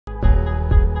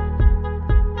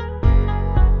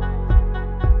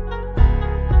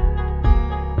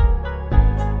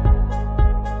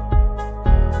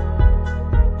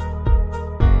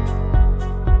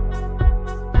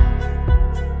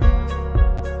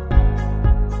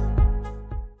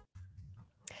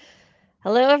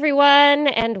Hello, everyone,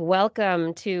 and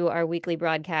welcome to our weekly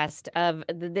broadcast of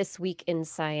the This Week in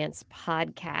Science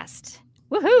podcast.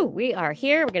 Woohoo! We are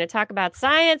here. We're going to talk about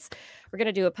science. We're going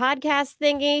to do a podcast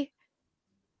thingy.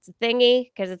 It's a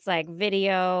thingy because it's like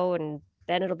video and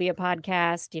then it'll be a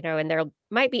podcast, and there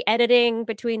might be editing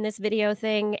between this video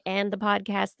thing and the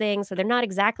podcast thing. So they're not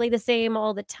exactly the same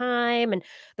all the time. And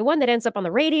the one that ends up on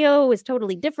the radio is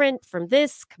totally different from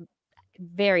this,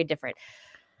 very different.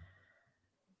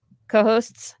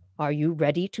 Co-hosts, are you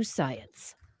ready to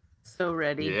science? So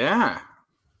ready. Yeah.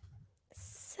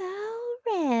 So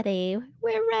ready.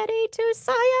 We're ready to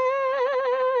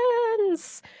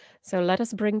science. So let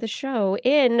us bring the show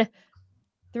in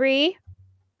 3,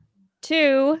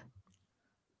 2.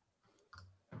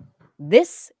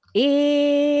 This is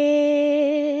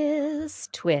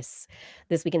TWIS.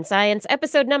 This Week in Science,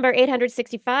 episode number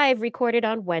 865, recorded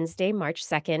on Wednesday, March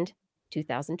 2nd,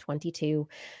 2022.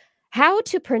 How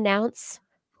to pronounce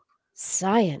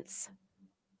science.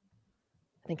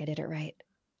 I think I did it right.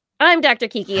 I'm Dr.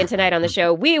 Kiki, and tonight on the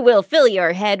show, we will fill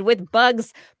your head with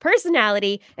bugs,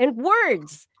 personality, and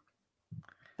words.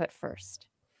 But first,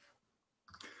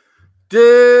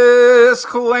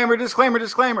 Disclaimer.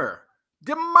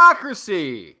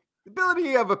 Democracy, the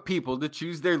ability of a people to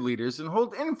choose their leaders and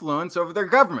hold influence over their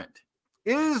government,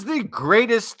 is the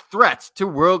greatest threat to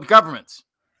world governments,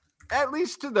 at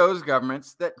least to those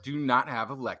governments that do not have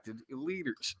elected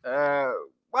leaders.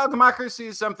 While democracy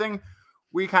is something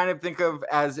we kind of think of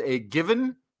as a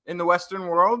given in the Western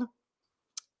world,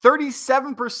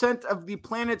 37% of the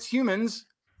planet's humans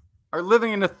are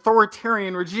living in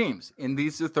authoritarian regimes. In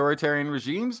these authoritarian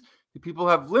regimes, the people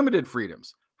have limited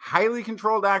freedoms, highly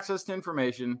controlled access to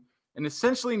information, and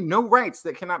essentially no rights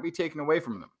that cannot be taken away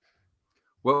from them.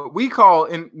 What we call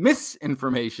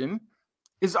misinformation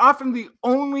is often the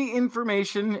only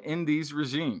information in these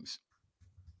regimes.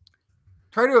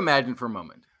 Try to imagine for a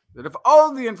moment that if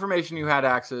all the information you had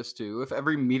access to, if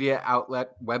every media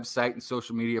outlet, website, and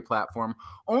social media platform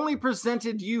only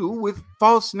presented you with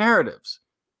false narratives,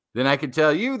 then I could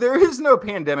tell you there is no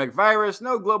pandemic virus,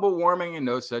 no global warming, and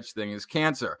no such thing as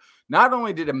cancer. Not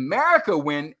only did America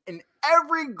win in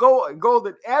every gold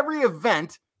at every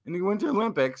event in the Winter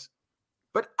Olympics,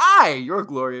 but I, your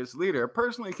glorious leader,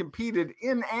 personally competed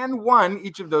in and won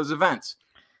each of those events.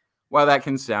 While that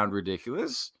can sound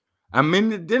ridiculous,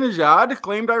 Ahmadinejad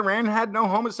claimed Iran had no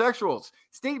homosexuals.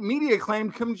 State media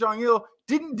claimed Kim Jong-il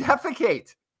didn't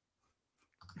defecate.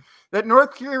 That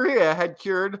North Korea had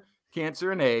cured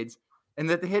cancer and AIDS, and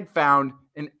that they had found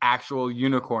an actual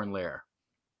unicorn lair.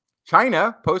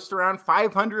 China posts around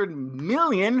 500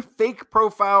 million fake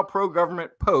profile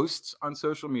pro-government posts on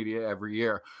social media every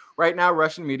year. Right now,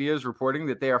 Russian media is reporting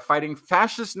that they are fighting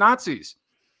fascist Nazis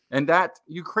and that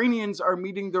Ukrainians are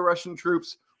meeting the Russian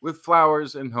troops with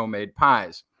flowers and homemade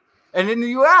pies. And in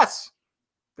the US,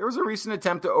 there was a recent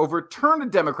attempt to overturn a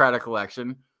democratic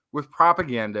election with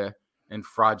propaganda and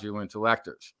fraudulent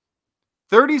electors.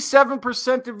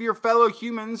 37% of your fellow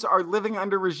humans are living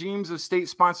under regimes of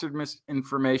state-sponsored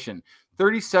misinformation.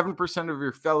 37% of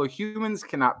your fellow humans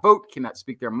cannot vote, cannot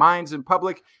speak their minds in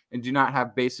public, and do not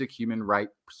have basic human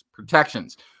rights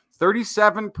protections.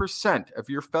 37% of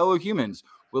your fellow humans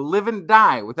will live and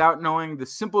die without knowing the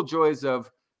simple joys of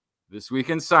This Week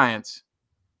in Science,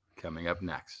 coming up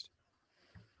next.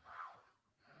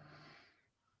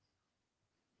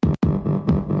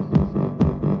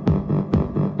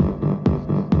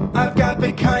 I've got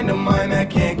the kind of mind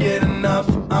that can't get enough.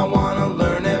 I want to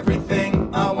learn everything.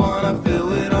 I want to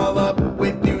fill it all up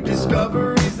with new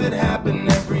discoveries that happen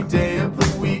every day of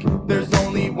the week. There's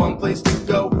only one place to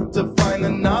go to find the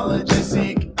knowledge I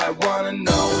seek. I want to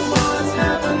know what's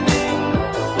happening.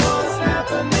 What's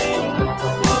happening?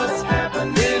 What's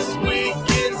happening this week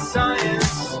in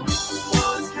science?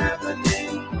 What's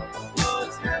happening?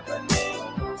 What's happening?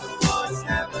 What's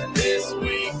happening this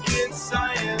week in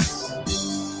science?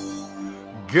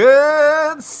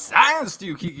 Good science to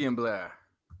you, Kiki and Blair.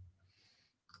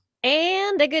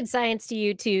 and a good science to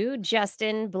you too,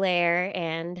 Justin, Blair,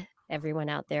 and everyone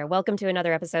out there. Welcome to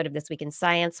another episode of This Week in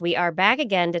Science. We are back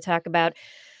again to talk about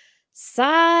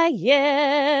science.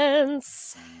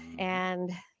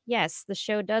 And yes, the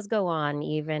show does go on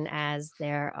even as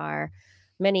there are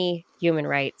many human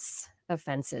rights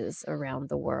offenses around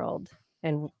the world.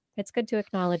 And it's good to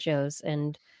acknowledge those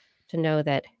and to know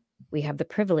that we have the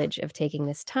privilege of taking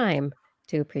this time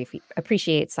to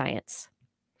appreciate science.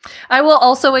 I will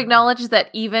also acknowledge that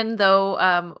even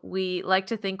though we like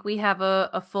to think we have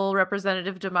a full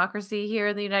representative democracy here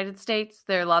in the United States,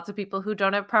 there are lots of people who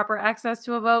don't have proper access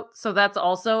to a vote. So that's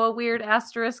also a weird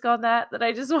asterisk on that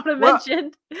I just want to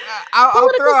mention. I'll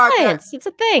Political throw out science. It's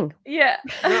a thing. Yeah.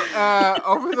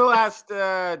 over the last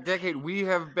decade, we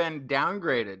have been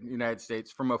downgraded, United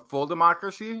States, from a full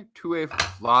democracy to a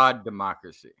flawed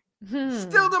democracy.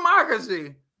 Still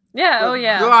democracy. Yeah. Oh,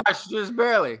 yeah. Gosh, just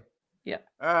barely. Yeah.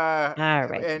 All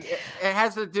right. And it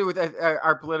has to do with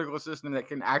our political system that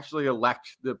can actually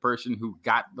elect the person who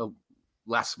got the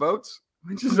less votes,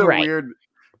 which is a weird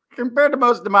compared to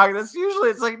most democracies. Usually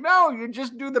it's like, no, you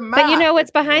just do the math. But you know what's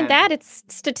behind that? It's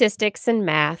statistics and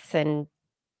math and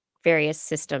various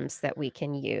systems that we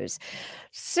can use.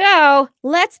 So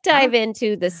let's dive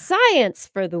into the science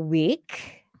for the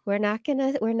week. We're not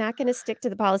gonna stick to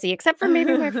the policy, except for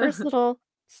maybe my first little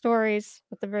stories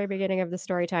at the very beginning of the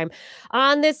story time.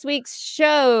 On this week's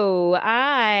show,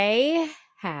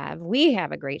 we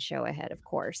have a great show ahead, of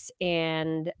course,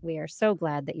 and we are so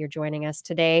glad that you're joining us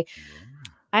today.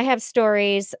 I have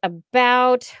stories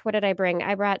about, what did I bring?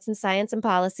 I brought some science and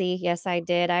policy. Yes, I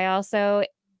did. I also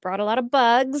brought a lot of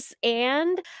bugs,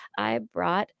 and I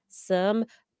brought some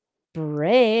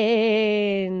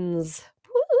brains.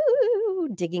 Woo!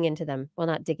 Digging into them. Well,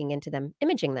 not digging into them,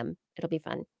 imaging them. It'll be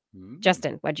fun.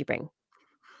 Justin, what'd you bring?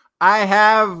 I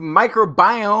have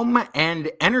microbiome and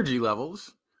energy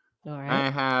levels. All right. I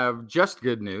have just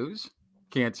good news,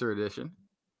 cancer edition.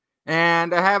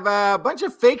 And I have a bunch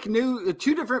of fake news,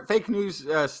 2 different fake news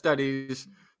studies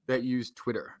that use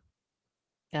Twitter.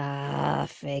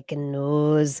 Fake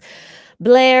news.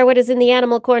 Blair, what is in the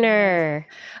animal corner?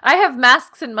 I have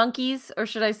masks and monkeys, or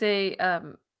should I say,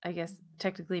 I guess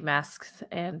technically masks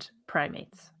and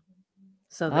primates.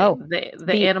 So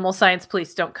the animal science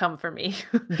police don't come for me.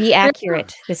 Be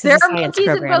accurate. This is a there are science monkeys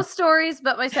program. in both stories,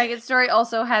 but my second story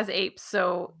also has apes,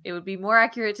 so it would be more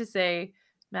accurate to say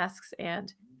masks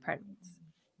and primates.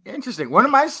 Interesting. One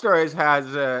of my stories has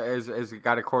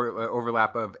got a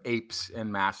overlap of apes and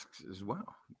masks as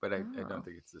well, but I don't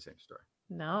think it's the same story.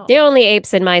 No. The only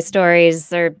apes in my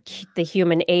stories are the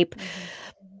human ape.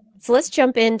 So let's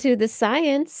jump into the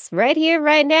science right here,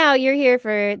 right now. You're here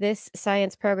for this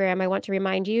science program. I want to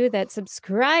remind you that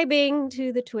subscribing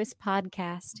to the TWIS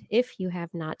podcast, if you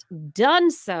have not done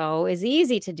so, is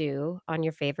easy to do on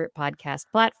your favorite podcast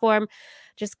platform.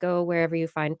 Just go wherever you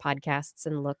find podcasts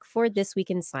and look for This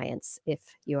Week in Science if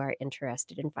you are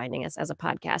interested in finding us as a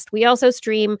podcast. We also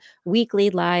stream weekly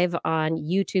live on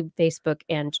YouTube, Facebook,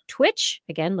 and Twitch.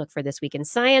 Again, look for This Week in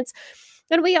Science.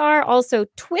 And we are also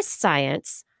TWIS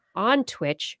Science on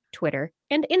Twitch, Twitter,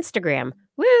 and Instagram.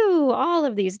 Woo! All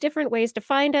of these different ways to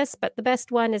find us, but the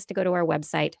best one is to go to our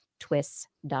website,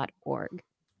 twis.org.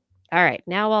 All right,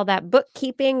 now all that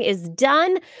bookkeeping is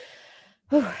done.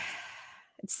 Whew.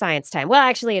 It's science time. Well,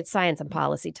 actually, it's science and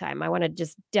policy time. I want to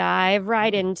just dive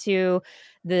right into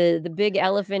the big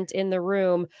elephant in the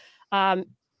room.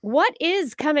 What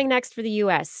is coming next for the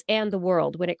U.S. and the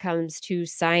world when it comes to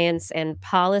science and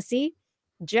policy?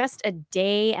 Just a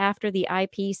day after the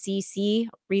IPCC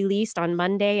released on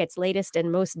Monday its latest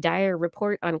and most dire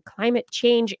report on climate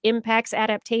change impacts,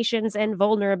 adaptations, and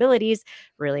vulnerabilities,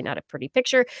 really not a pretty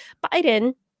picture,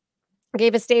 Biden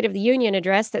gave a State of the Union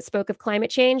address that spoke of climate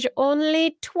change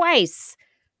only twice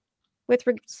with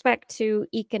respect to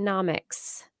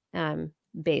economics,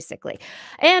 basically.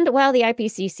 And while the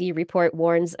IPCC report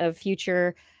warns of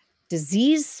future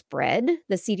disease spread,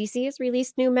 the CDC has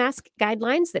released new mask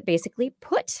guidelines that basically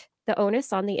put the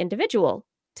onus on the individual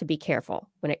to be careful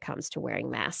when it comes to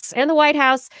wearing masks. And the White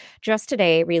House just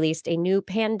today released a new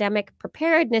pandemic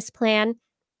preparedness plan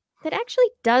that actually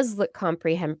does look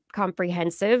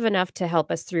comprehensive enough to help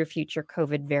us through future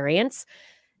COVID variants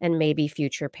and maybe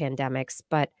future pandemics.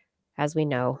 But as we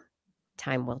know,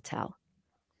 time will tell.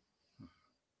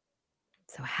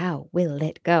 So how will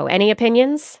it go? Any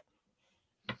opinions?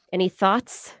 Any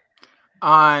thoughts?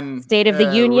 On State of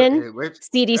the Union,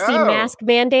 CDC mask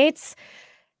mandates,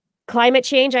 climate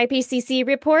change, IPCC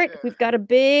report. We've got a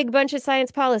big bunch of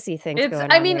science policy things going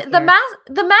on. I mean, the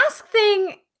mask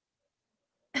thing,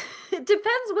 it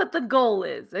depends what the goal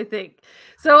is, I think.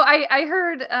 So I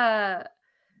heard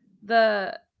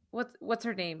what's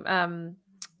her name?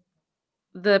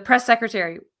 The press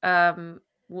secretary, Walensky,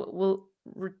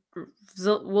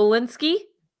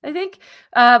 I think.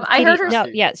 I heard her. No,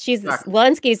 yeah,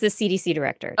 Walensky's the CDC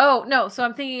director. Oh no, so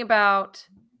I'm thinking about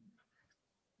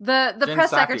the press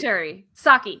secretary,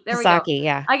 Psaki. There we go. Psaki,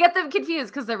 yeah. I get them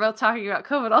confused because they're both talking about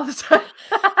COVID all the time.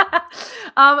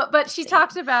 But she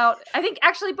talked about, I think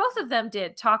actually both of them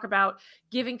did talk about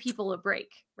giving people a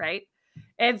break, right?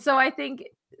 And so I think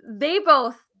they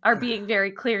both are being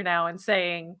very clear now and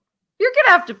saying, you're going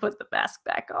to have to put the mask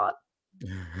back on.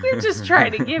 We're just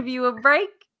trying to give you a break,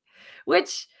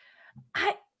 which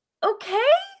okay.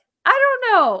 I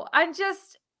don't know.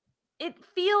 It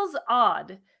feels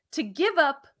odd to give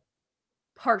up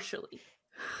partially.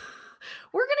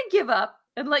 We're going to give up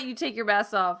and let you take your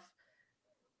mask off,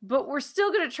 but we're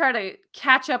still going to try to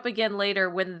catch up again later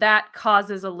when that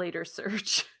causes a later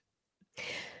surge.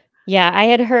 Yeah, I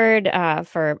had heard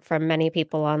from many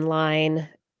people online,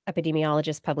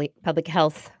 epidemiologists, public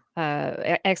health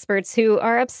experts who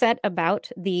are upset about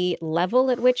the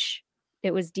level at which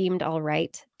it was deemed all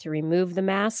right to remove the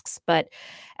masks. But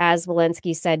as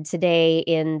Walensky said today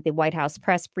in the White House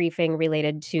press briefing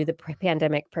related to the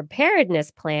pandemic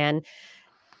preparedness plan,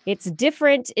 it's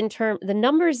different the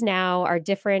numbers now are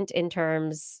different in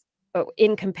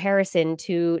comparison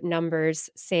to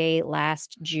numbers, say,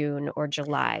 last June or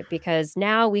July, because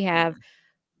now we have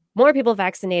more people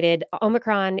vaccinated.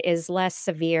 Omicron is less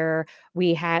severe.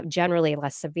 We have generally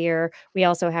less severe. We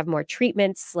also have more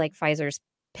treatments like Pfizer's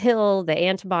pill, the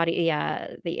antibody,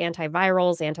 the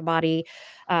antivirals, antibody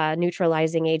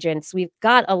neutralizing agents. We've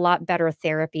got a lot better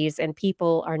therapies, and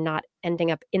people are not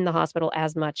ending up in the hospital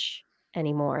as much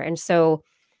anymore. And so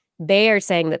they are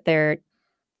saying that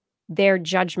their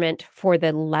judgment for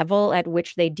the level at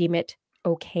which they deem it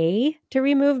okay to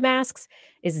remove masks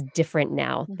is different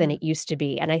now than it used to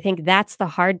be. And I think that's the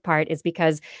hard part, is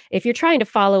because if you're trying to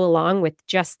follow along with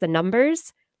just the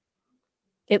numbers,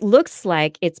 it looks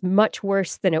like it's much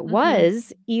worse than it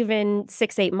was even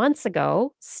 6-8 months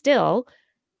ago still,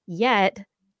 yet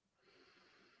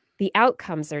the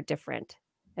outcomes are different.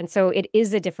 And so it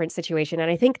is a different situation. And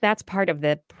I think that's part of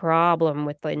the problem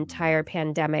with the entire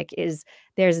pandemic, is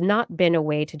there's not been a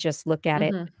way to just look at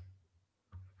it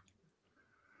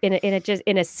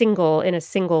in a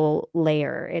single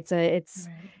layer. It's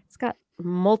got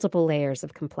multiple layers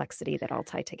of complexity that all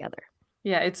tie together.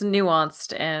 Yeah, it's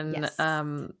nuanced, and Yes.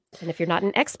 And if you're not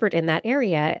an expert in that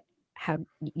area,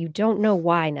 you don't know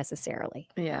why necessarily.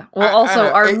 Yeah. Well,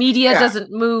 also our media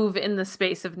doesn't move in the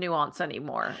space of nuance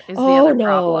anymore. Is the other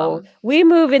problem? We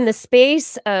move in the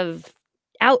space of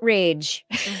outrage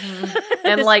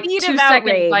and like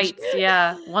 2-second bites.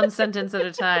 Yeah, one sentence at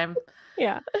a time.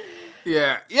 Yeah.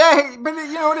 Yeah. But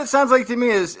you know what it sounds like to me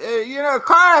is,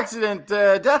 car accident,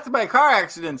 death by car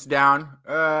accidents down.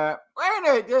 Go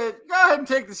ahead and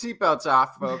take the seatbelts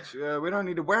off, folks. We don't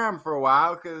need to wear them for a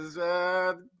while because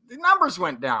the numbers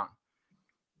went down.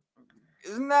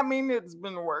 Doesn't that mean it's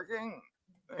been working?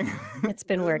 It's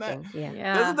been working.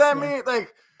 Yeah. Doesn't that mean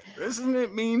doesn't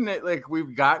it mean that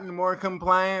we've gotten more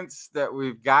compliance, that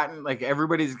we've gotten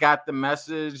everybody's got the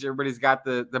message, everybody's got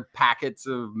the packets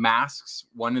of masks,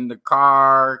 one in the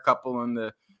car, a couple in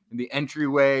the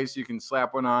entryway, so you can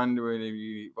slap one on when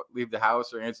you leave the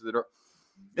house or answer the door.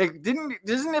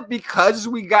 Isn't it because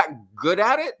we got good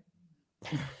at it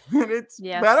and it's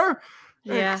better?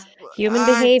 Yeah. Human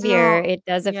behavior, it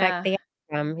does affect the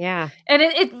outcome. Yeah. And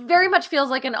it very much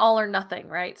feels like an all or nothing,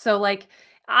 right? So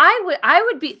I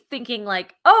would be thinking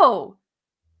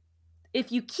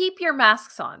if you keep your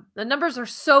masks on, the numbers are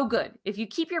so good. If you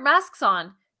keep your masks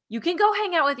on, you can go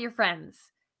hang out with your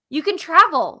friends. You can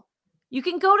travel. You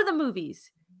can go to the movies.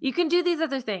 You can do these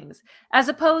other things, as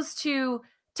opposed to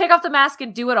take off the mask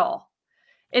and do it all.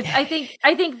 I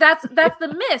think that's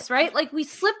the miss, right? We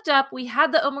slipped up. We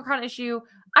had the Omicron issue.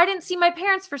 I didn't see my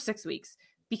parents for 6 weeks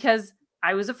because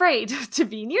I was afraid to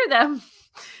be near them.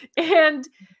 And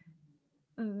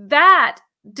that,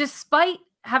 despite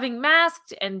having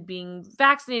masked and being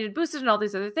vaccinated, boosted, and all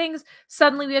these other things,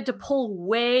 suddenly we had to pull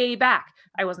way back.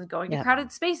 I wasn't going to crowded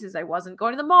spaces. I wasn't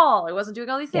going to the mall. I wasn't doing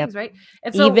all these things, right?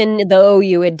 And so, even though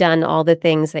you had done all the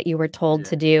things that you were told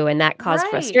to do, and that caused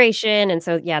frustration. And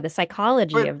so, the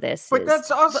psychology of this. But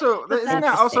that's also, isn't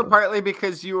that also partly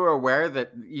because you were aware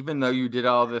that even though you did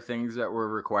all the things that were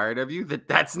required of you,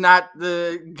 that's not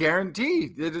the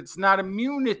guarantee, that it's not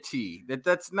immunity,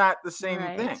 that's not the same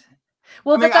thing.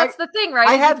 Well, but that's the thing, right?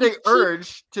 I had the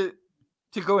urge to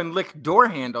go and lick door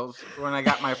handles when I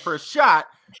got my first shot.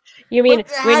 You mean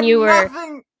when you were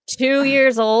 2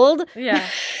 years old? Yeah,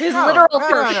 his literal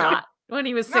first shot when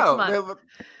he was 6 months.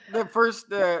 The first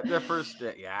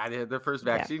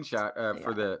vaccine shot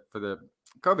for the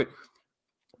COVID.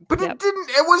 But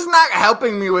it was not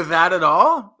helping me with that at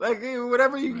all.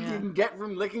 Whatever you can get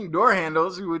from licking door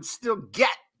handles, you would still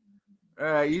get.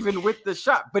 Even with the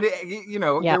shot, but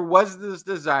there was this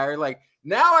desire,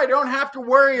 now I don't have to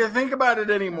worry or think about it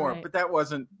anymore. But that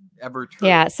wasn't ever true.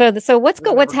 Yeah. So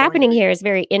what's happening here is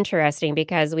very interesting,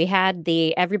 because we had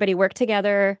everybody work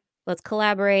together let's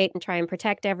collaborate and try and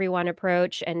protect everyone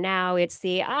approach. And now it's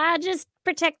the just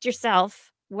protect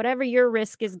yourself, whatever your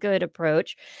risk is good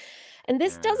approach. And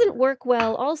this doesn't work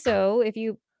well also if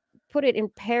you put it in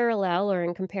parallel or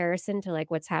in comparison to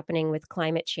like what's happening with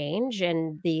climate change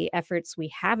and the efforts we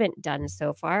haven't done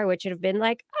so far, which have been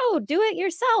like, oh, do it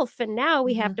yourself. And now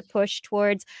we have to push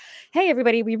towards, hey,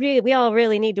 everybody, we all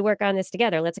really need to work on this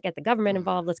together. Let's get the government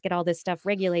involved. Let's get all this stuff,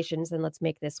 regulations, and let's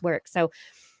make this work. So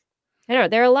I don't know.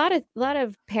 There are a lot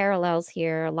of parallels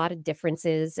here, a lot of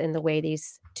differences in the way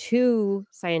these two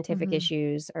scientific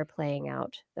issues are playing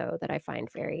out, though, that I find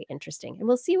very interesting. And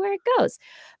we'll see where it goes.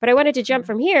 But I wanted to jump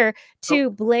from here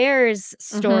to Blair's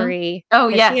story. Oh,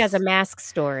 'cause yes. She has a mask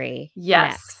story.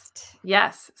 Yes. Next.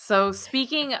 Yes. So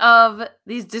speaking of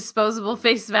these disposable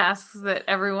face masks that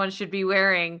everyone should be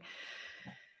wearing,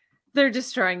 they're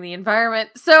destroying the environment.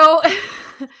 So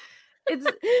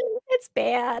It's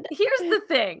bad. Here's the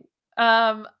thing.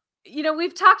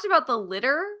 We've talked about the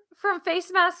litter from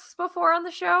face masks before on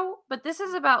the show, but this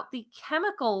is about the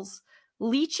chemicals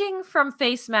leaching from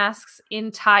face masks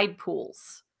in tide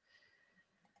pools.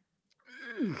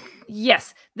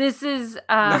 Yes, this is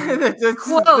that's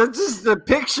just the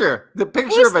picture. The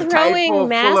picture of a tide pool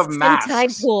full of masks. In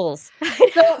tide pools.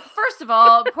 So, first of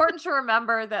all, important to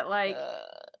remember that like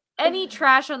any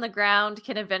trash on the ground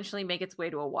can eventually make its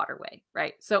way to a waterway,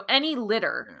 right? So any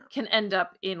litter can end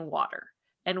up in water.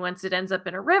 And once it ends up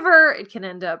in a river, it can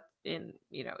end up in,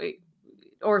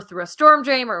 or through a storm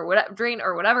drain or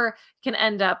whatever, can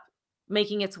end up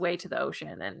making its way to the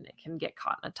ocean and it can get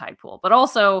caught in a tide pool. But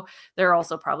also, there are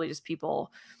also probably just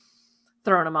people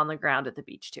throwing them on the ground at the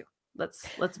beach too.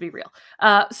 Let's be real.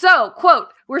 So, quote,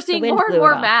 we're seeing more and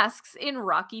more masks in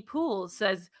rocky pools,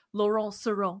 says Laurent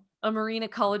Seron, a marine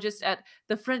ecologist at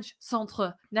the French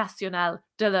Centre National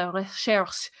de la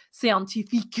Recherche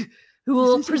Scientifique, who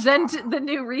will present the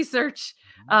new research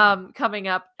coming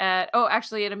up at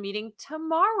a meeting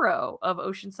tomorrow of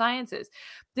Ocean Sciences.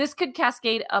 This could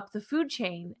cascade up the food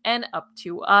chain and up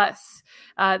to us.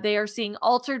 They are seeing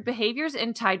altered behaviors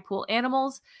in tide pool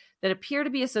animals that appear to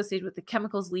be associated with the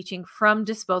chemicals leaching from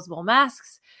disposable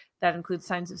masks. That includes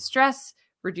signs of stress,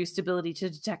 reduced ability to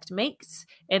detect mates,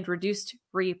 and reduced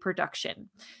reproduction.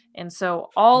 And so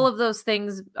all of those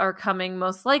things are coming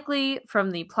most likely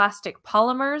from the plastic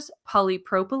polymers,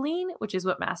 polypropylene, which is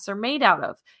what masks are made out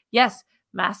of. Yes,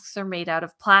 masks are made out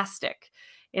of plastic.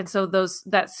 And so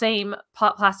that same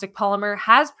plastic polymer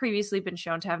has previously been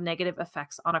shown to have negative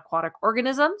effects on aquatic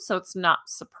organisms, so it's not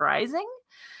surprising.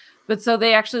 But so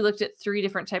they actually looked at 3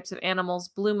 different types of animals: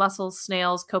 blue mussels,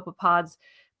 snails, copepods.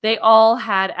 They all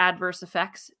had adverse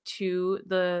effects to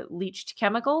the leached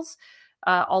chemicals.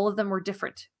 All of them were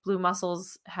different. Blue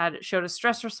mussels showed a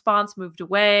stress response, moved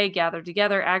away, gathered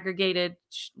together, aggregated,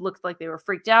 looked like they were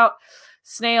freaked out.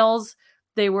 Snails,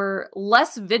 they were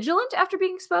less vigilant after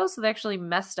being exposed, so they actually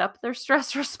messed up their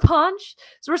stress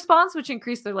response, which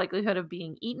increased their likelihood of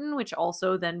being eaten, which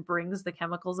also then brings the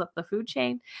chemicals up the food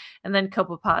chain. And then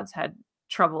copepods had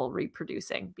trouble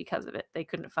reproducing because of it. They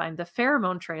couldn't find the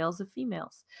pheromone trails of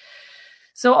females.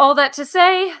 So all that to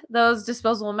say, those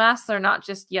disposable masks are not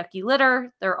just yucky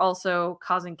litter, they're also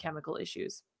causing chemical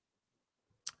issues.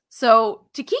 So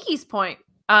to Kiki's point,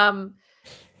 the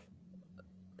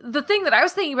thing that I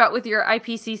was thinking about with your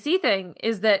IPCC thing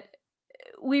is that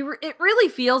it really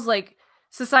feels like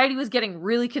society was getting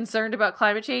really concerned about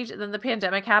climate change, and then the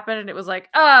pandemic happened and it was like,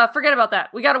 forget about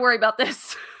that. We got to worry about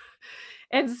this.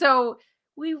 And so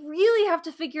we really have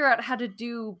to figure out how to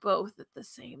do both at the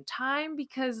same time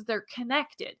because they're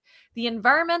connected. The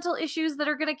environmental issues that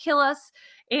are going to kill us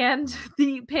and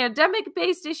the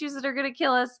pandemic-based issues that are going to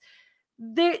kill us,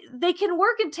 they can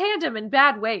work in tandem in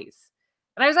bad ways.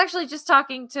 And I was actually just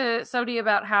talking to Sodi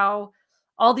about how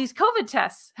all these COVID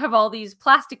tests have all these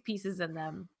plastic pieces in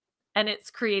them, and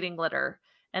it's creating litter,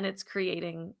 and it's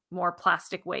creating more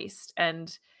plastic waste.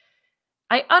 And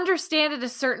I understand at a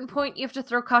certain point you have to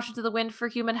throw caution to the wind for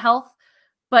human health,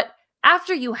 but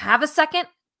after you have a second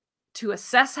to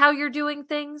assess how you're doing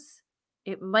things,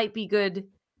 it might be good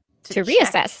to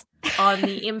reassess on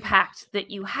the impact that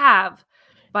you have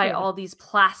by all these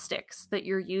plastics that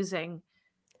you're using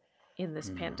in this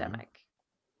pandemic.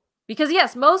 Because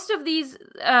yes, most of these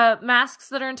masks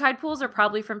that are in tide pools are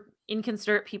probably from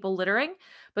inconsiderate people littering,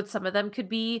 but some of them could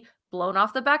be blown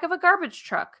off the back of a garbage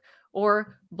truck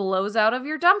or blows out of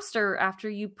your dumpster after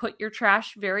you put your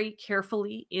trash very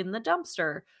carefully in the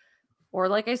dumpster. Or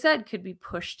like I said, could be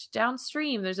pushed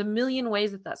downstream. There's a million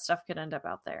ways that stuff could end up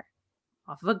out there.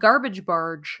 Off of a garbage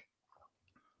barge.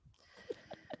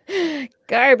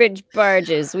 Garbage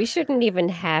barges. We shouldn't even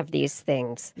have these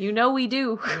things. You know we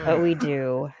do. But we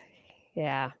do.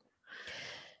 Yeah.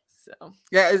 So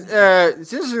Yeah,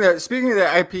 it's interesting that speaking of the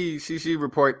IPCC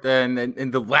report and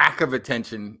the lack of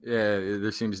attention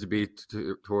there seems to be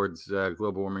towards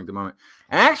global warming at the moment,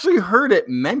 I actually heard it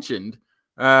mentioned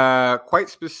quite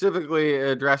specifically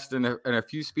addressed in a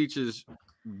few speeches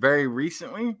very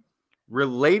recently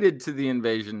related to the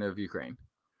invasion of Ukraine,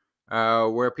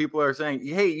 where people are saying,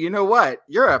 "Hey, you know what?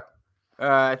 Europe."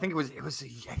 I think it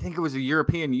was a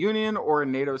European Union or a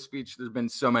NATO speech. There's been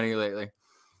so many lately.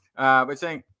 But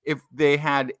saying if they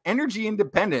had energy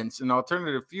independence and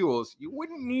alternative fuels, you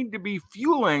wouldn't need to be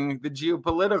fueling the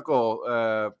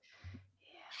geopolitical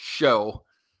show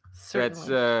certainly.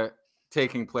 that's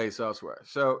taking place elsewhere.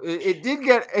 So it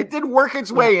did work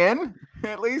its way in,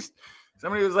 at least.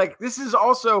 Somebody was like, this is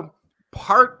also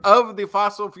part of the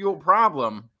fossil fuel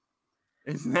problem,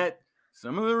 is that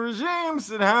some of the regimes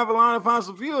that have a lot of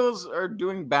fossil fuels are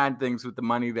doing bad things with the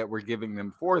money that we're giving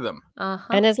them for them.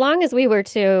 And as long as we were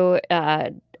to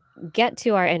get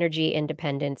to our energy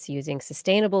independence using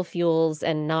sustainable fuels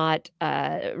and not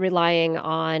relying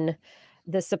on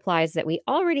the supplies that we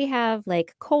already have,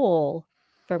 like coal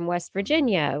from West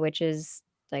Virginia, which is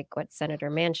like what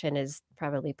Senator Manchin is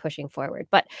probably pushing forward.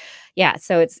 But yeah,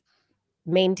 so it's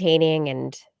maintaining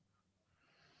and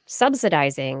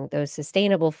subsidizing those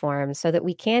sustainable forms so that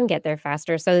we can get there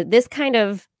faster. So that this kind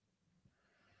of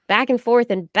back and forth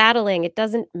and battling, it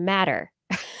doesn't matter.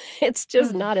 It's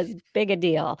just not as big a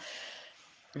deal.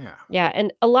 Yeah. Yeah.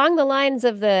 And along the lines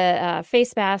of the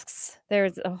face masks,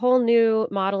 there's a whole new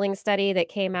modeling study that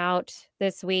came out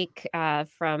this week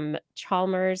from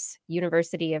Chalmers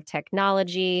University of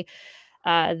Technology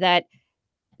that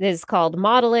is called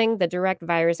Modeling the Direct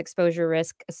Virus Exposure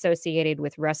Risk Associated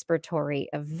with Respiratory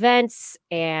Events.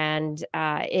 And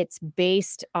it's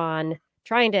based on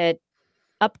trying to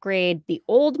upgrade the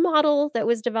old model that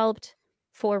was developed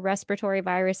for respiratory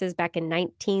viruses back in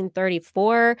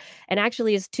 1934 and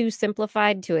actually is too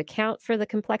simplified to account for the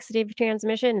complexity of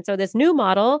transmission. And so this new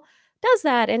model does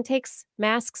that and takes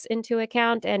masks into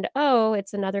account. And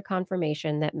it's another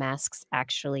confirmation that masks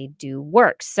actually do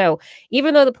work. So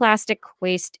even though the plastic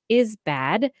waste is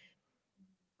bad,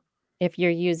 if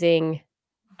you're using,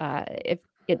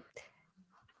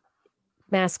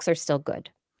 masks are still good.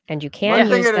 And you can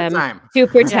use them to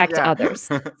protect others.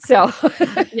 So,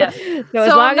 yes. So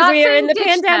as long as we are in the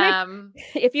pandemic,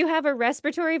 if you have a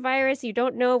respiratory virus, you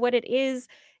don't know what it is,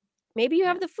 maybe you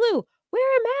have the flu,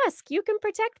 wear a mask. You can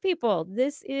protect people.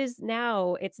 This is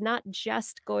now, it's not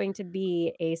just going to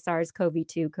be a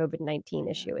SARS-CoV-2 COVID-19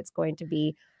 issue. It's going to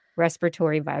be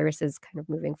respiratory viruses kind of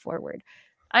moving forward.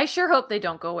 I sure hope they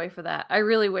don't go away for that. I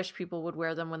really wish people would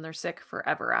wear them when they're sick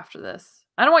forever after this.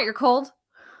 I don't want your cold.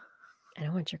 I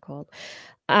don't want your cold.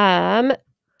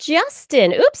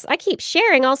 Justin, oops, I keep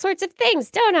sharing all sorts of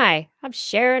things, don't I? I'm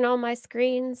sharing all my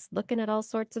screens, looking at all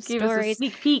sorts of Give stories. us a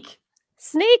sneak peek.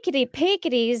 Snakety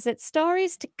peekities at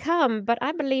stories to come, but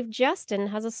I believe Justin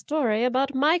has a story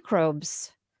about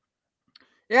microbes.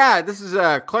 Yeah, this is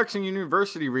Clarkson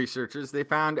University researchers. They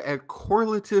found a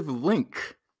correlative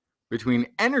link between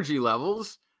energy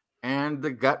levels and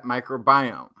the gut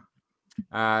microbiome.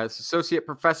 Associate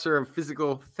Professor of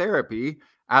Physical Therapy,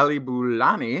 Ali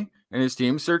Boulani, and his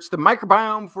team searched the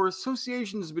microbiome for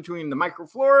associations between the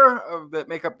microflora that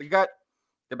make up the gut,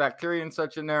 the bacteria and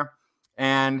such in there,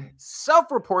 and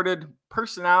self-reported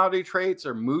personality traits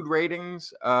or mood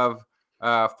ratings of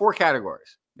 4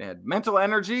 categories. They had mental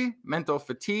energy, mental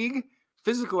fatigue,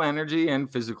 physical energy, and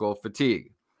physical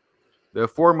fatigue. The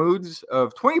 4 moods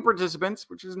of 20 participants,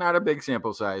 which is not a big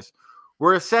sample size,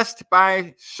 were assessed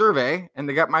by survey, and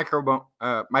the gut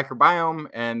microbiome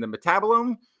and the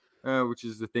metabolome, which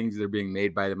is the things that are being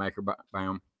made by the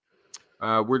microbiome,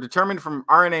 were determined from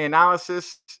RNA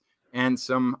analysis and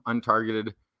some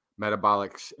untargeted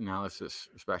metabolics analysis,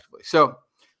 respectively. So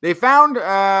they found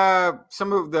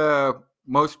some of the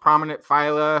most prominent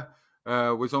phyla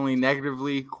was only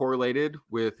negatively correlated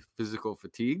with physical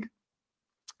fatigue.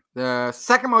 The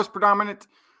second most predominant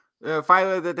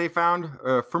phyla that they found,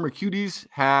 Firmicutes,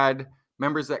 had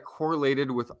members that correlated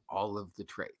with all of the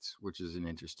traits, which is an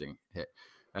interesting hit.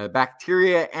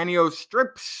 Bacteria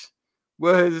Aniostrips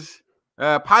was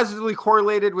positively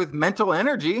correlated with mental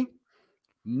energy,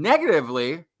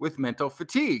 negatively with mental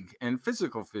fatigue and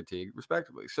physical fatigue,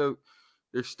 respectively. So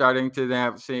they're starting to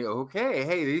now say, okay,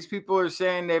 hey, these people are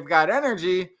saying they've got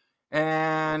energy,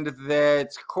 and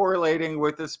that's correlating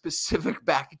with a specific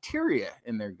bacteria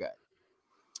in their gut.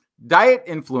 Diet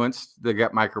influenced the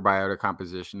gut microbiota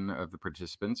composition of the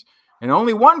participants, and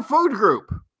only one food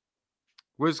group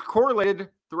was correlated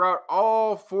throughout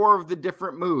all 4 of the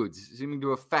different moods, seeming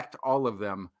to affect all of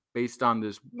them based on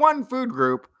this one food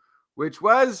group, which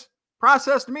was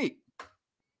processed meat.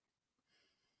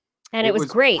 And it was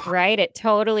great, right? It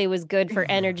totally was good for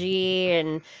energy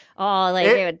and all. Like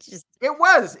it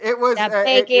was that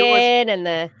bacon and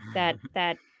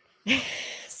that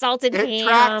salted it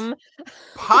ham. tracked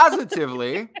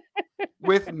positively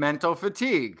with mental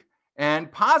fatigue and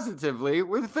positively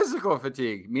with physical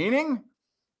fatigue. Meaning,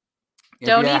 if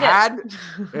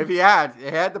you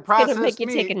had the processed It'll make you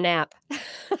meat, take a nap.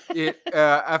 it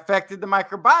affected the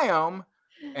microbiome.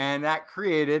 And that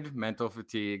created mental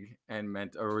fatigue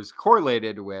or was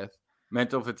correlated with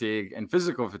mental fatigue and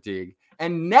physical fatigue.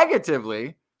 And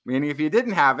negatively, meaning if you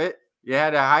didn't have it, you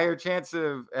had a higher chance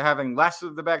of having less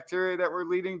of the bacteria that were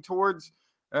leading towards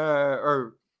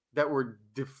or that were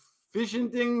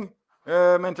deficienting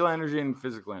mental energy and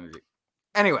physical energy.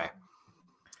 Anyway,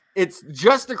 it's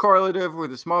just a correlative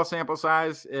with a small sample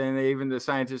size. And even the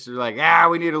scientists are like,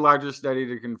 we need a larger study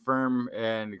to confirm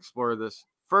and explore this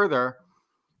further.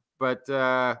 But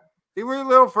they were a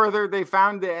little further. They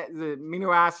found the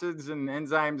amino acids and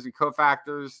enzymes and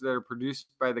cofactors that are produced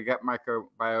by the gut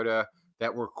microbiota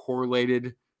that were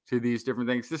correlated to these different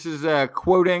things. This is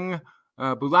quoting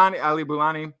Ali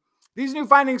Boulani. These new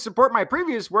findings support my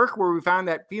previous work where we found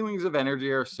that feelings of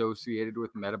energy are associated with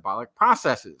metabolic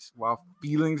processes, while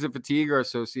feelings of fatigue are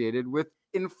associated with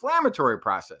inflammatory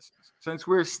processes. Since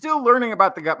we're still learning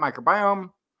about the gut microbiome,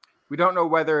 we don't know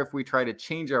whether if we try to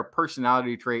change our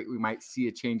personality trait, we might see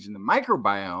a change in the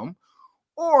microbiome,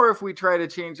 or if we try to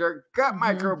change our gut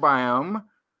microbiome,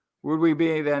 would we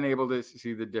be then able to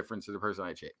see the difference in the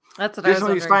personality trait? That's what I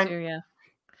was wondering too, yeah.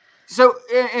 So,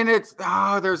 and it's,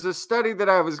 there's a study that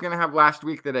I was going to have last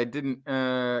week that we didn't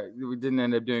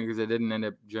end up doing because I didn't end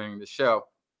up joining the show,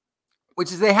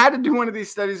 which is they had to do one of these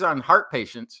studies on heart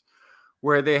patients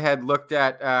where they had looked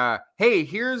at, hey,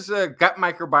 here's a gut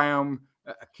microbiome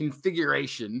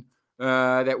configuration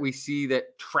that we see that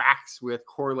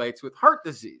correlates with heart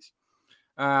disease.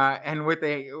 And what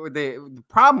the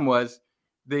problem was,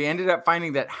 they ended up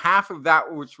finding that half of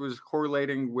that which was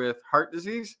correlating with heart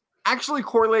disease actually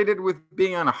correlated with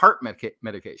being on a heart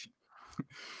medication.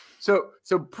 So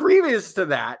previous to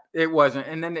that, it wasn't.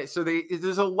 And then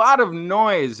there's a lot of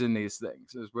noise in these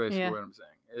things, is what I'm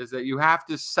saying, is that you have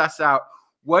to suss out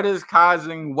what is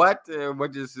causing what's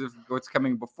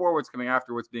coming before, what's coming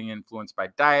after, what's being influenced by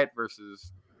diet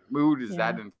versus mood. Is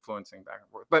that influencing back and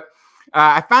forth? But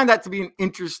I found that to be an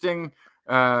interesting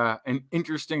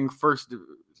first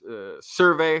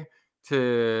survey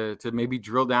to maybe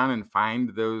drill down and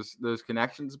find those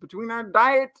connections between our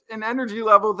diet and energy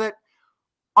level that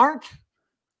aren't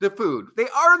the food. They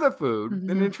are the food. Mm-hmm.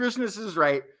 The nutritionist is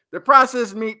right. The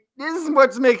processed meat is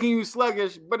what's making you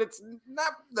sluggish, but it's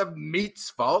not the meat's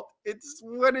fault. It's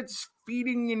what it's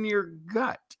feeding in your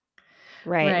gut.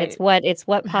 Right. It's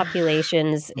what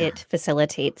populations it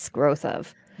facilitates growth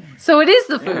of. So it is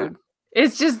the food. Yeah.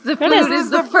 It's just the food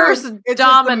is the first domino.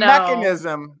 Just the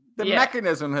mechanism. The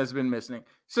mechanism has been missing.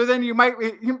 So then you might,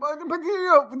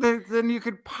 then you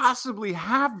could possibly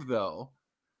have, though,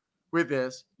 with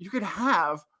this, you could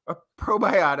have a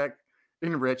probiotic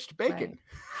enriched bacon. Right.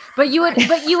 But you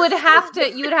would have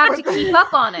to keep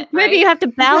up on it. Right? Maybe you have to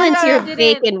balance your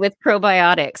bacon with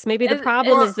probiotics. Maybe the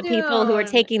problem is the people who are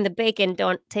taking the bacon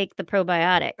don't take the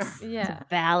probiotics. To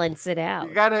balance it out.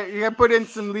 You gotta put in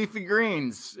some leafy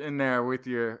greens in there with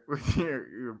your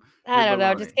I don't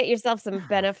know. Just get yourself some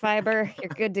Benefiber. You're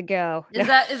good to go. Is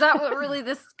that what really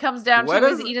this comes down to?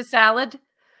 Is eat a salad?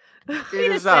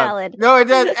 Eat a salad. No, it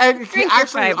does. And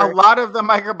actually, a lot of the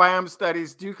microbiome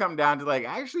studies do come down to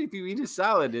actually, if you eat a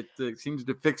salad, it seems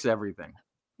to fix everything.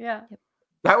 Yeah.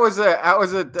 That was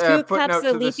a 2 cups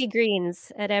of leafy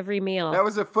greens at every meal. That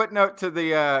was a footnote to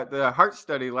the heart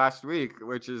study last week,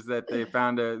 which is that they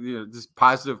found this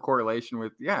positive correlation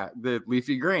with the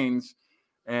leafy greens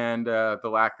and the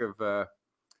lack of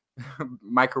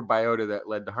microbiota that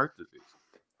led to heart disease.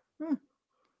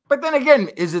 But then again,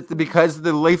 is it because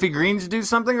the leafy greens do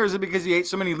something, or is it because you ate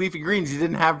so many leafy greens you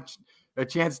didn't have a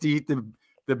chance to eat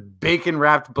the bacon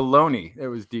wrapped bologna that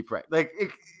was deep fried?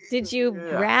 Did you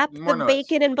wrap the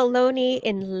bacon and bologna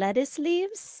in lettuce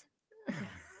leaves?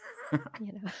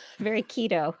 Very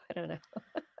keto. I don't know.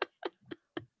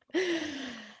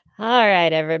 All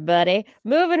right, everybody.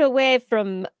 Moving away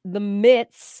from the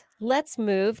myths, let's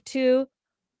move to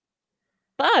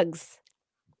bugs.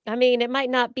 I mean, it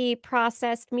might not be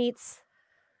processed meats,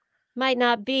 might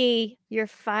not be your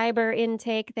fiber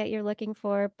intake that you're looking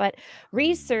for, but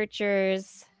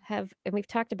researchers have, and we've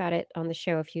talked about it on the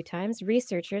show a few times,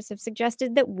 researchers have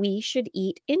suggested that we should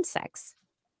eat insects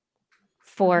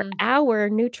for our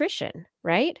nutrition,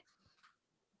 right?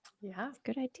 Yeah. That's a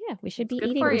good idea. We should be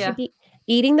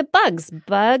eating the bugs.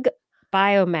 Bug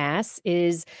biomass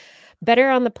is better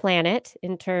on the planet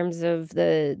in terms of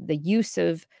the use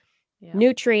of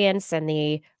nutrients and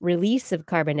the release of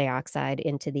carbon dioxide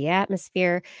into the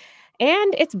atmosphere.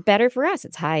 And it's better for us.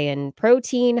 It's high in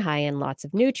protein, high in lots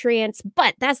of nutrients.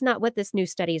 But that's not what this new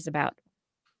study is about.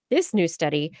 This new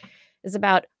study is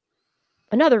about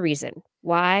another reason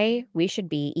why we should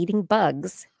be eating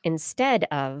bugs instead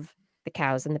of the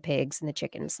cows and the pigs and the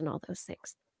chickens and all those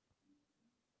things.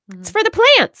 It's for the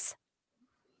plants.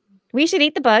 We should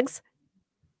eat the bugs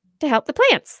to help the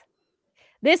plants.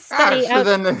 This study so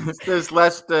then there's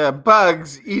less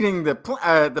bugs eating the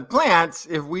plants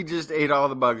if we just ate all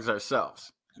the bugs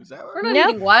ourselves. Is that what we're not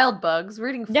eating wild bugs? We're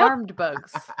eating farmed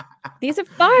bugs. These are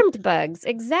farmed bugs,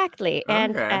 exactly.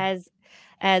 And Okay.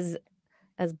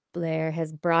 as Blair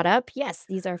has brought up, yes,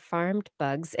 these are farmed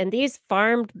bugs. And these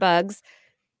farmed bugs,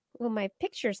 well, my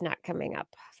picture's not coming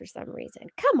up for some reason.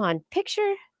 Come on,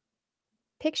 picture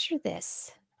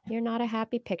this. You're not a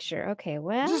happy picture. Okay,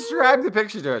 well, Describe the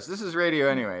picture to us. This is radio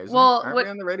anyway, isn't Well, it? Aren't we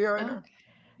on the radio right now?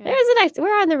 there's a nice.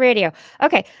 We're on the radio.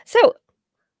 Okay, so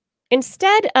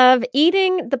instead of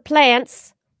eating the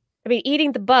plants,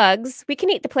 eating the bugs, we can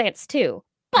eat the plants too.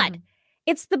 But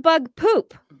it's the bug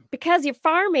poop because you're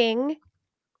farming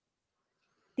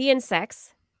the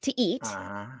insects to eat.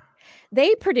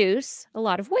 They produce a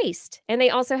lot of waste, and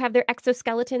they also have their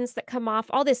exoskeletons that come off.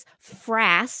 All this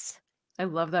frass. I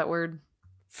love that word.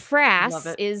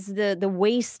 Frass is the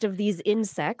waste of these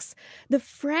insects. The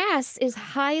frass is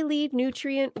highly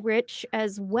nutrient rich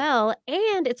as well,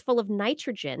 and it's full of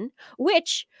nitrogen,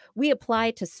 which we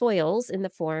apply to soils in the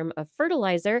form of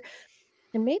fertilizer.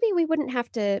 And maybe we wouldn't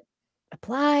have to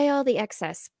apply all the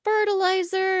excess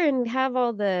fertilizer and have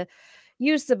all the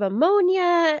use of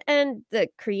ammonia and the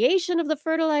creation of the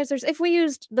fertilizers if we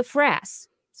used the frass.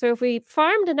 So if we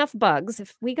farmed enough bugs,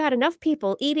 if we got enough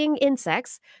people eating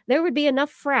insects, there would be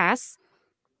enough frass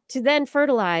to then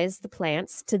fertilize the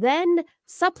plants, to then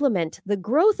supplement the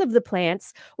growth of the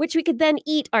plants, which we could then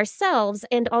eat ourselves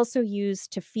and also use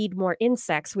to feed more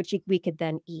insects, which we could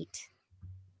then eat.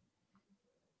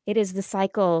 It is the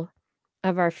cycle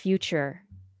of our future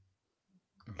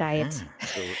diet,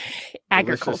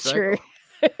 agriculture.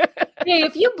 Hey,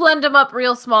 if you blend them up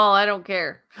real small, I don't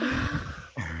care.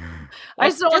 I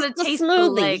just don't want to taste the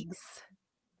legs.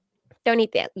 Don't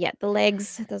eat that yet. The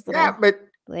legs, those little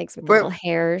legs with little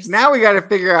hairs. Now we got to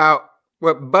figure out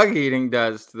what bug eating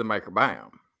does to the microbiome.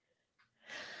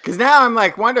 Because now I'm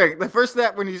like wondering, the first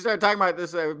step when you started talking about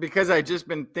this, because I just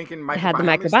been thinking microbiome. I had the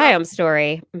microbiome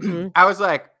story. I was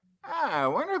like, I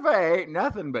wonder if I ate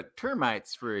nothing but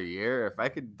termites for a year, if I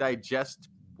could digest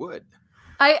wood.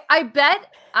 I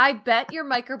bet your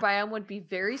microbiome would be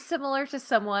very similar to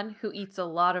someone who eats a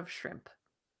lot of shrimp.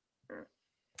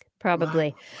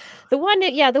 Probably. The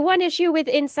one issue with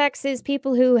insects is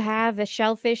people who have a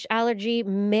shellfish allergy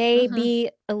may be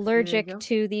allergic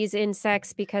to these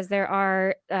insects because there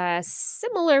are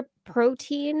similar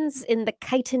proteins in the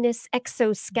chitinous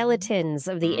exoskeletons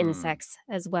of the insects,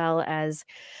 as well as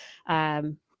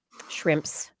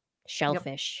shrimps,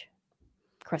 shellfish.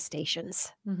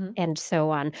 Crustaceans and so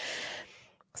on.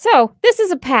 So this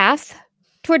is a path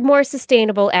toward more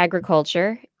sustainable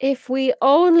agriculture if we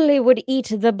only would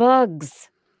eat the bugs.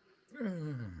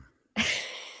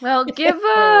 Well, give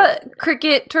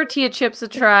cricket tortilla chips a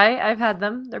try. I've had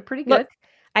them. They're pretty good. Look,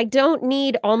 I don't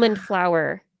need almond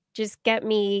flour. Just get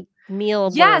me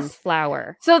mealworm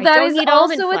flour. So that is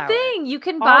also a thing. You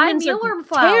can buy mealworm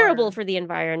flour. Terrible for the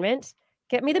environment.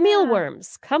 Get me the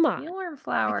mealworms. Come on. Mealworm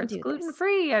flour. It's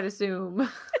gluten-free, I'd assume.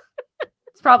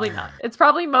 It's probably not. It's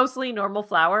probably mostly normal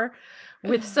flour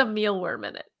with some mealworm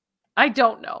in it. I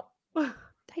don't know. I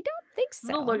don't think so.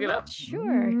 We'll look it up.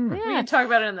 Sure. We can talk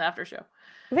about it in the after show.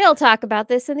 We'll talk about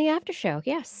this in the after show.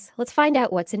 Yes. Let's find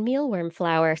out what's in mealworm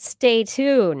flour. Stay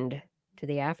tuned to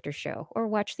the after show or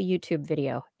watch the YouTube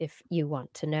video if you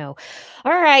want to know.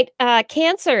 All right.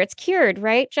 Cancer. It's cured,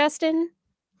 right, Justin?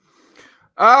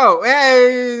 Oh,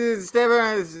 hey,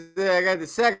 Stefan, I got the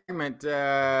segment.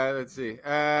 Let's see.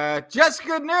 Just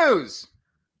good news.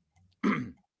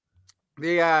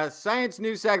 The science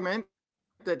news segment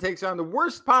that takes on the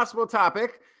worst possible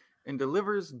topic and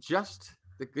delivers just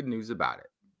the good news about it.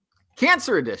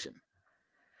 Cancer edition.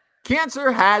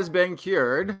 Cancer has been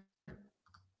cured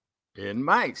in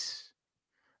mice.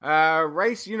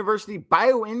 Rice University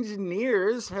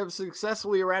bioengineers have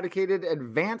successfully eradicated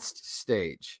advanced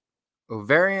stage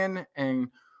ovarian and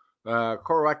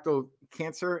colorectal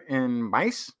cancer in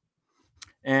mice.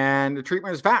 And the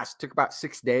treatment is fast. Took about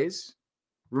 6 days.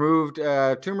 Removed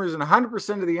tumors in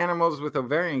 100% of the animals with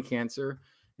ovarian cancer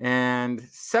and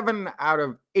 7 out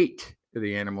of 8 of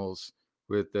the animals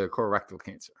with the colorectal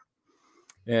cancer.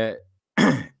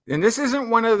 And this isn't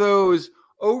one of those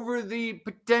over the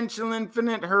potential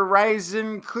infinite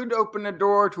horizon could open a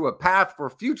door to a path for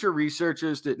future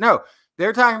researchers to. No,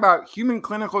 they're talking about human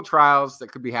clinical trials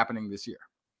that could be happening this year.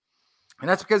 And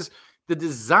that's because the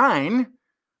design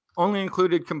only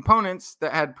included components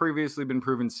that had previously been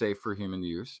proven safe for human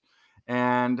use.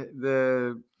 And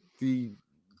the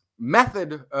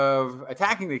method of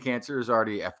attacking the cancer is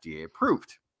already FDA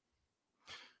approved.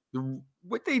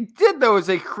 What they did, though, is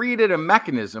they created a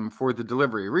mechanism for the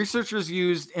delivery. Researchers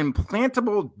used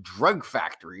implantable drug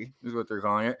factory, is what they're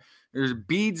calling it. There's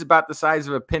beads about the size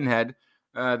of a pinhead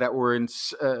that were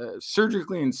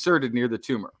surgically inserted near the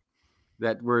tumor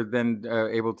that were then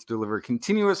able to deliver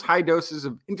continuous high doses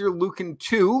of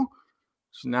interleukin-2,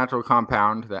 which is a natural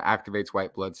compound that activates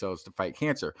white blood cells to fight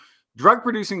cancer.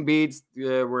 Drug-producing beads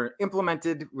were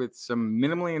implemented with some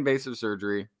minimally invasive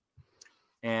surgery,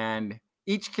 and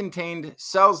each contained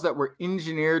cells that were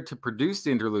engineered to produce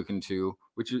the interleukin-2,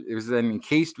 which was then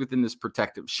encased within this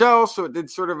protective shell. So it did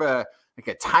sort of a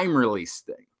time release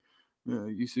thing.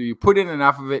 So you put in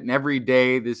enough of it, and every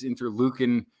day this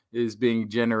interleukin is being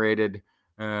generated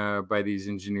by these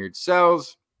engineered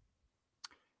cells,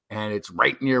 and it's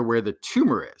right near where the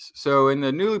tumor is. So in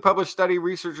the newly published study,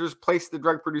 researchers placed the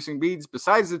drug-producing beads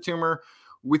besides the tumor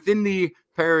within the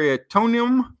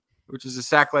peritoneum, which is a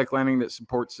sac-like lining that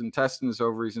supports intestines,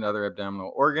 ovaries, and other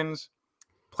abdominal organs.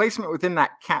 Placement within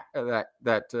that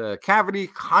cavity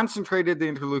concentrated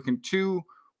the interleukin-2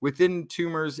 within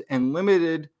tumors and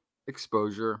limited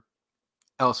exposure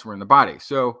elsewhere in the body.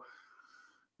 So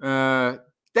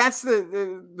that's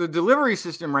the delivery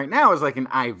system right now is like an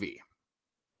IV.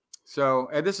 So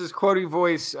this is quote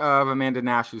voice of Amanda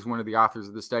Nash, who's one of the authors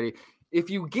of the study. If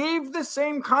you gave the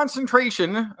same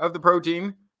concentration of the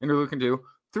protein, interleukin-2,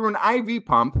 through an IV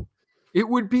pump, it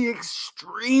would be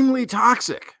extremely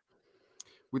toxic.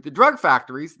 With the drug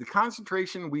factories, the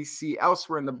concentration we see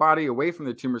elsewhere in the body away from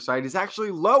the tumor site is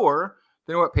actually lower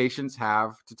than what patients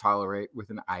have to tolerate with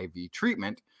an IV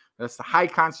treatment. That's the high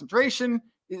concentration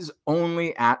is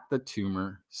only at the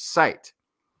tumor site.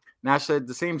 Nash said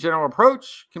the same general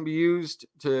approach can be used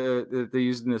that they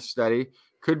used in this study,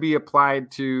 could be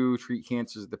applied to treat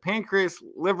cancers of the pancreas,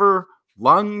 liver,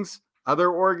 lungs, other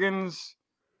organs.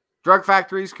 Drug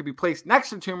factories could be placed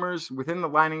next to tumors within the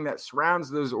lining that surrounds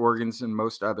those organs and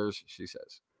most others, she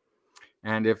says.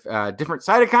 And if a different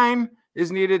cytokine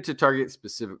is needed to target a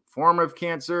specific form of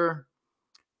cancer,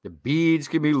 the beads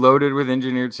can be loaded with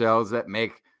engineered cells that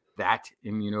make that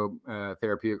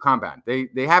immunotherapeutic compound. They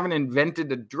haven't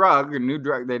invented a new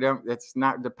drug. That's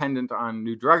not dependent on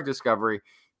new drug discovery.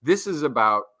 This is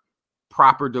about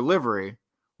proper delivery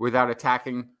without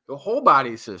attacking the whole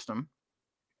body system,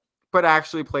 but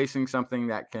actually placing something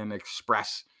that can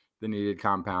express the needed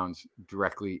compounds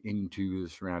directly into the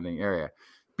surrounding area.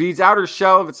 Bead's outer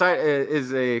shell is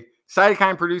a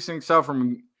cytokine-producing cell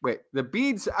the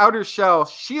bead's outer shell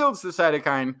shields the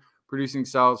cytokine-producing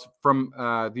cells from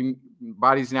the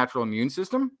body's natural immune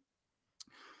system.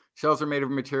 Shells are made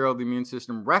of material the immune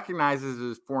system recognizes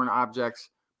as foreign objects,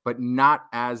 but not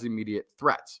as immediate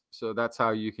threats. So that's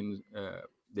how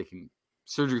they can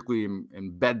surgically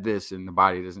embed this, and the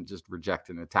body doesn't just reject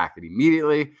and attack it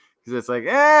immediately because it's like,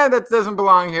 that doesn't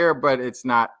belong here, but it's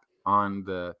not on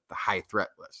the high threat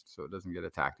list, so it doesn't get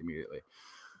attacked immediately.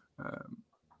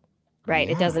 Right.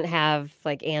 Yeah. It doesn't have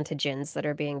like antigens that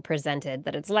are being presented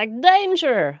that it's like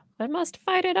danger. I must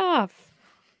fight it off.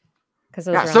 Because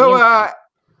those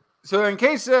so in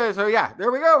case there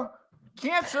we go.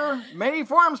 Cancer, many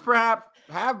forms perhaps,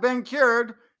 have been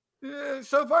cured.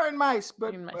 So far in mice,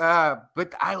 but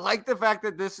I like the fact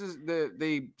that this is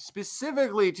they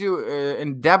specifically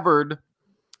endeavored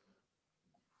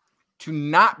to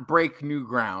not break new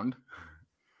ground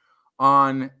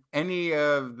on any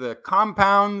of the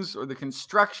compounds or the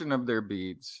construction of their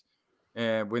beads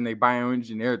when they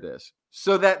bioengineered this,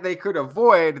 so that they could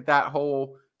avoid that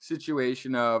whole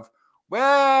situation of,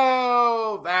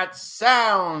 well, that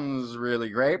sounds really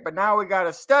great, but now we got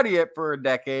to study it for a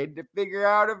decade to figure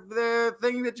out if the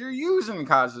thing that you're using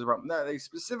causes a problem. No, they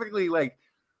specifically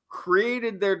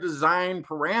created their design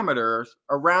parameters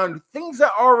around things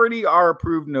that already are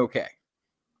approved and okay,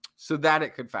 so that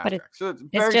it could fast track. So it's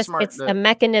very smart. It's a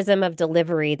mechanism of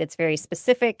delivery that's very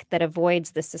specific, that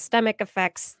avoids the systemic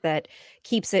effects, that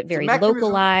keeps it very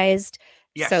localized.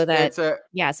 Yes, so that so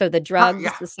the drugs,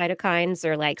 the cytokines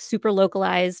are super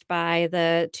localized by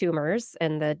the tumors,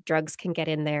 and the drugs can get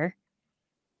in there.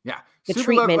 Yeah, the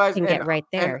treatment can get right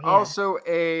there. And also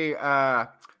a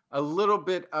little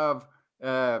bit of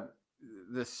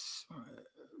this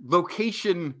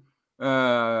location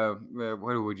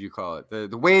what would you call it?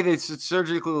 The way that it's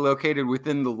surgically located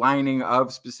within the lining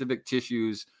of specific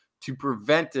tissues to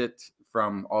prevent it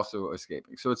from also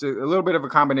escaping. So it's a little bit of a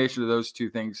combination of those two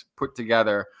things put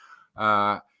together,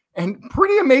 and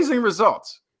pretty amazing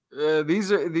results.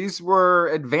 These were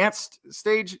advanced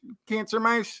stage cancer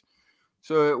mice,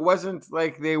 so it wasn't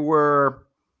like they were.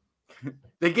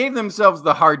 They gave themselves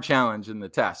the hard challenge in the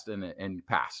test and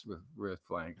passed with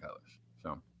flying colors.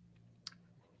 So,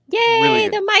 yay! Really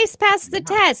good. The mice passed the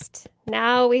test.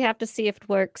 Now we have to see if it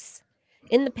works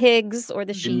in the pigs or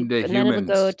the sheep, the and then it'll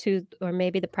go humans. to, or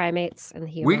maybe the primates and the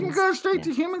humans. We can go straight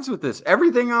to humans with this.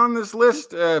 Everything on this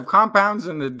list of compounds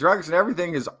and the drugs and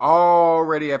everything is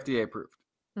already FDA approved.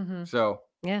 Mhm. So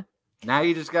Yeah. now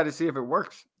you just got to see if it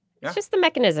works. Yeah. It's just the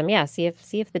mechanism. Yeah. See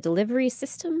if the delivery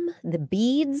system, the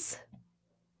beads,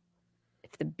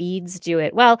 if the beads do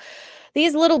it. Well,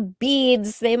 these little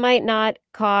beads, they might not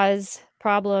cause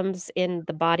problems in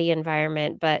the body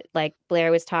environment, but like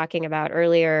Blair was talking about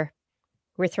earlier,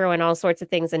 we're throwing all sorts of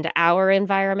things into our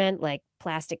environment, like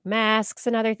plastic masks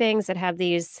and other things that have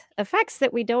these effects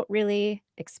that we don't really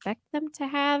expect them to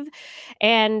have.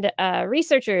 And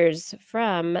researchers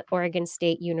from Oregon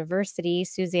State University,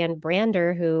 Suzanne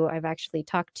Brander, who I've actually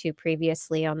talked to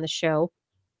previously on the show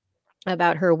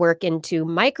about her work into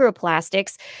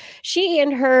microplastics, she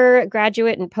and her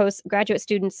graduate and postgraduate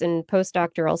students and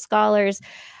postdoctoral scholars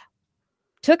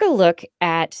took a look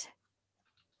at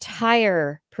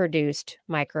tire produced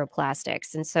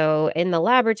microplastics. And so in the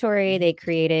laboratory, they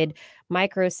created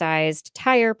micro-sized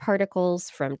tire particles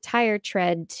from tire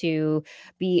tread to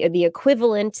be the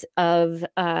equivalent of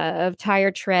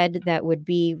tire tread that would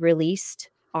be released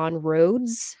on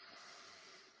roads.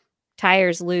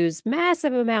 Tires lose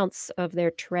massive amounts of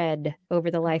their tread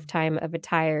over the lifetime of a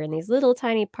tire in these little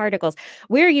tiny particles.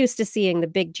 We're used to seeing the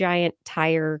big giant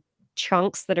tire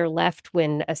chunks that are left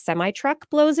when a semi-truck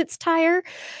blows its tire.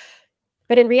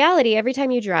 But in reality, every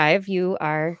time you drive,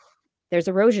 there's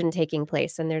erosion taking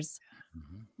place, and there's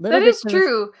little That is bits of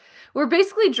true. We're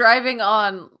basically driving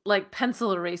on like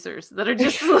pencil erasers that are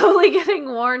just slowly getting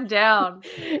worn down.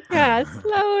 yeah,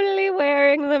 slowly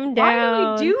wearing them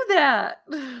down. Why do we do that?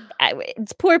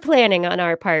 It's poor planning on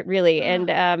our part, really.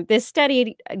 And this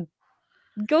study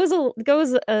goes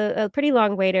a pretty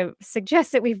long way to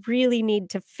suggest that we really need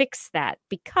to fix that,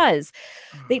 because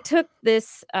they took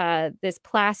this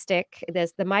plastic, the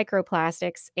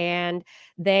microplastics, and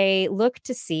they looked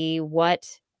to see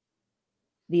what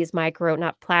these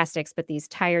not plastics, but these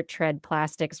tire tread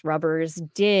plastics, rubbers,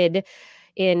 did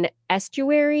in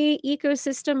estuary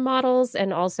ecosystem models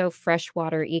and also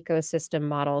freshwater ecosystem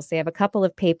models. They have a couple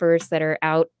of papers that are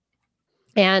out.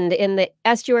 And in the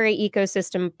estuary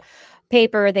ecosystem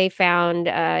paper, they found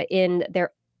in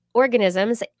their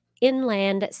organisms,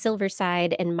 inland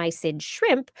silverside and mysid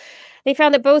shrimp, they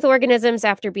found that both organisms,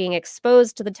 after being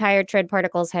exposed to the tire tread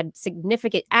particles, had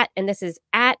significant and this is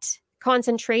at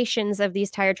concentrations of these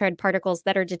tire tread particles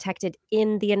that are detected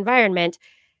in the environment,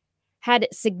 had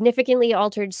significantly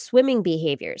altered swimming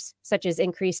behaviors, such as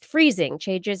increased freezing,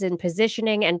 changes in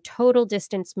positioning, and total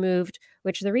distance moved,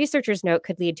 which the researchers note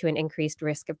could lead to an increased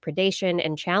risk of predation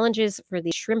and challenges for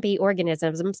these shrimpy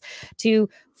organisms to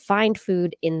find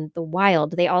food in the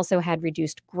wild. They also had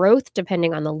reduced growth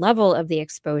depending on the level of the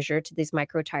exposure to these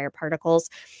microtire particles.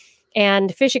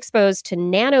 And fish exposed to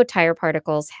nanotire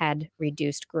particles had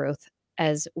reduced growth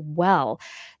as well.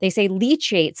 They say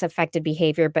leachates affected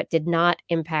behavior but did not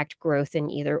impact growth in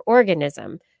either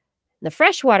organism. In the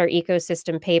freshwater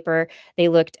ecosystem paper, they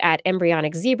looked at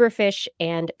embryonic zebrafish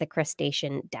and the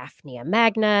crustacean Daphnia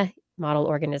magna, model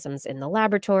organisms in the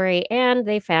laboratory, and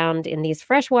they found in these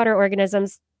freshwater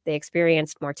organisms, they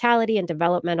experienced mortality and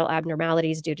developmental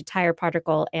abnormalities due to tire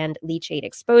particle and leachate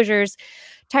exposures.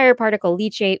 Tire particle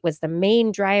leachate was the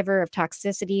main driver of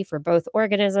toxicity for both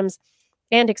organisms,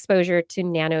 and exposure to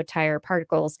nanotire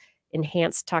particles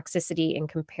enhanced toxicity in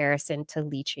comparison to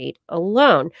leachate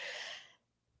alone.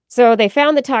 So they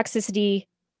found the toxicity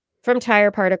from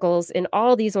tire particles in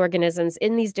all these organisms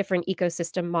in these different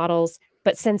ecosystem models,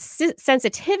 but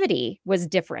sensitivity was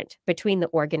different between the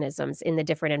organisms in the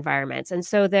different environments. And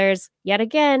so there's, yet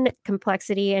again,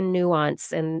 complexity and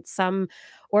nuance, and some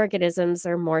organisms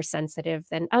are more sensitive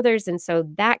than others. And so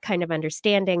that kind of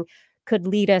understanding could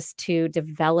lead us to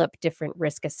develop different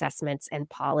risk assessments and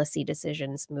policy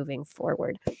decisions moving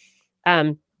forward.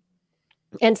 And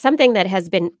something that has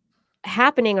been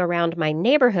happening around my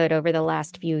neighborhood over the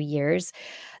last few years,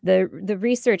 the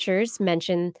researchers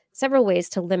mentioned several ways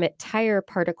to limit tire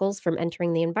particles from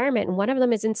entering the environment, and one of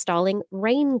them is installing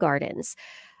rain gardens.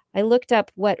 I looked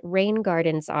up what rain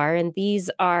gardens are, and these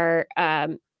are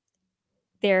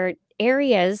they're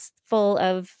areas full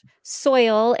of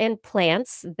soil and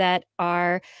plants that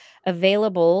are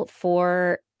available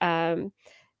for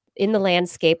in the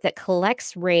landscape that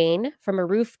collects rain from a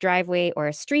roof, driveway, or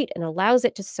a street and allows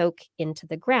it to soak into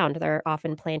the ground. They're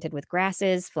often planted with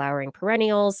grasses, flowering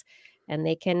perennials, and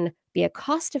they can be a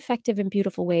cost-effective and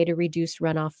beautiful way to reduce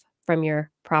runoff from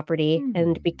your property.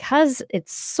 And because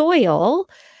it's soil,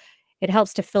 it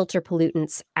helps to filter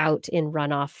pollutants out in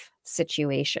runoff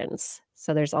situations.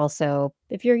 So there's also,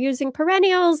 if you're using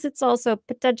perennials, it's also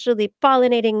potentially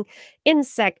pollinating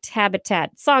insect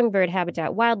habitat, songbird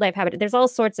habitat, wildlife habitat. There's all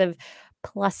sorts of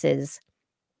pluses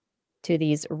to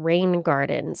these rain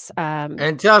gardens.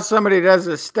 Until somebody does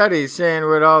a study saying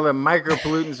what all the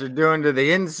micropollutants are doing to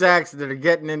the insects that are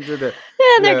getting into the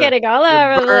they're getting all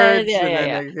over the birds, place. Yeah, and yeah,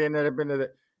 then yeah. they end up into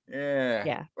the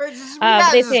Yeah. We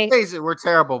gotta They just say- face it, we're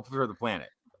terrible for the planet.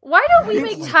 Why don't we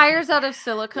make tires out of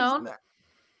silicone?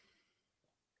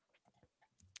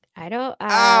 I don't.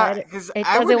 'Cause It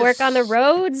I doesn't would work on the ass-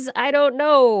 roads. I don't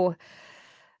know.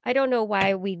 I don't know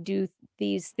why we do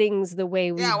these things the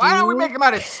way we Yeah, do. why don't we make them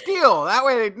out of steel? That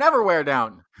way they'd never wear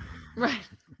down. Right.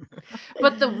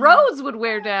 But the roads would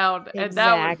wear down, and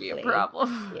that would be a Exactly.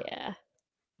 problem. Yeah.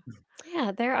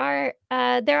 Yeah,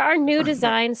 there are new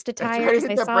designs to Try to tires.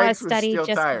 hit I the saw a brakes with study steel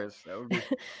just tires. That would be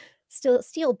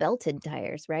steel belted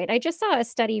tires, right? I just saw a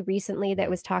study recently that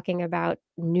was talking about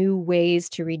new ways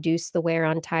to reduce the wear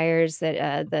on tires.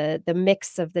 That the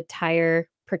mix of the tire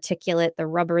particulate, the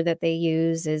rubber that they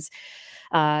use is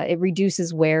it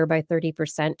reduces wear by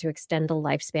 30% to extend the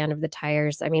lifespan of the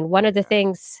tires. I mean, one of the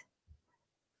things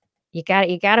you got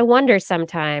to wonder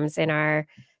sometimes in our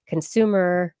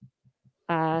consumer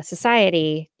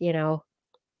society,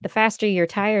 the faster your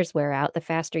tires wear out, the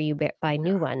faster you buy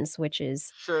new ones, which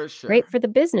is sure. great for the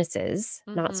businesses,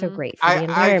 not so Mhm. great for the I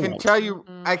environment.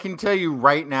 can tell you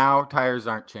right now, tires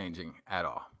aren't changing at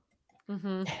all.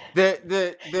 Mhm.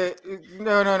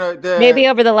 No. Maybe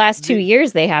over the last 2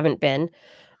 years they haven't been.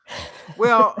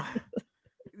 Well,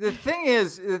 the thing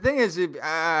is, if,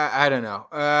 I don't know.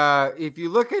 If you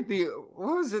look at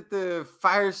the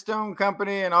Firestone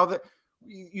company and all that,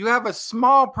 you have a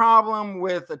small problem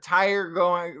with a tire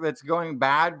that's going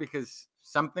bad because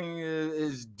something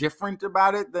is different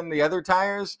about it than the other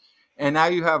tires. And now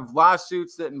you have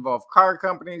lawsuits that involve car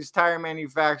companies, tire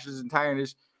manufacturers, and tire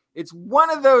industry. It's one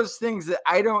of those things that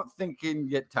I don't think can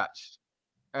get touched.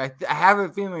 I have a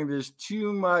feeling there's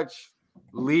too much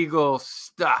legal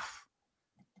stuff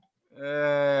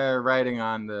riding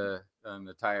on the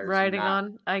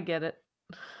tires. I get it.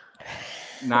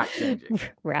 Not changing.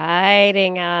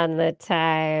 Riding on the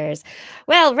tires.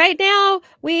 Well, right now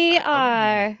we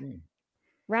are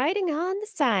riding on the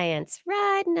science,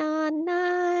 riding on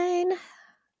 9.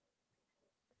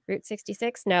 Route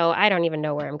 66? No, I don't even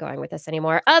know where I'm going with this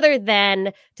anymore, other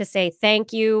than to say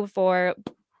thank you for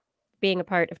being a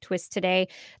part of TWIS today.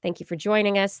 Thank you for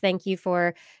joining us. Thank you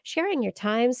for sharing your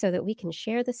time so that we can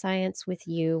share the science with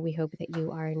you. We hope that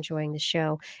you are enjoying the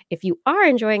show. If you are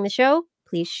enjoying the show,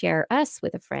 please share us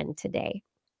with a friend today.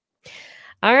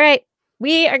 All right,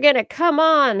 we are going to come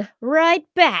on right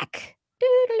back.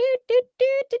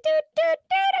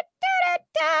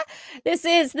 This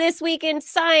is This Week in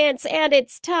Science, and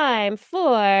it's time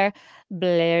for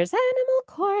Blair's Animal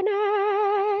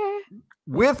Corner.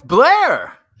 With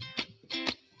Blair.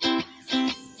 She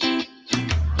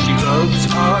loves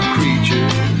our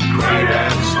creatures, great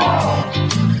and small.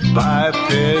 Biped,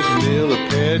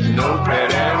 millipede, no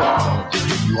pet at all.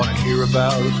 If you want to hear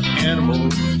about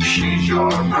animals, she's your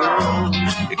girl.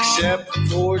 Except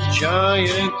for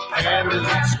giant pandas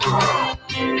and squirrels.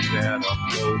 There's Animal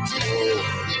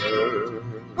Corner.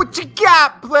 What you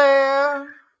got,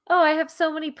 Blair? Oh, I have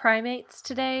so many primates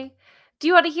today. Do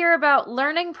you want to hear about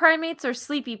learning primates or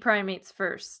sleepy primates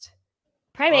first?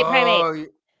 Primates. Oh,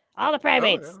 All the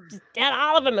primates. yeah. Just down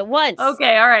all of them at once.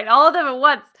 Okay, all right, all of them at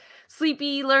once.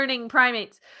 Sleepy learning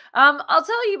primates. I'll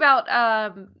tell you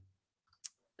about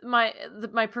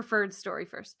my preferred story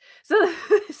first. So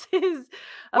this is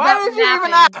about Why did you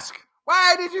even napping. ask?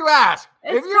 Why did you ask?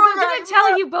 It's because I'm going to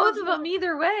tell you both of them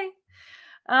either way.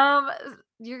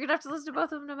 You're going to have to listen to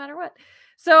both of them no matter what.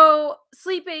 So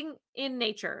sleeping in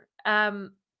nature.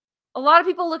 A lot of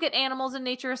people look at animals in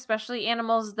nature, especially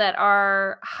animals that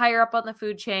are higher up on the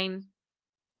food chain.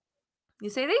 You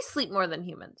say they sleep more than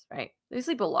humans, right? They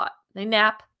sleep a lot. They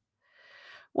nap.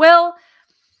 Well,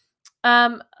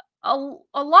 a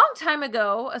long time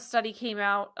ago, a study came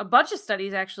out, a bunch of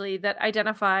studies actually, that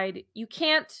identified you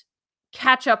can't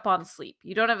catch up on sleep.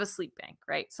 You don't have a sleep bank,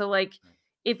 right? So like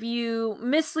if you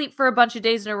miss sleep for a bunch of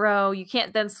days in a row, you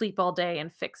can't then sleep all day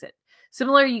and fix it.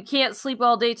 Similar, you can't sleep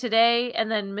all day today and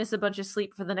then miss a bunch of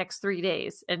sleep for the next 3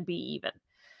 days and be even.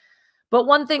 But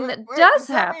one thing that does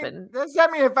happen... does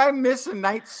that mean if I miss a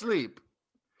night's sleep,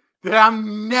 that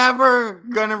I'm never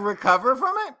going to recover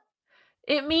from it?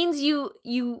 It means you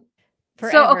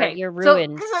Forever, you're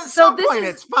ruined. Because at some point,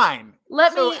 it's fine.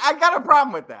 I got a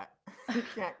problem with that. You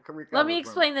can't recover. Let me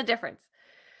explain the difference.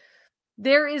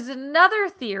 There is another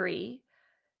theory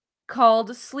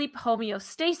called sleep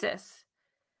homeostasis.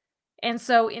 And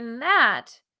so in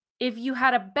that, if you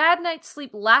had a bad night's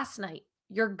sleep last night,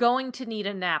 you're going to need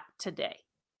a nap today.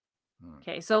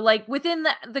 Okay, so like within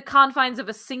the confines of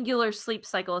a singular sleep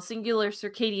cycle, a singular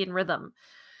circadian rhythm,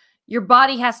 your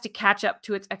body has to catch up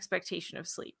to its expectation of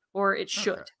sleep, or it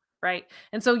should, right?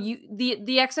 And so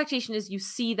the expectation is you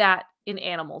see that in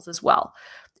animals as well.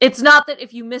 It's not that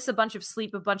if you miss a bunch of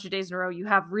sleep a bunch of days in a row, you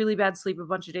have really bad sleep a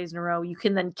bunch of days in a row, you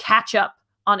can then catch up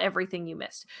on everything you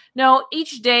missed. No,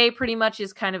 each day pretty much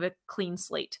is kind of a clean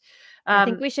slate. I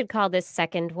think we should call this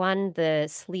second one the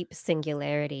sleep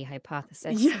singularity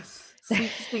hypothesis. Yes, sleep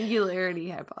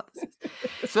singularity hypothesis.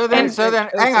 So then,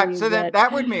 hang on. So then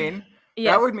that would mean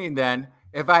then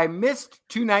if I missed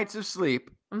 2 nights of sleep,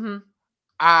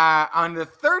 on the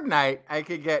third night I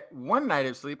could get 1 night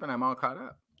of sleep and I'm all caught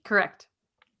up. Correct.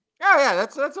 Oh yeah,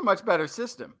 that's a much better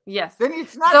system. Yes. Then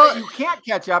it's not that you can't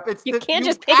catch up. It's you that can't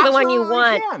you just pick the one you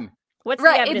want. Can. What's the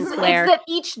evidence, Blair? It's that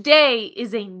each day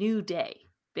is a new day,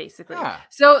 basically. Yeah.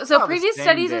 So previous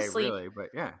studies of sleep really, but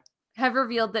yeah, have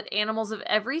revealed that animals of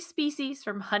every species,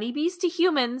 from honeybees to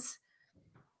humans,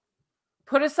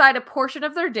 put aside a portion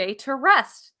of their day to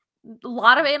rest. A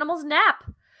lot of animals nap.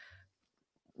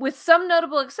 With some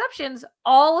notable exceptions,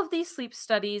 all of these sleep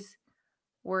studies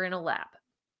were in a lab.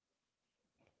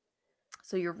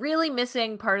 So you're really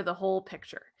missing part of the whole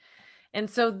picture. And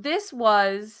so this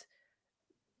was,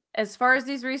 as far as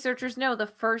these researchers know, the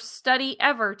first study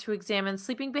ever to examine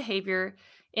sleeping behavior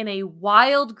in a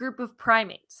wild group of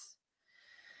primates.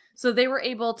 So they were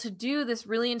able to do this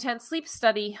really intense sleep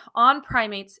study on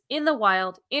primates in the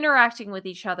wild, interacting with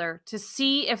each other to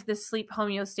see if this sleep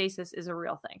homeostasis is a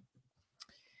real thing.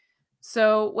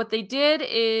 So what they did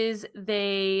is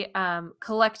they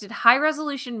collected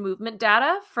high-resolution movement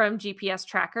data from GPS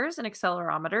trackers and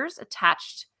accelerometers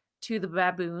attached to the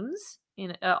baboons,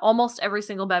 in almost every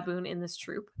single baboon in this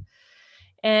troop.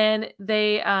 And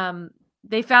they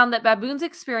found that baboons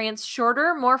experience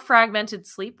shorter, more fragmented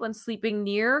sleep when sleeping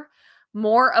near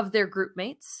more of their group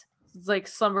mates. It's like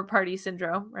slumber party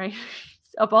syndrome, right?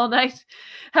 Up all night.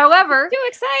 However, too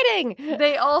exciting.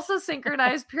 They also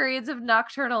synchronized periods of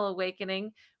nocturnal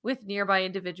awakening with nearby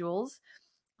individuals,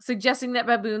 suggesting that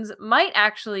baboons might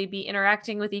actually be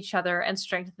interacting with each other and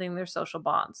strengthening their social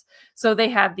bonds. So they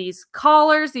had these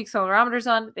collars, the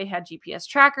accelerometers on, they had GPS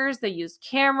trackers, they used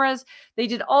cameras, they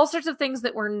did all sorts of things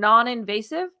that were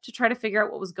non-invasive to try to figure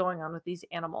out what was going on with these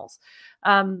animals.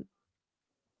 And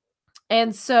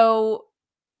so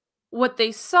what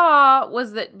they saw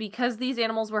was that because these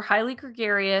animals were highly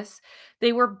gregarious,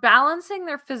 they were balancing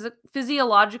their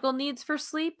physiological needs for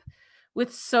sleep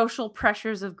with social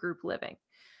pressures of group living.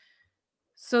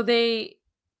 So they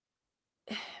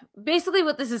basically,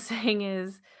 what this is saying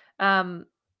is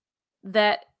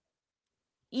that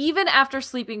even after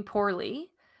sleeping poorly,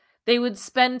 they would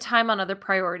spend time on other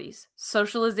priorities.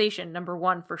 Socialization, number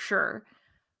one, for sure.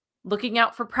 Looking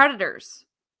out for predators.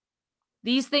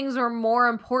 These things are more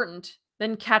important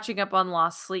than catching up on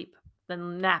lost sleep,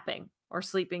 than napping or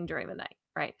sleeping during the night,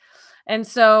 right? And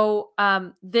so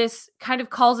this kind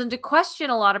of calls into question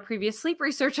a lot of previous sleep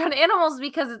research on animals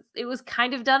because it was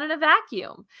kind of done in a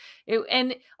vacuum.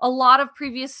 And a lot of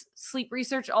previous sleep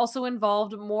research also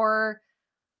involved more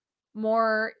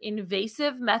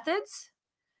invasive methods.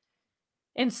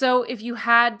 And so if you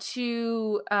had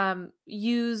to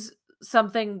use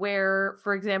something where,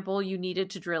 for example, you needed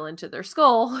to drill into their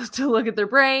skull to look at their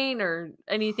brain or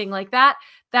anything like that,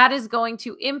 that is going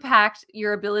to impact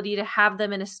your ability to have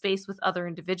them in a space with other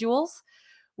individuals,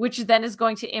 which then is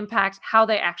going to impact how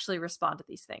they actually respond to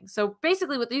these things. So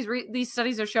basically what these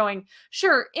studies are showing,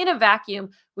 sure, in a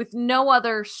vacuum with no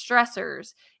other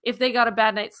stressors, if they got a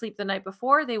bad night's sleep the night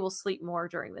before, they will sleep more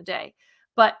during the day.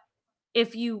 But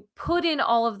if you put in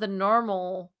all of the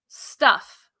normal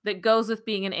stuff that goes with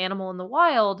being an animal in the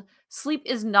wild, sleep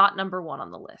is not number one on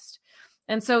the list.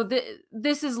 And so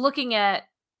this is looking at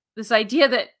this idea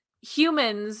that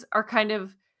humans are kind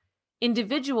of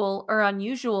individual or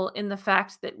unusual in the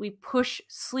fact that we push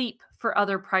sleep for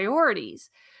other priorities,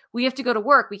 we have to go to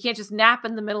work. We can't just nap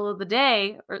in the middle of the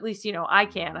day, or at least, I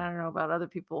can. I don't know about other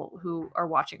people who are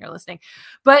watching or listening,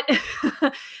 but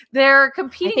they're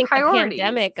competing I think priorities. the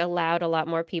pandemic allowed a lot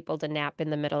more people to nap in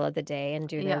the middle of the day and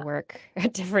do their work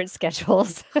at different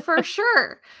schedules. For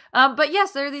sure. But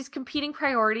yes, there are these competing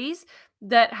priorities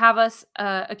that have us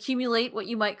accumulate what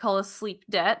you might call a sleep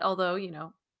debt, although,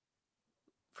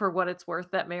 for what it's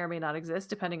worth, that may or may not exist,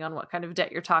 depending on what kind of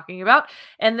debt you're talking about,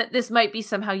 and that this might be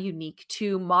somehow unique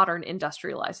to modern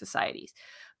industrialized societies.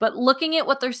 But looking at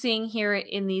what they're seeing here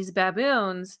in these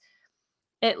baboons,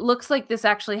 it looks like this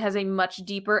actually has a much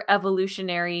deeper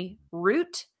evolutionary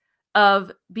root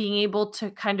of being able to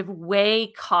kind of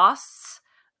weigh costs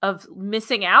of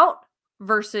missing out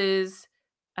versus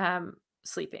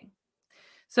sleeping.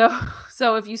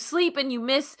 So if you sleep and you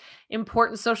miss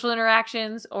important social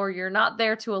interactions, or you're not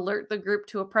there to alert the group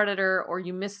to a predator, or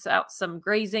you miss out some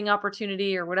grazing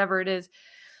opportunity or whatever it is,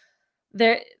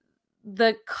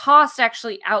 the cost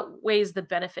actually outweighs the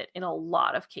benefit in a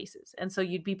lot of cases. And so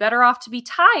you'd be better off to be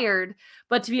tired,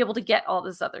 but to be able to get all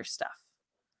this other stuff.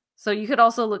 So you could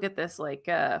also look at this like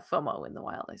FOMO in the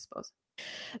wild, I suppose.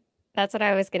 That's what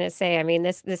I was going to say. I mean,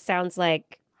 this sounds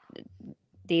like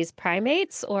these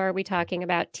primates, or are we talking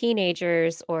about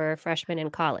teenagers or freshmen in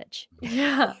college?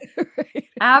 Yeah,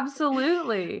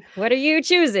 absolutely. What are you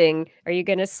choosing? Are you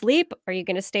going to sleep? Are you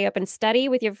going to stay up and study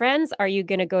with your friends? Are you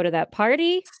going to go to that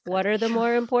party? What are the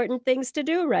more important things to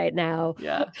do right now?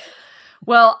 Yeah.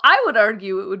 Well, I would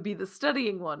argue it would be the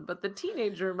studying one, but the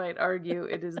teenager might argue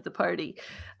it is the party.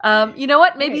 You know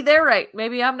what? Maybe they're right.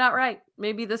 Maybe I'm not right.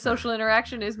 Maybe the social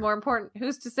interaction is more important.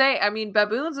 Who's to say? I mean,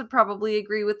 baboons would probably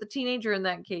agree with the teenager in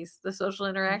that case. The social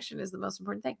interaction is the most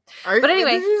important thing. But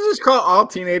anyway, did you just call all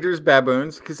teenagers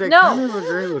baboons? Because they kind of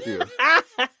agree with you.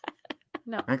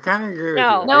 No, I kind of agree with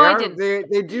No. you. No, I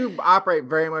didn't. They do operate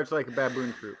very much like a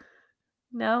baboon troop.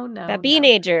 no.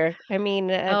 Babeenager. I mean,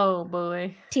 Oh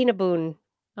boy. Tina Boone.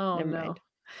 Oh Never no. mind.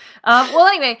 Well,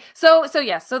 anyway, so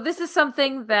yes, so this is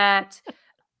something that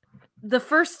the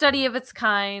first study of its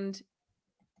kind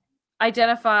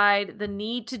identified the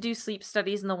need to do sleep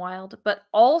studies in the wild, but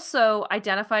also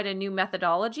identified a new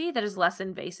methodology that is less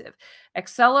invasive.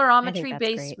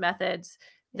 Accelerometry-based methods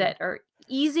that are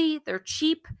easy, they're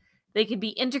cheap, they can be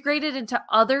integrated into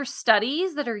other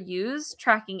studies that are used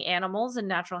tracking animals in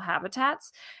natural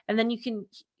habitats, and then you can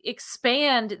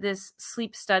expand this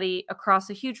sleep study across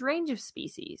a huge range of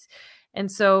species. And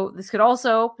so this could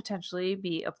also potentially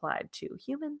be applied to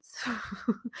humans.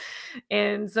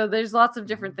 And so there's lots of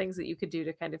different things that you could do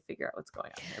to kind of figure out what's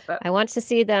going on here. But I want to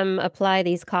see them apply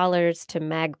these collars to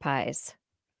magpies.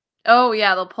 oh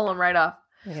yeah, they'll pull them right off.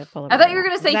 I thought you were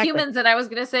going to say humans, and I was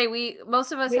going to say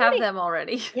most of us have them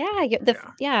already.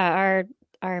 Yeah,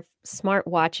 our smart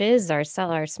watches, our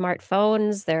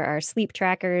smartphones, there are sleep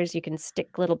trackers. You can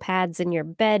stick little pads in your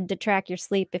bed to track your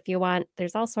sleep if you want.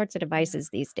 There's all sorts of devices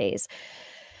these days.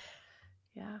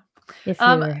 Yeah. But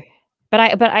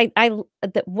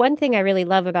the one thing I really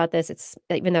love about this, it's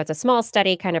even though it's a small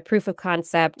study, kind of proof of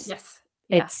concept. Yes.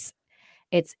 Yeah.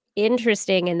 It's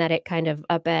interesting in that it kind of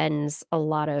upends a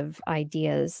lot of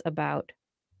ideas about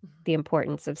the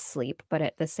importance of sleep, but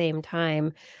at the same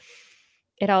time,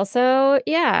 it also,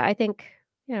 I think,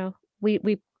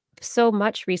 we so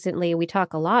much recently, we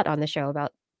talk a lot on the show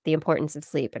about the importance of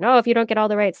sleep, and if you don't get all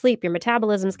the right sleep, your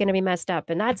metabolism is going to be messed up,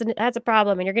 and that's a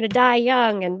problem, and you're going to die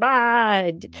young,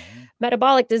 and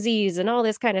metabolic disease and all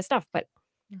this kind of stuff. But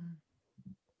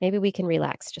maybe we can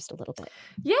relax just a little bit.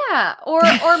 Yeah, or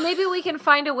maybe we can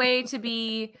find a way to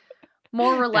be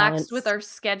more relaxed with our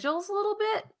schedules a little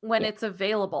bit when it's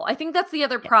available. I think that's the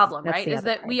other problem, right? Is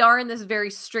that we are in this very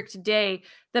strict day.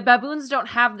 The baboons don't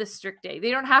have this strict day.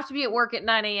 They don't have to be at work at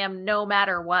 9 a.m. no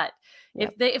matter what.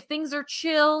 Yep. If things are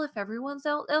chill, if everyone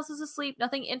else is asleep,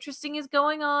 nothing interesting is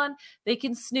going on, they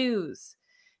can snooze.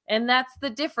 And that's the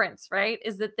difference, right?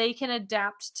 Is that they can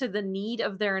adapt to the need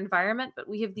of their environment, but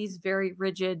we have these very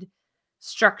rigid,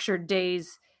 structured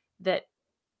days that.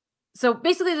 So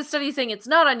basically the study is saying it's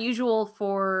not unusual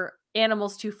for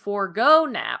animals to forego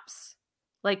naps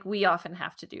like we often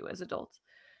have to do as adults.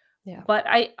 Yeah. But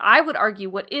I would argue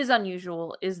what is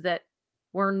unusual is that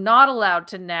we're not allowed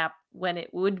to nap when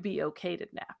it would be okay to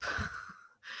nap.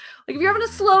 Like if you're having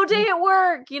a slow day at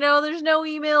work, there's no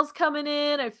emails coming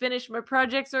in, I finished my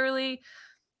projects early,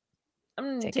 I'm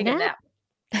going to take a nap.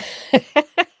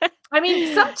 I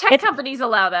mean, some tech companies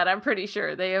allow that, I'm pretty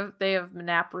sure. They have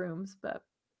nap rooms, but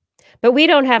we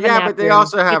don't have a nap but they room.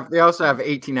 also have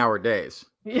 18-hour days.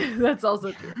 Yeah, that's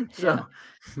also true. So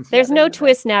there's no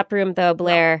TWIS nap room though,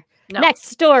 Blair. No. Next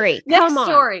story. Next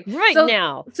story. Right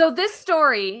now. So this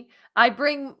story I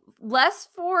bring less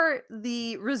for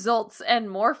the results and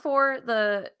more for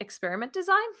the experiment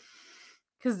design,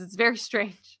 because it's very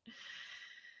strange.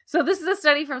 So this is a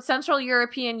study from Central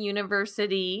European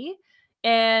University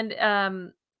and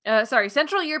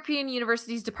Central European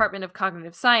University's Department of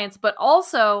Cognitive Science, but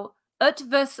also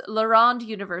TWIS Lorand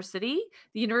University,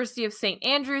 the University of St.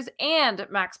 Andrews, and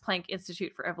Max Planck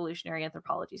Institute for Evolutionary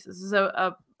Anthropology. So this is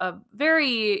a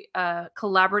very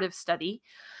collaborative study.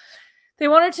 They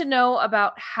wanted to know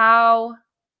about how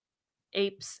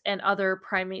apes and other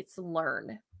primates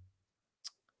learn.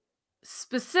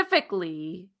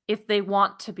 Specifically, if they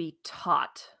want to be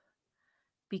taught,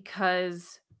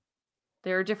 because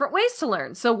there are different ways to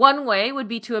learn. So one way would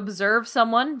be to observe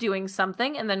someone doing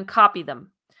something and then copy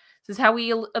them. This is how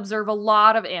we observe a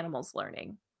lot of animals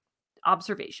learning.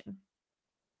 Observation.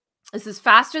 This is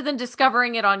faster than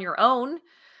discovering it on your own.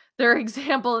 Their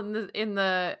example in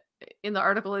the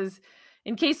article is,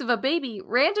 in case of a baby,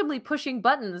 randomly pushing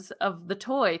buttons of the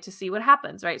toy to see what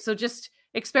happens, right? So just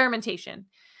experimentation.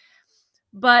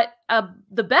 But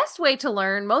the best way to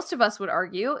learn, most of us would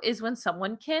argue, is when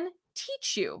someone can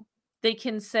teach you. They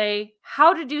can say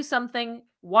how to do something,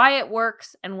 why it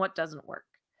works, and what doesn't work.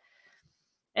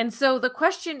 And so the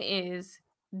question is,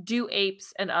 do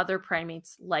apes and other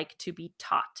primates like to be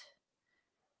taught?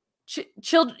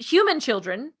 Human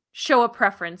children show a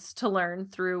preference to learn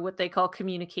through what they call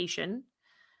communication.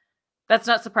 That's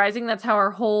not surprising. That's how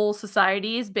our whole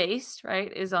society is based,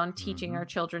 right? Is on teaching our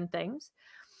children things.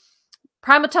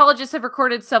 Primatologists have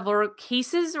recorded several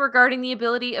cases regarding the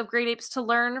ability of great apes to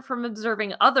learn from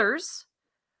observing others.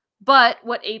 But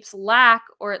what apes lack,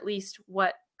 or at least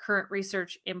what current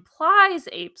research implies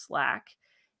apes lack,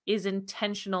 is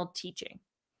intentional teaching.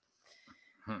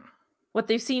 What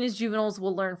they've seen is juveniles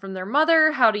will learn from their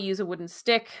mother how to use a wooden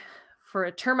stick for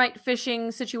a termite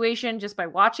fishing situation just by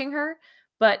watching her.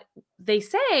 But they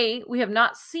say we have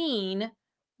not seen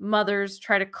mothers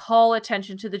try to call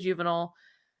attention to the juvenile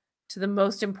to the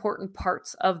most important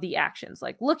parts of the actions.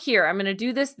 Like, look here, I'm going to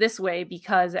do this way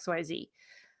because XYZ.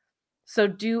 So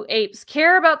do apes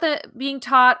care about being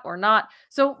taught or not?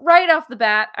 So right off the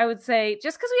bat, I would say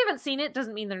just because we haven't seen it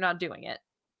doesn't mean they're not doing it.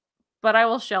 But I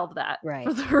will shelve that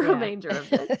for the remainder of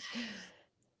this.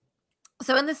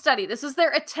 So in this study, this is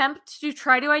their attempt to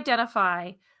try to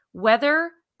identify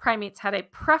whether primates had a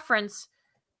preference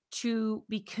to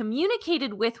be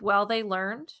communicated with while they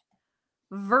learned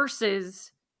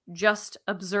versus just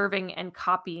observing and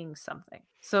copying something.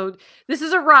 So this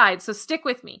is a ride, so stick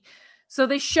with me. So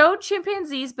they showed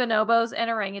chimpanzees, bonobos, and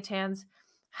orangutans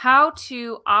how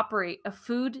to operate a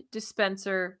food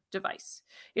dispenser device.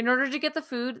 In order to get the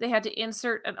food, they had to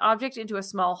insert an object into a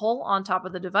small hole on top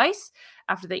of the device.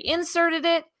 After they inserted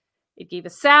it, it gave a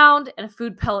sound and a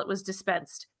food pellet was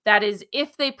dispensed. That is,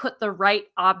 if they put the right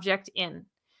object in.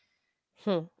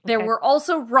 Okay. There were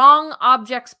also wrong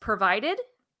objects provided,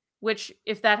 which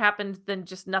if that happened, then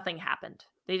just nothing happened.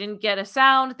 They didn't get a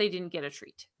sound. They didn't get a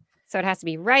treat. So it has to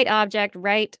be right object,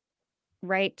 right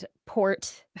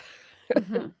port.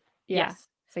 Yes.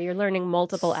 So you're learning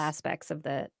multiple aspects of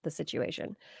the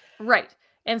situation. Right.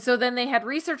 And so then they had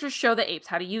researchers show the apes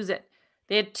how to use it.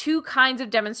 They had two kinds of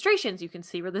demonstrations. You can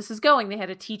see where this is going. They had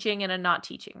a teaching and a not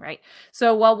teaching, right?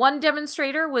 So while one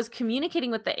demonstrator was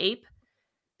communicating with the ape,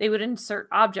 they would insert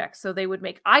objects. So they would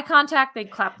make eye contact.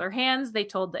 They'd clap their hands. They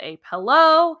told the ape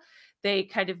hello. They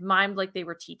kind of mimed like they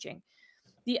were teaching.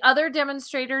 The other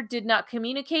demonstrator did not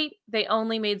communicate. They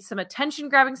only made some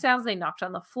attention-grabbing sounds. They knocked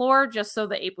on the floor just so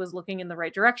the ape was looking in the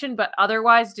right direction, but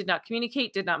otherwise did not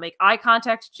communicate, did not make eye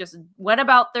contact, just went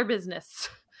about their business.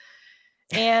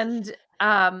 And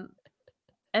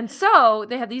so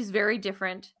they had these very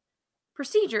different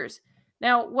procedures.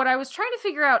 Now, what I was trying to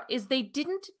figure out is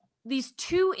these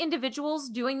two individuals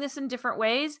doing this in different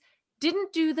ways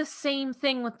didn't do the same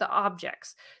thing with the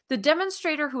objects. The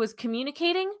demonstrator who was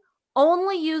communicating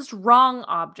only used wrong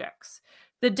objects.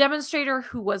 The demonstrator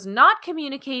who was not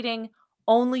communicating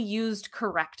only used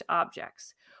correct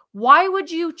objects. Why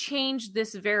would you change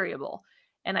this variable?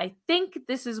 And I think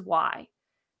this is why.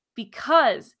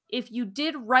 Because if you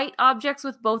did right objects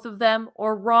with both of them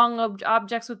or wrong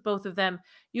objects with both of them,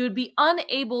 you would be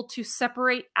unable to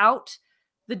separate out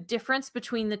the difference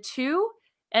between the two,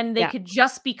 and they could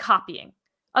just be copying.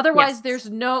 Otherwise, there's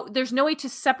no way to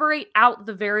separate out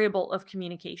the variable of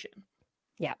communication.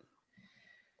 Yeah.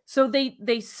 So they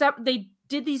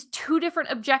did these two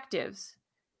different objectives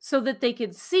so that they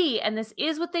could see, and this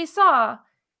is what they saw,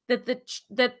 that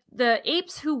the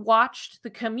apes who watched the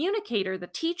communicator, the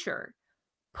teacher,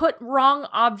 put wrong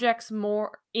objects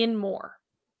more.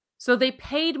 So they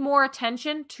paid more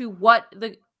attention to what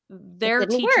their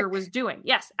didn't teacher work. was doing.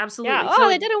 Yes, absolutely. Yeah. So Oh,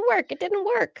 it didn't work. It didn't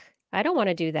work. I don't want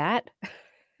to do that.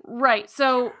 right.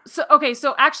 So okay,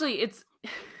 so actually it's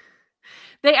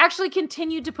they actually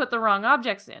continued to put the wrong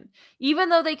objects in. Even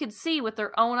though they could see with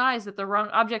their own eyes that the wrong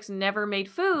objects never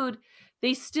made food,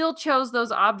 they still chose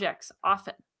those objects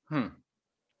often.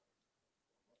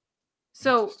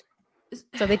 So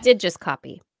they did just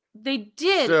copy. They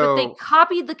did, but they So-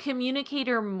 copied the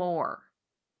communicator more.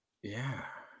 Yeah.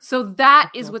 So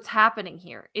that is what's happening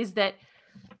here, is that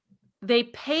they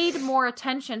paid more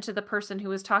attention to the person who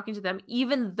was talking to them,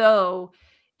 even though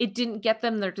it didn't get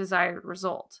them their desired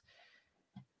result.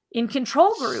 In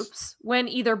control groups, when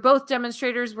either both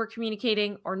demonstrators were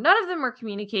communicating or none of them were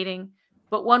communicating,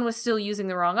 but one was still using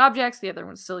the wrong objects, the other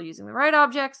one was still using the right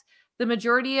objects, the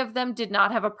majority of them did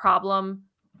not have a problem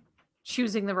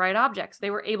choosing the right objects.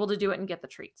 They were able to do it and get the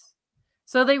treats.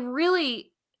 So they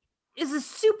really, this is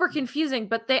super confusing,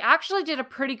 but they actually did a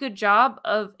pretty good job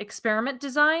of experiment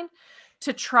design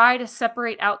to try to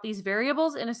separate out these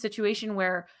variables in a situation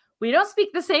where we don't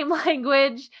speak the same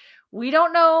language. We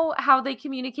don't know how they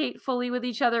communicate fully with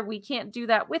each other. We can't do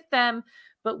that with them,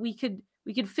 but we could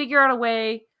figure out a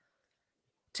way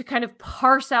to kind of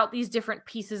parse out these different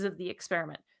pieces of the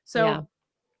experiment. So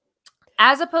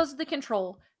as opposed to the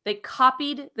control, they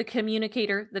copied the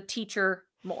communicator, the teacher,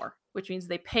 more, which means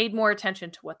they paid more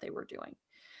attention to what they were doing.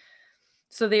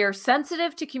 So they are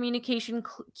sensitive to communication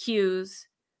cues,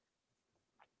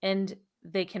 and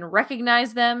they can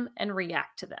recognize them and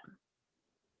react to them.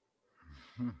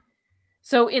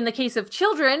 So in the case of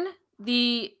children,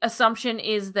 the assumption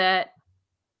is that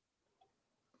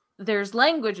there's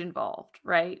language involved,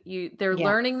 right? They're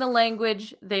learning the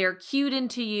language. They are cued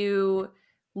into you.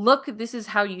 Look, this is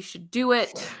how you should do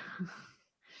it.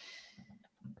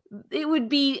 It would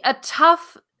be a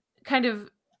tough kind of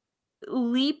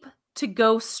leap to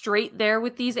go straight there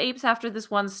with these apes after this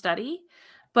one study,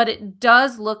 but it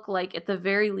does look like at the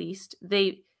very least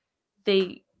they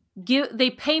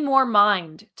pay more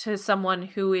mind to someone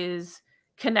who is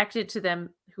connected to them,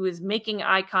 who is making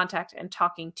eye contact and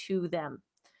talking to them.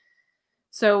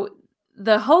 So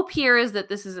the hope here is that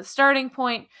this is a starting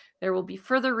point. There will be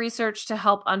further research to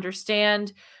help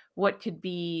understand what could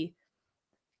be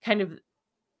kind of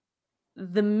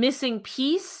the missing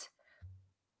piece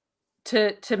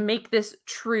to make this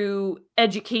true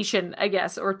education, I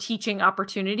guess, or teaching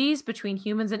opportunities between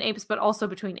humans and apes, but also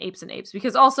between apes and apes.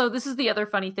 Because also, this is the other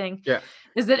funny thing,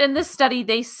 is that in this study,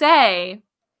 they say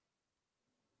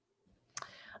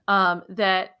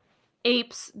that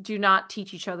apes do not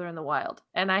teach each other in the wild.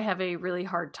 And I have a really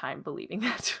hard time believing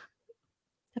that.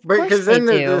 Because then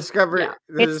the discovery,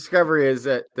 Yeah. discovery is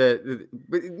that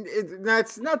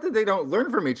it's not that they don't learn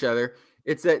from each other.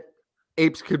 It's that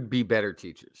apes could be better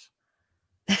teachers.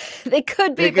 They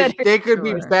could be better. They could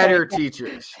be better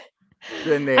teachers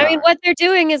than they are. I mean, what they're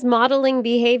doing is modeling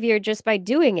behavior just by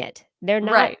doing it. They're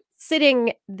not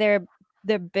sitting their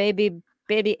baby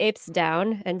apes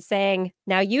down and saying,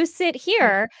 "Now you sit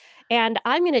here, and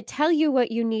I'm going to tell you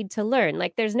what you need to learn."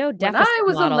 Like, there's no deficit I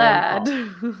was a model lad.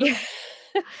 involved.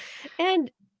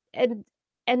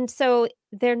 and so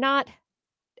they're not,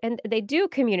 and they do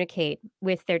communicate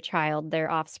with their child,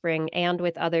 their offspring, and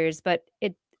with others, but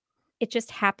it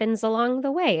just happens along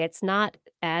the way. It's not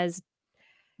as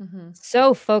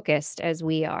so focused as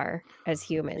we are as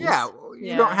humans. Yeah,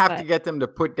 you don't have to get them to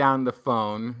put down the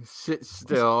phone, sit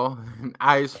still,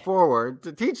 eyes forward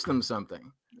to teach them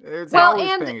something. It's always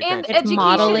paying attention. It's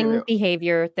modeling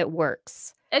behavior that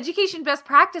works. Education best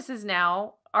practices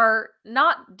now are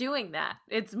not doing that.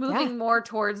 It's moving more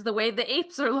towards the way the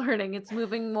apes are learning. It's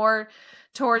moving more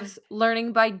towards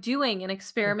learning by doing and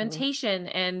experimentation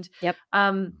and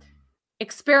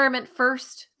experiment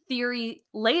first, theory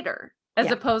later,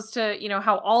 as opposed to,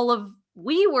 how all of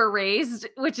we were raised,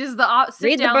 which is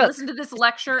sit down, listen to this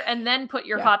lecture, and then put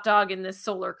your hot dog in this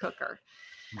solar cooker.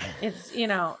 It's,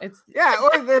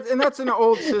 and that's an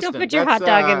old system. Don't put your hot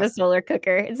dog in the solar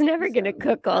cooker. It's never going to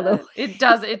cook all the way. It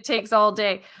does. It takes all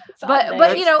day. But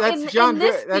that's in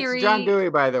this theory, that's John Dewey,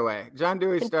 by the way. John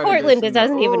Dewey started Portland. It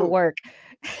doesn't even work.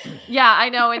 Yeah, I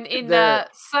know. In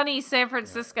sunny San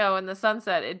Francisco in the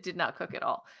sunset, it did not cook at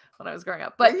all when I was growing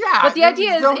up. But the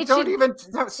idea is don't even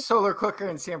have solar cooker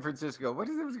in San Francisco. What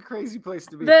is it? It was a crazy place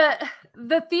to be.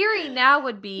 The theory now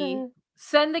would be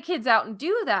send the kids out and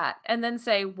do that, and then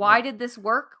say, why did this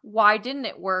work? Why didn't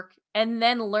it work? And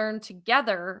then learn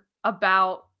together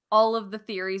about all of the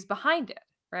theories behind it,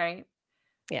 right?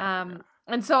 Yeah.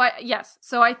 And so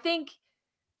I think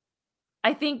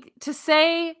to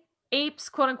say apes,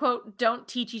 quote unquote, don't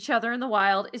teach each other in the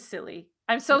wild is silly.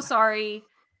 I'm so sorry.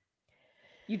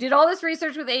 You did all this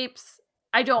research with apes.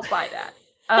 I don't buy that.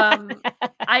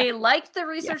 I liked the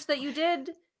research that you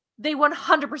did. They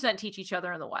 100% teach each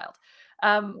other in the wild.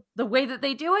 The way that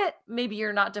they do it, maybe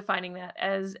you're not defining that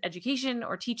as education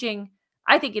or teaching.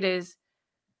 I think it is.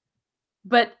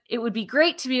 But it would be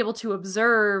great to be able to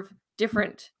observe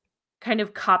different kind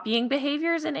of copying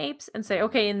behaviors in apes and say,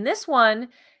 okay, in this one,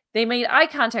 they made eye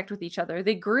contact with each other.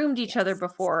 They groomed each other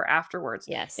before or afterwards.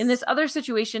 Yes. In this other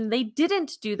situation, they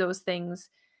didn't do those things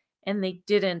and they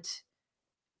didn't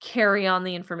carry on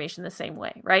the information the same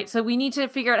way, right? So we need to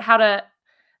figure out how to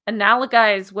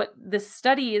analogize what this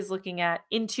study is looking at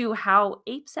into how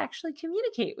apes actually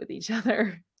communicate with each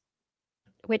other.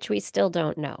 Which we still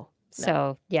don't know. No.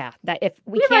 So yeah, that if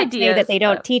we We have can't say that ideas, they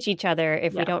don't but- teach each other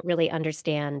if we Yeah. don't really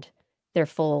understand their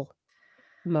full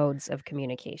modes of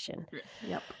communication.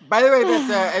 Yep. By the way,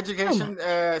 that education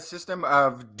system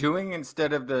of doing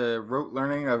instead of the rote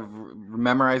learning of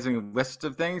memorizing lists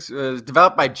of things was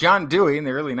developed by John Dewey in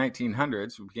the early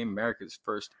 1900s, who became America's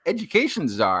first education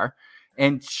czar,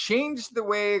 and changed the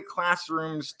way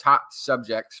classrooms taught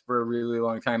subjects for a really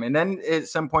long time. And then at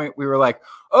some point we were like,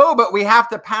 oh, but we have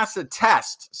to pass a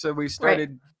test. So we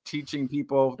started teaching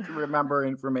people to remember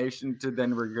information to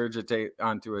then regurgitate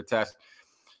onto a test.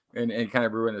 And kind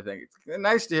of ruin the thing. It's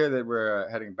nice to hear that we're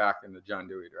heading back in the John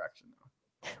Dewey direction.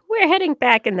 We're heading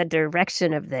back in the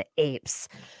direction of the apes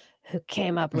who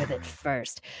came up with it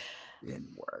first.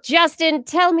 Didn't work. Justin,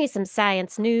 tell me some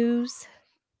science news.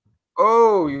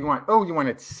 Oh, you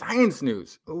wanted science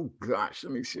news. Oh gosh,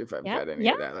 let me see if I've got any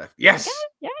of that left. Yes.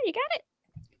 Yeah, you got it.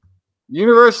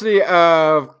 University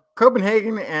of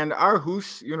Copenhagen and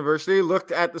Aarhus University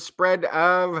looked at the spread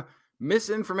of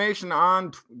misinformation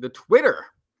on the Twitter.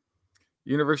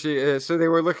 University, so they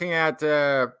were looking at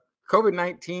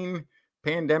COVID-19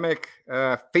 pandemic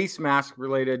face mask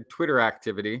related Twitter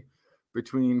activity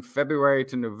between February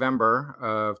to November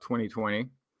of 2020.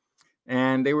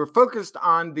 And they were focused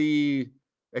on the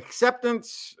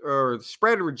acceptance or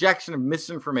spread or rejection of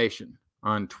misinformation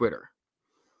on Twitter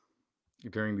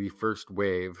during the first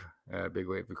wave, big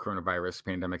wave of coronavirus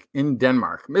pandemic in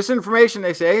Denmark. Misinformation,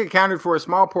 they say, accounted for a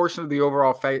small portion of the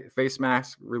overall face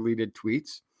mask related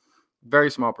tweets.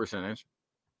 Very small percentage,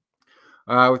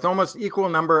 with almost equal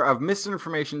number of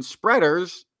misinformation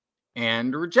spreaders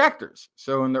and rejectors.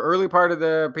 So in the early part of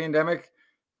the pandemic,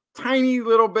 tiny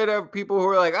little bit of people who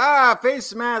were like,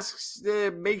 face masks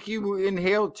make you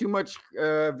inhale too much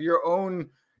of your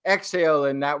own exhale,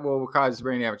 and that will cause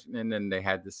brain damage. And then they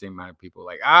had the same amount of people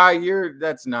like,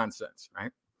 that's nonsense,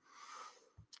 right?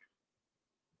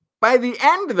 By the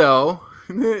end, though,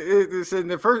 the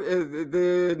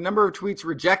number of tweets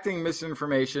rejecting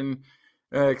misinformation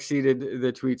exceeded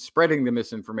the tweets spreading the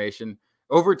misinformation.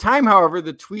 Over time, however,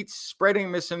 the tweets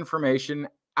spreading misinformation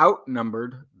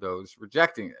outnumbered those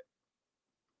rejecting it.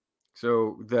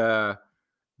 So the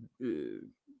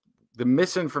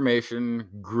misinformation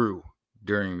grew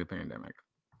during the pandemic.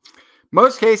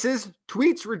 Most cases,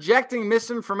 tweets rejecting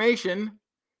misinformation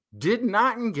did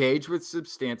not engage with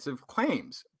substantive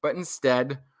claims, but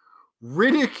instead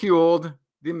ridiculed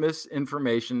the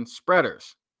misinformation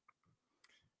spreaders.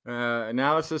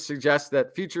 Analysis suggests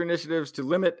that future initiatives to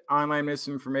limit online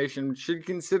misinformation should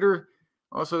consider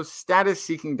also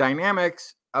status-seeking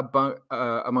dynamics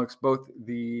amongst both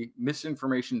the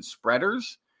misinformation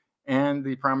spreaders and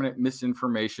the prominent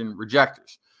misinformation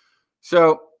rejectors.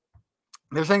 So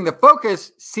they're saying the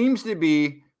focus seems to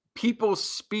be people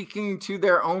speaking to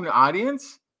their own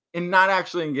audience and not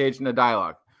actually engaged in a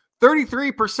dialogue.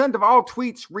 33% of all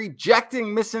tweets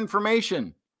rejecting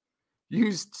misinformation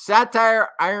used satire,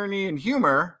 irony, and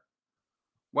humor,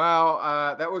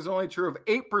 while that was only true of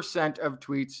 8% of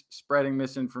tweets spreading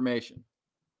misinformation.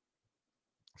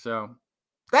 So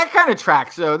that kind of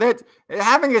tracks. So that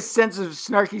having a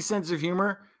snarky sense of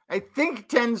humor, I think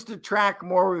tends to track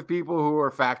more with people who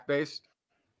are fact-based.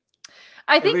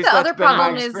 I think the other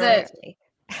problem is experience.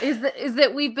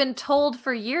 that we've been told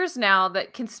for years now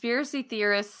that conspiracy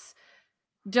theorists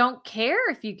don't care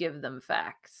if you give them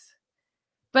facts.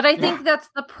 But I think that's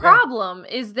the problem,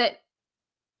 is that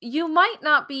you might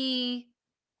not be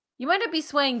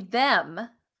swaying them,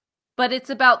 but it's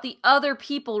about the other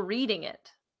people reading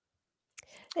it.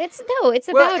 It's Well,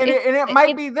 about it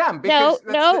might be them. Because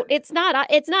it's not.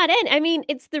 It's not. I mean,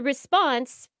 it's the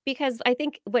response, because I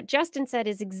think what Justin said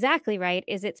is exactly right.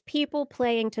 Is it's people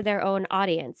playing to their own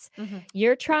audience. Mm-hmm.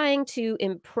 You're trying to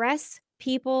impress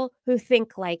people who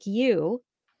think like you.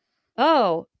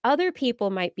 Oh, other people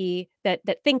might be that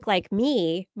think like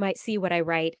me might see what I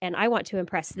write, and I want to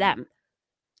impress them.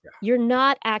 Yeah. You're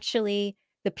not actually.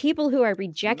 The people who are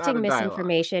rejecting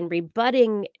misinformation,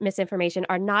 rebutting misinformation,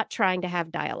 are not trying to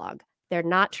have dialogue. They're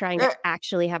not trying to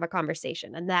actually have a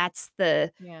conversation. And that's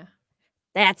the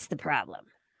problem.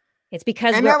 It's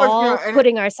because And we're that was, all and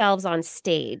putting ourselves on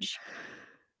stage.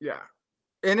 Yeah.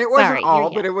 And it wasn't Sorry,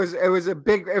 all, but it was a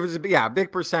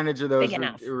big percentage of those Big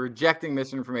enough. rejecting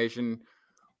misinformation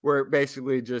were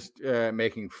basically just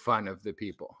making fun of the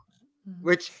people,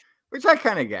 which I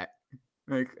kind of get.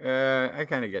 Like, I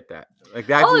kind of get that. Like,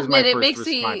 that is my first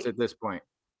response at this point.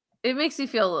 It makes me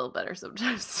feel a little better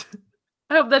sometimes.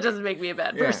 I hope that doesn't make me a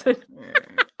bad person.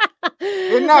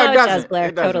 It doesn't. Blair,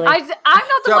 it doesn't. totally. I'm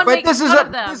not the one making fun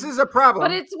of them. This is a problem.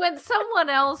 But it's when someone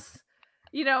else,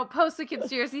 posts a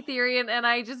conspiracy theory and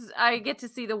I get to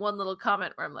see the one little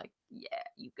comment where I'm like, yeah,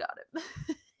 you got it.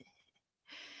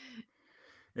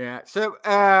 Yeah. So,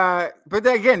 but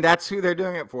again, that's who they're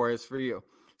doing it for, is for you.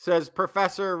 Says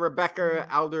Professor Rebecca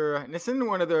Alder-Nissen,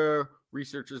 one of the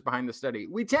researchers behind the study.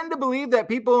 We tend to believe that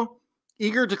people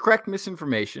eager to correct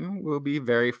misinformation will be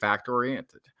very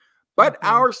fact-oriented. But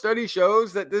our study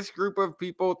shows that this group of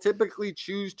people typically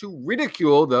choose to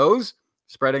ridicule those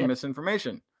spreading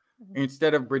misinformation.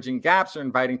 Instead of bridging gaps or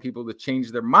inviting people to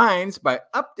change their minds by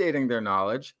updating their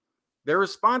knowledge, their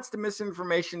response to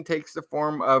misinformation takes the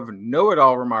form of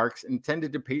know-it-all remarks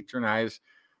intended to patronize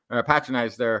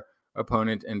their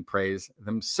opponent and praise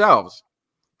themselves.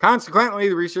 Consequently,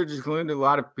 the research has concluded a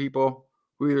lot of people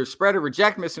who either spread or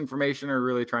reject misinformation are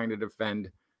really trying to defend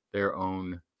their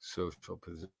own social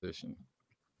position.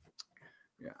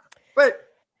 Yeah. But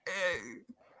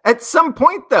at some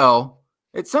point though,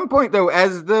 as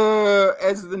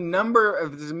the number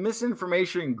of this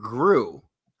misinformation grew,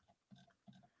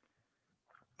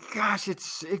 gosh, it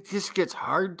just gets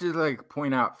hard to like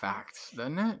point out facts,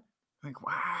 doesn't it? Like,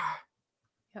 wow.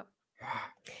 Yep. Yeah.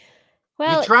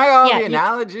 Well, you try all the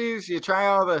analogies, you try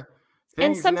all the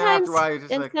things, and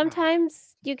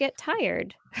sometimes you get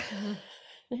tired.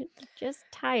 Just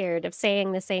tired of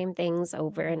saying the same things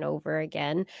over and over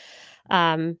again.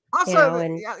 And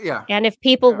if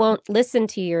people won't listen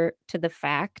to the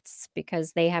facts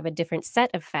because they have a different set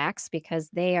of facts, because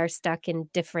they are stuck in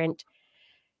different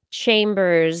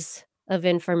chambers of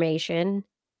information,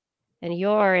 and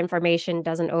your information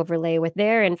doesn't overlay with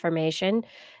their information,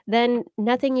 then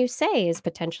nothing you say is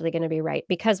potentially going to be right,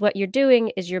 because what you're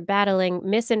doing is you're battling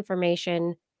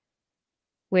misinformation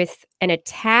with an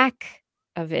attack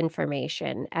of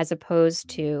information, as opposed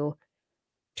to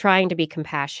trying to be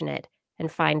compassionate and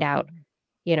find out,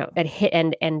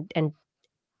 and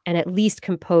at least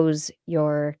compose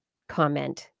your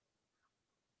comment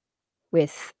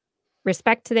with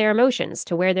respect to their emotions,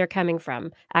 to where they're coming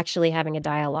from, actually having a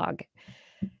dialogue,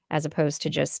 as opposed to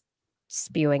just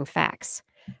spewing facts.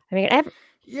 I mean,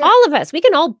 all of us, we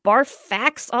can all barf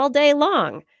facts all day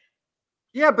long.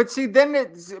 Yeah, but see,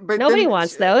 nobody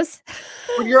wants those.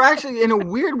 But you're actually, in a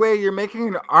weird way, you're making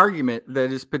an argument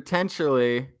that is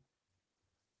potentially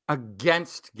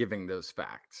against giving those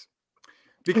facts.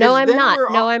 No, I'm not.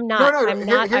 I'm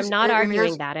not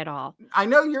arguing that at all. I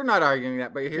know you're not arguing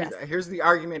that, but here's the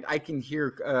argument I can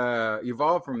hear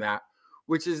evolve from that,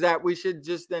 which is that we should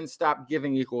just then stop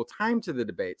giving equal time to the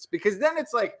debates, because then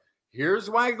it's like, here's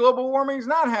why global warming is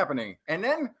not happening, and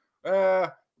then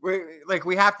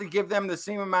we have to give them the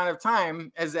same amount of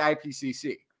time as the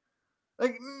IPCC.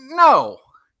 Like, no,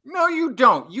 you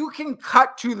don't. You can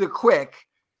cut to the quick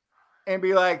and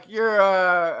be like, you're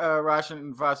a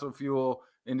Russian fossil fuel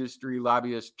industry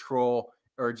lobbyist troll,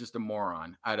 or just a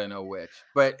moron. I don't know which,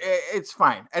 but it's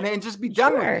fine. And then just be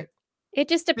done with it. It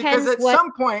just depends. Because at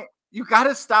some point, you got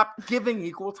to stop giving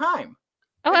equal time.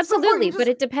 Oh, absolutely. But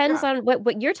it depends on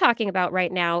what you're talking about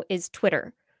right now is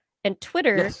Twitter. And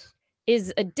Twitter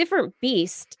is a different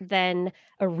beast than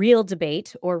a real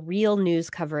debate or real news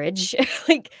coverage.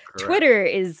 Like, correct. Twitter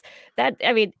is that,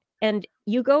 and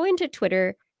you go into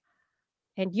Twitter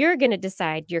and you're going to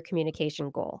decide your communication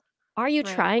goal. Are you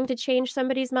trying to change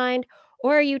somebody's mind,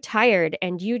 or are you tired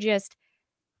and you just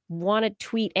want to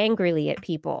tweet angrily at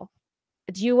people?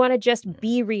 Do you want to just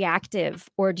be reactive,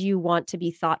 or do you want to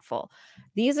be thoughtful?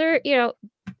 These are,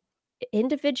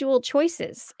 individual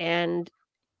choices. And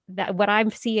that what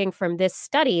I'm seeing from this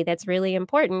study that's really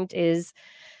important is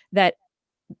that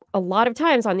a lot of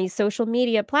times on these social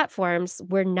media platforms,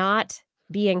 we're not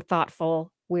being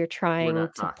thoughtful. We're trying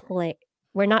to play.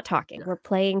 We're not talking. Yeah. We're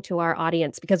playing to our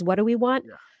audience, because what do we want?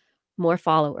 Yeah. More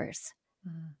followers.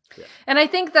 Yeah. And I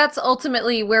think that's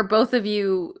ultimately where both of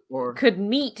you could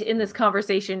meet in this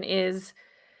conversation, is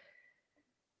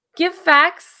give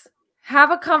facts,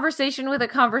 have a conversation with a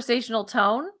conversational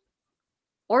tone,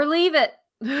 or leave it.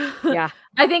 Yeah.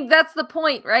 I think that's the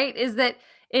point, right? Is that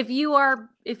if you are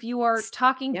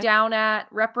talking down at,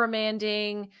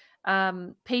 reprimanding,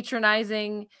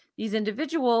 patronizing these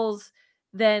individuals,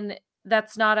 then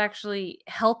that's not actually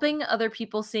helping other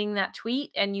people seeing that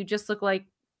tweet, and you just look like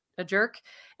a jerk.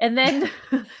 And then,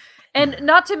 and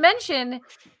not to mention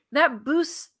that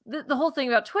boosts the whole thing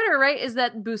about Twitter, right? Is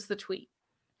that boosts the tweet.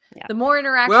 Yeah. The more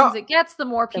interactions it gets, the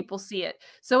more people see it.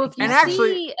 So if you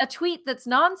see a tweet that's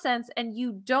nonsense and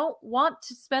you don't want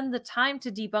to spend the time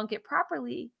to debunk it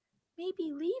properly,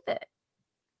 maybe leave it.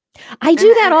 I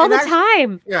do that all the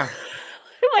time. Yeah.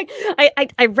 Like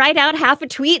I write out half a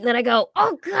tweet and then I go,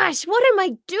 oh gosh, what am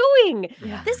I doing?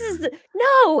 Yeah. This is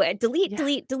delete,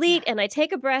 delete. And I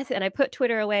take a breath and I put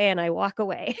Twitter away and I walk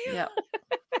away. Yep.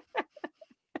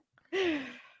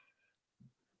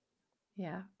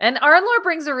 Yeah. And Arnlore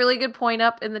brings a really good point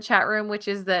up in the chat room, which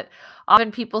is that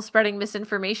often people spreading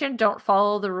misinformation don't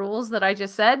follow the rules that I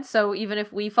just said. So even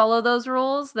if we follow those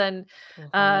rules, then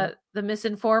the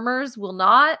misinformers will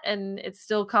not, and it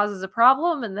still causes a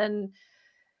problem. And then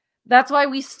that's why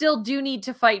we still do need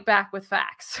to fight back with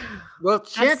facts. Well,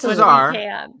 chances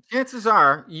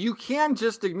are you can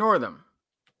just ignore them,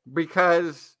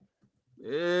 because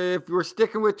if you're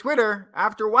sticking with Twitter,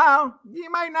 after a while,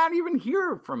 you might not even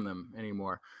hear from them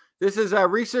anymore. This is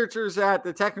researchers at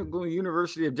the Technical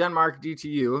University of Denmark,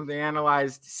 DTU. They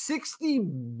analyzed 60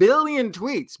 billion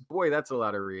tweets. Boy, that's a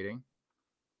lot of reading.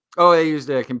 Oh, they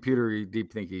used a computer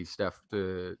deep thinking stuff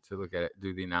to look at it,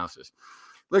 do the analysis.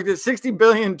 Looked at 60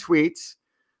 billion tweets.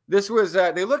 This was,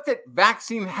 they looked at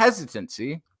vaccine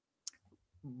hesitancy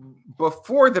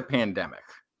before the pandemic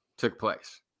took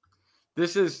place.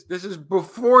 This is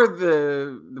before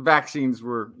the vaccines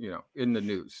were, in the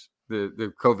news.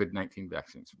 The COVID-19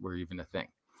 vaccines were even a thing.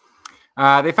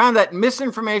 They found that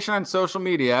misinformation on social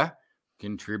media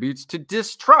contributes to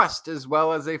distrust, as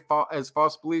well as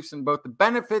false beliefs in both the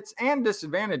benefits and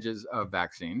disadvantages of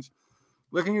vaccines.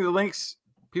 Looking at the links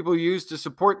people use to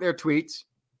support their tweets,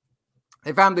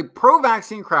 they found the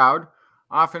pro-vaccine crowd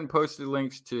often posted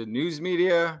links to news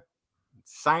media,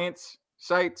 science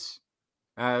sites,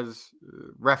 as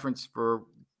reference for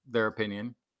their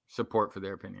opinion, support for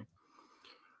their opinion.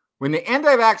 When the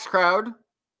anti-vax crowd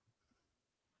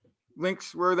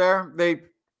links were there, they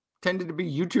tended to be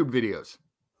YouTube videos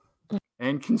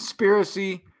and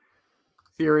conspiracy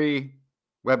theory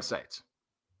websites.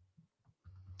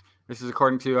 This is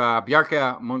according to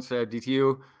Bjarke Monse,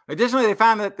 DTU. Additionally, they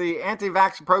found that the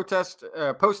anti-vax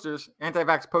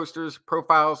posters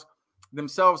profiles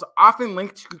themselves often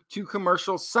linked to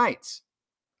commercial sites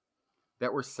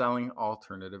that were selling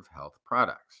alternative health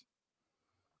products.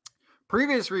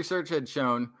 Previous research had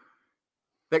shown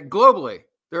that globally,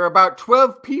 there are about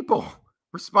 12 people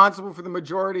responsible for the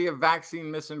majority of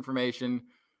vaccine misinformation,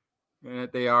 and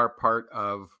that they are part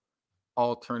of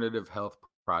alternative health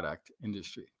product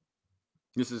industry.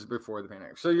 This is before the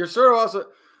pandemic. So you're sort of also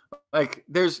like,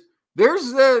 this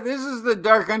is the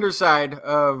dark underside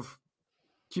of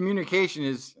communication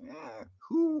is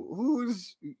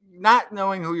who's not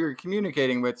knowing who you're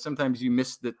communicating with. Sometimes you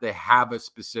miss that they have a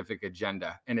specific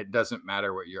agenda, and it doesn't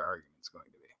matter what your argument's going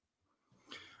to be.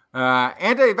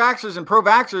 Anti-vaxxers and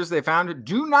pro-vaxxers, they found,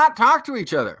 do not talk to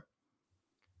each other.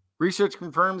 Research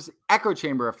confirms the echo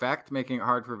chamber effect, making it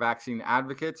hard for vaccine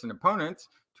advocates and opponents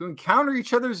to encounter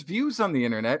each other's views on the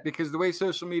internet, because the way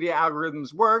social media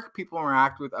algorithms work, people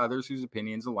interact with others whose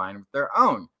opinions align with their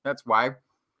own. That's why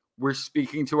we're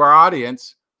speaking to our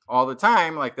audience all the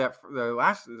time, like the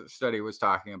last study was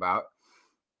talking about.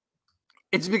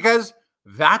 It's because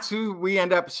that's who we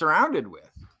end up surrounded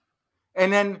with.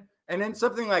 And then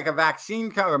something like a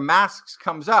vaccine or masks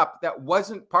comes up that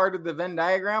wasn't part of the Venn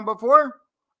diagram before.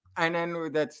 And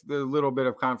then that's the little bit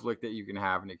of conflict that you can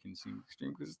have, and it can seem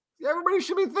extreme because everybody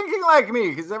should be thinking like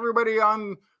me, because everybody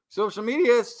on social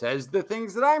media says the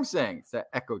things that I'm saying. It's that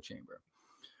echo chamber.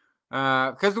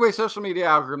 Because the way social media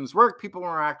algorithms work, people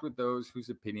interact with those whose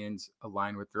opinions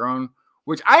align with their own,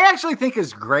 which I actually think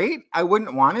is great. I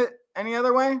wouldn't want it any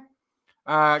other way,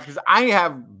 because I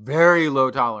have very low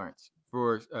tolerance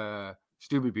for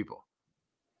stupid people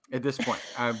at this point.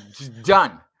 I'm just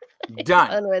done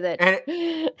with it.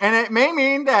 And it may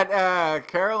mean that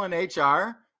Carol in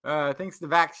HR thinks the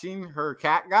vaccine her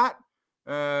cat got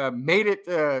made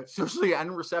it socially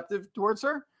unreceptive towards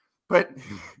her,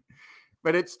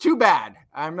 but it's too bad.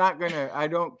 I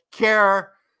don't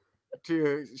care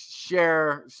to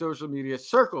share social media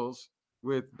circles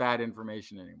with bad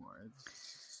information anymore.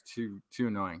 It's too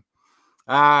annoying.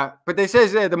 But they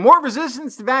say the more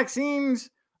resistance to vaccines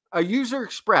a user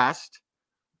expressed,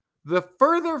 the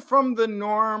further from the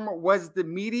norm was the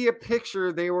media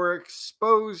picture they were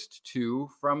exposed to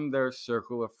from their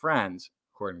circle of friends,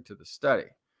 according to the study.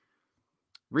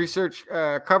 Research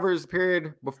covers the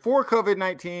period before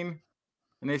COVID-19,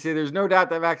 and they say there's no doubt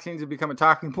that vaccines have become a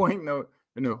talking point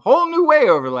in a whole new way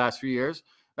over the last few years.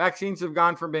 Vaccines have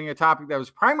gone from being a topic that was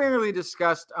primarily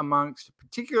discussed amongst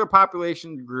particular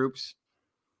population groups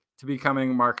to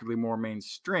becoming markedly more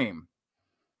mainstream.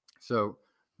 So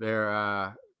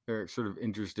they're sort of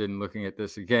interested in looking at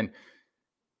this again.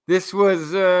 This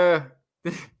was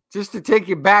just to take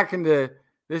you back into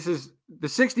this is the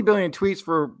 60 billion tweets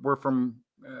were from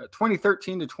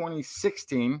 2013 to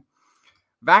 2016.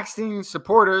 Vaccine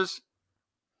supporters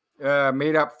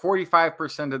made up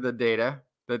 45% of the data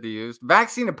that they used.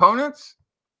 Vaccine opponents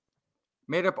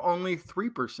made up only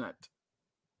 3%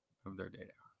 of their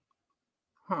data.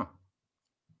 Huh.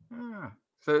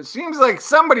 So it seems like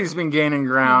somebody's been gaining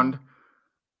ground,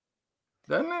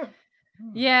 doesn't it?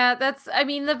 Yeah, I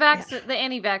mean, the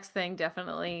anti-vax thing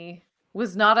definitely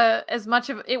was not as much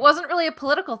of, it wasn't really a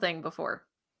political thing before.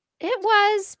 It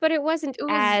was, but it wasn't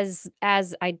as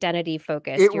identity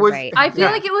focused. It You're was- right. I feel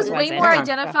Yeah. like it was It way wasn't. more Hang on.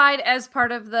 identified as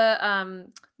part of the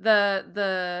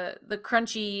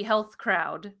crunchy health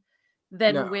crowd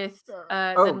than No. with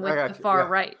I than with got the you, far yeah.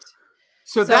 right.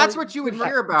 So So that's what you would that's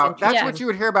hear about. That's interesting. what you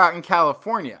would hear about in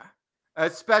California,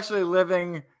 especially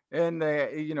living in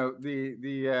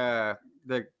the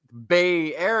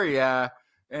Bay Area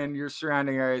and your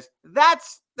surrounding areas.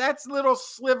 That's little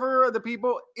sliver of the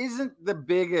people isn't the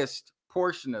biggest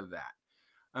portion of that.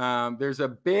 There's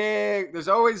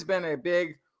always been a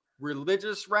big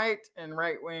religious right and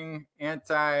right-wing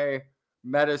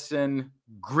anti-medicine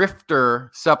grifter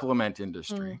supplement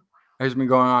industry. Has been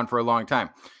going on for a long time.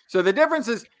 So the difference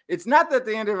is, it's not that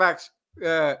the anti-vax.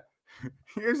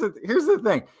 Here's the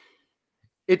thing.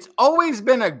 It's always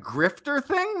been a grifter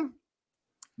thing,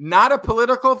 not a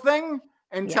political thing,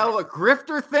 until a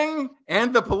grifter thing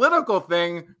and the political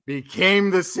thing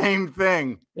became the same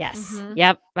thing. Yes. Mhm.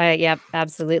 Yep. Yep.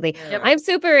 Absolutely. Yep. I'm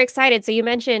super excited. So you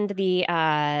mentioned the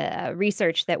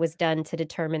research that was done to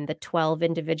determine the 12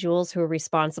 individuals who are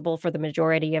responsible for the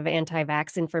majority of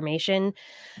anti-vax information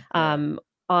on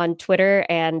Twitter,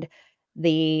 and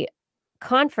the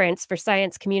conference for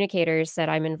science communicators that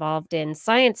I'm involved in,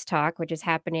 Science Talk, which is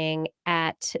happening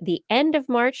at the end of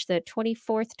March, the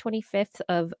 24th, 25th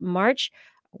of March.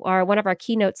 One of our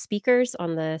keynote speakers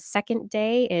on the second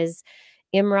day is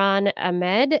Imran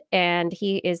Ahmed, and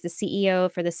he is the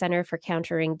CEO for the Center for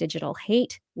Countering Digital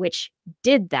Hate, which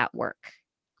did that work.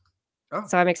 Oh.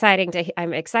 So I'm excited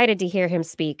to hear him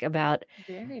speak about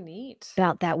Very neat.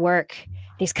 that work.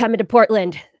 He's coming to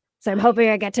Portland, so I'm hoping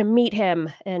I get to meet him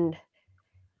and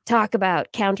talk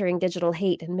about countering digital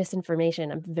hate and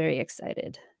misinformation. I'm very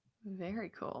excited. Very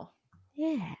cool.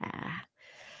 Yeah.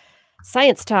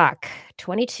 Science Talk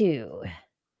 22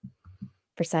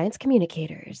 for science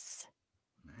communicators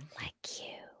like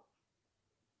you.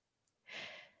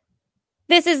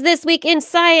 This is This Week in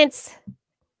Science.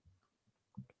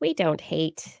 We don't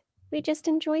hate. We just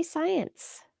enjoy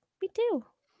science. We do.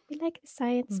 We like the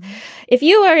science. If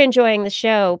you are enjoying the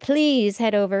show, please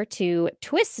head over to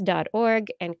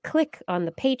TWIS.org and click on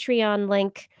the Patreon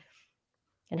link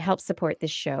and help support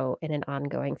this show in an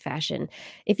ongoing fashion.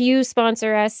 If you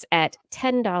sponsor us at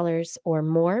 $10 or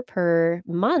more per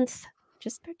month,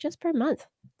 just per month,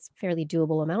 it's a fairly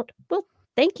doable amount, we'll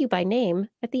thank you by name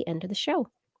at the end of the show.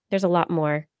 There's a lot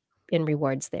more in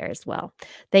rewards there as well.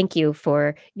 Thank you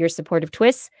for your support of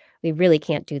TWIS. We really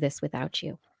can't do this without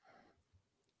you.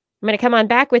 I'm going to come on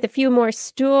back with a few more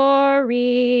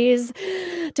stories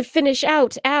to finish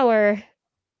out our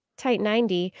Tight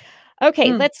 90.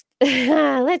 Okay, let's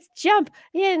jump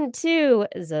into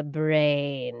the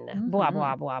brain. Blah,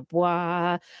 blah, blah,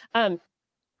 blah.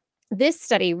 This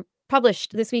study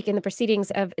published this week in the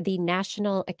Proceedings of the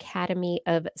National Academy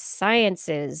of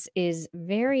Sciences is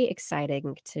very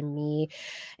exciting to me.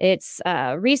 It's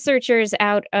researchers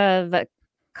out of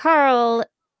Carle,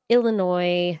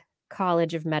 Illinois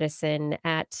College of Medicine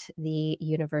at the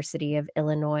University of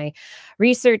Illinois.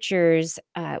 Researchers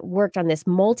worked on this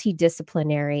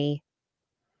multidisciplinary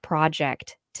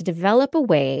project to develop a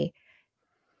way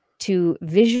to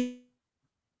visualize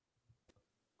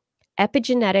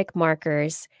epigenetic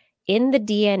markers in the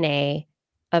DNA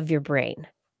of your brain.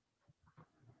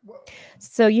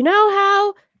 So you know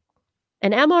how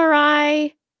an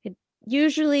MRI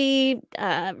usually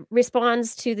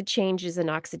responds to the changes in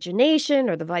oxygenation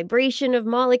or the vibration of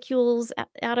molecules,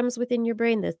 atoms within your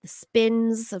brain, the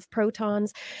spins of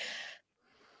protons.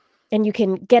 And you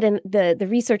can get the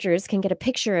researchers can get a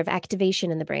picture of activation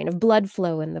in the brain, of blood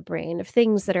flow in the brain, of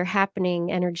things that are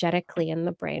happening energetically in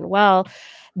the brain. Well,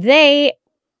 they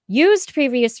used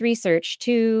previous research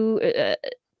to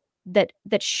that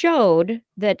showed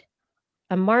that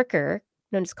a marker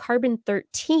known as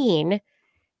carbon-13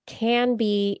 can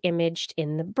be imaged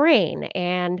in the brain.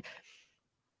 And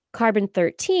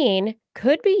carbon-13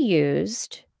 could be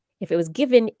used if it was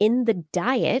given in the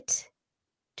diet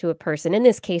to a person. In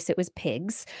this case, it was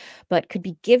pigs, but could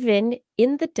be given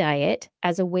in the diet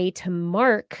as a way to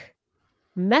mark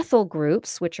methyl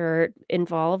groups, which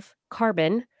involve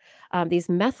carbon, these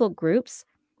methyl groups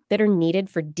that are needed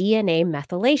for DNA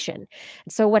methylation.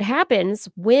 So what happens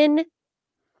when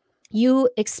you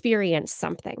experience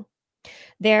something?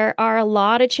 There are a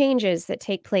lot of changes that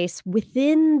take place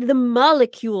within the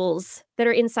molecules that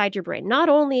are inside your brain. Not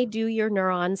only do your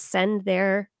neurons send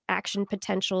their action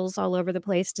potentials all over the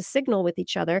place to signal with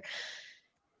each other,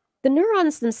 the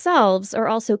neurons themselves are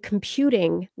also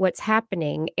computing what's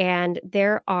happening, and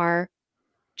there are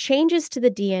changes to the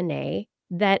DNA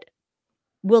that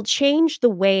will change the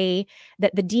way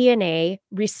that the DNA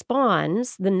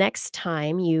responds the next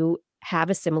time you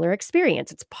have a similar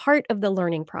experience. It's part of the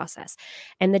learning process.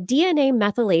 And the DNA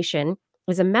methylation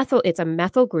is it's a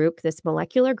methyl group, this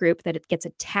molecular group that it gets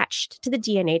attached to the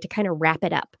DNA to kind of wrap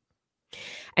it up.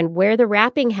 And where the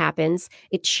wrapping happens,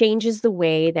 it changes the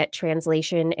way that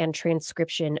translation and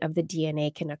transcription of the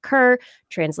DNA can occur.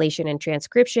 Translation and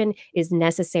transcription is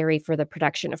necessary for the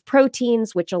production of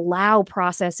proteins, which allow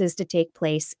processes to take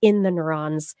place in the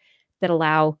neurons that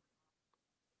allow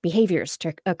behaviors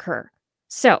to occur.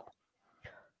 So,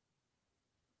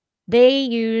 they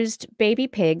used baby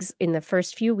pigs in the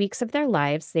first few weeks of their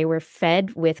lives. They were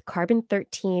fed with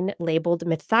carbon-13 labeled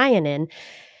methionine.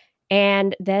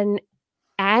 And then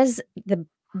as the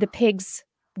pigs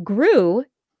grew,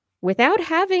 without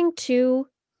having to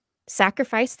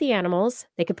sacrifice the animals,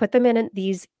 they could put them in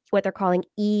these, what they're calling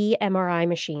eMRI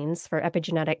machines for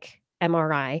epigenetic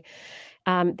MRI.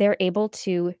 They're able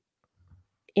to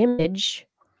image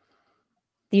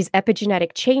these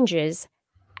epigenetic changes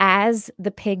as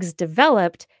the pigs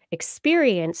developed,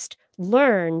 experienced,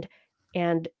 learned,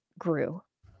 and grew.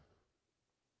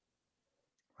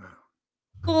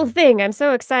 Cool thing. I'm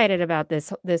so excited about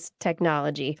this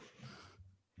technology.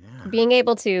 Yeah. Being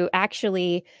able to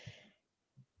actually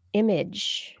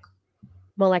image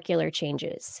molecular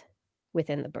changes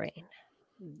within the brain.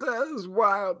 That is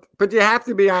wild. But you have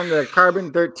to be on the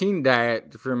carbon-13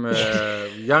 diet from a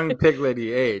young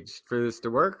piglety age for this to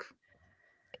work.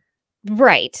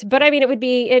 Right. But I mean, it would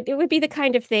be the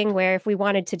kind of thing where if we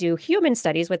wanted to do human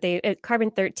studies with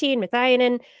carbon-13,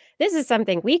 methionine, this is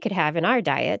something we could have in our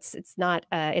diets. It's not,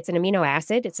 it's an amino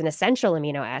acid. It's an essential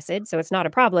amino acid. So it's not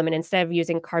a problem. And instead of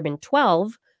using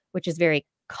carbon-12, which is very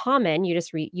common, you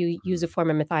just you use a form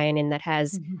of methionine that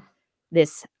has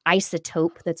this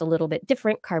isotope that's a little bit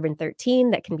different,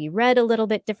 carbon-13, that can be read a little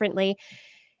bit differently.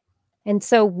 And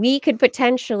so we could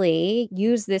potentially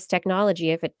use this technology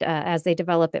if it as they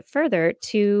develop it further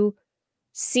to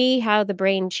see how the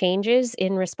brain changes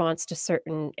in response to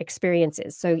certain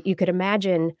experiences. So you could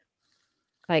imagine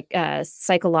like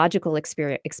psychological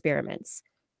experiments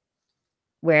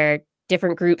where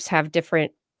different groups have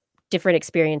different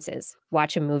experiences.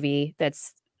 Watch a movie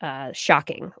that's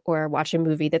shocking or watch a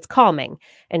movie that's calming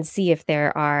and see if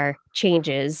there are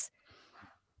changes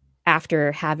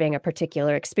after having a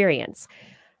particular experience.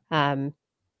 Yeah,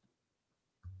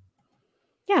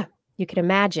 you can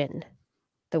imagine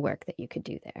the work that you could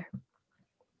do there.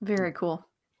 Very cool.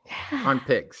 On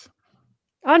pigs.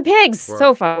 On pigs,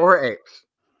 so far. Or apes.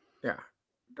 Yeah.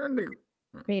 I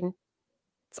mean,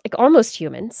 it's like almost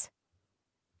humans.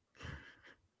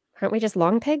 Aren't we just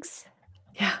long pigs?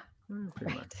 Yeah.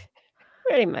 Pretty much.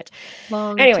 Pretty much.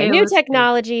 Long Anyway, new tailless pig.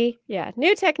 technology. Yeah,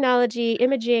 new technology,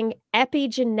 imaging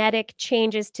epigenetic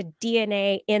changes to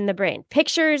DNA in the brain.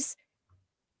 Pictures,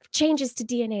 changes to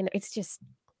DNA. It's just,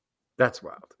 That's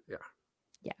wild. Yeah.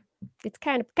 it's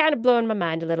kind of blowing my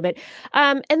mind a little bit.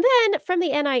 And then from the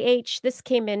NIH, this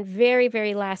came in very,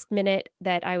 very last minute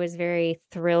that I was very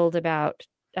thrilled about.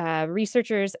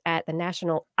 Researchers at the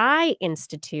National Eye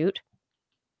Institute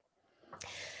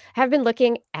have been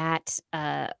looking at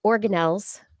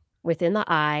organelles within the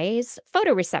eye's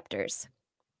photoreceptors.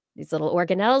 These little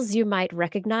organelles you might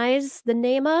recognize the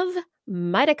name of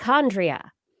mitochondria.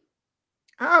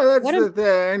 Oh, that's What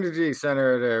the energy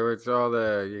center there, which all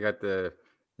you got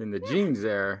in the genes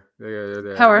there.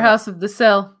 The Powerhouse of the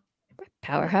cell.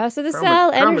 Powerhouse of the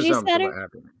cell, energy chromosomes are center. what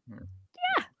happen.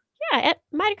 Yeah. Yeah,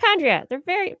 mitochondria.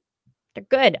 They're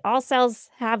good. All cells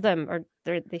have them, or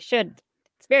they should.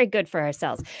 It's very good for our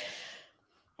cells.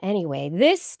 Anyway,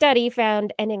 this study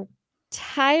found an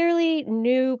entirely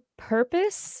new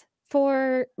purpose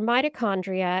for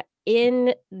mitochondria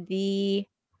in the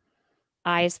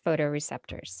eye's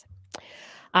photoreceptors.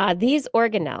 These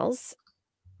organelles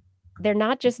they're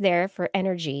not just there for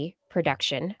energy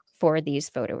production for these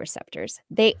photoreceptors.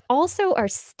 They also are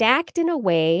stacked in a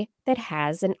way that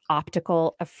has an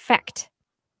optical effect.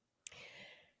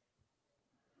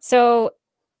 So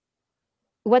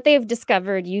what they've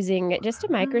discovered using just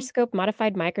a microscope,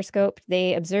 modified microscope,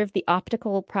 they observed the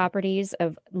optical properties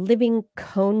of living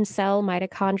cone cell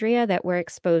mitochondria that were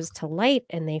exposed to light,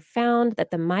 and they found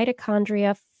that the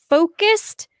mitochondria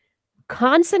focused,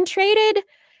 concentrated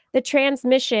the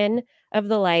transmission of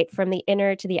the light from the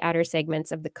inner to the outer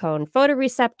segments of the cone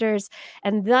photoreceptors,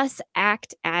 and thus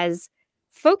act as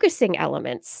focusing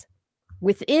elements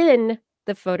within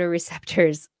the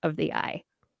photoreceptors of the eye.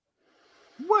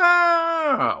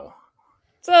 Wow.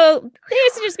 So they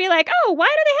used to just be like, oh, why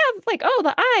do they have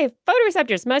the eye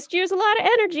photoreceptors must use a lot of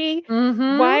energy.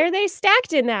 Why are they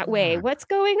stacked in that way? What's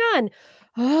going on?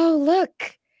 Oh,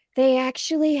 look, they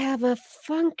actually have a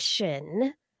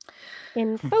function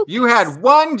in focus. You had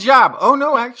one job. Oh,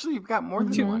 no, actually, you've got more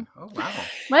than one. Oh, wow.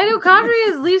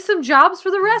 Mitochondria leave some jobs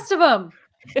for the rest of them.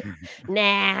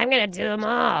 Nah, I'm going to do them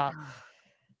all.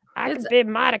 I could be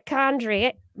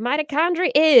mitochondria. Mitochondria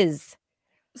is.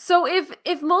 So if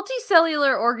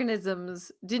multicellular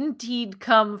organisms didn't indeed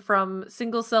come from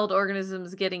single-celled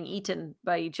organisms getting eaten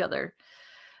by each other,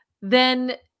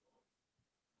 then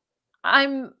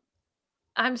I'm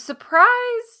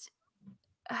surprised.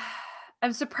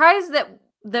 I'm surprised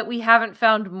that we haven't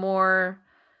found more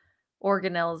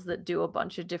organelles that do a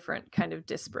bunch of different kind of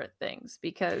disparate things,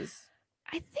 because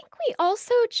I think we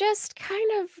also just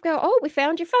kind of go, oh, we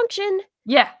found your function.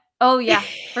 Yeah. Oh, yeah,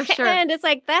 for sure. And it's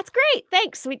like, that's great.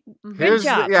 Thanks. Good Here's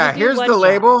job. Here's the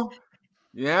label.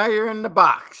 Yeah, you're in the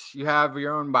box. You have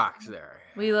your own box there.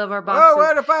 We love our boxes. Oh,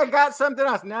 what if I got something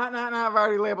else? No, I've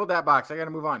already labeled that box. I got to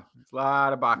move on. It's a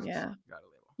lot of boxes. Yeah.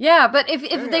 Yeah, but if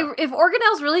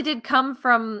organelles really did come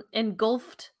from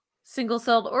engulfed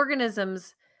single-celled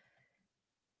organisms,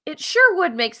 it sure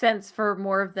would make sense for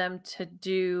more of them to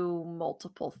do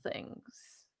multiple things.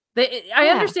 I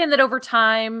understand that over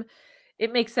time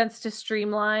it makes sense to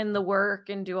streamline the work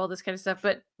and do all this kind of stuff,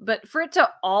 but for it to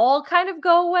all kind of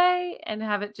go away and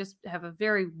have it just have a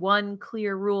very one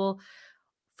clear rule,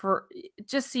 it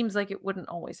just seems like it wouldn't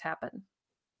always happen.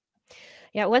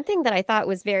 Yeah, one thing that I thought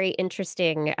was very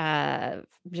interesting,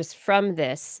 just from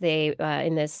this, they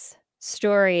in this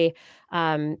story,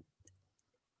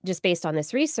 just based on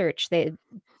this research, they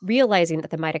realizing that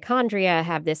the mitochondria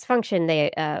have this function, they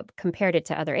compared it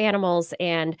to other animals,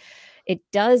 and it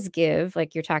does give,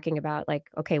 like you're talking about, like,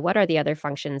 okay, what are the other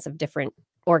functions of different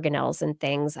organelles and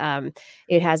things?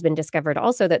 It has been discovered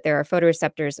also that there are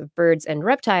photoreceptors of birds and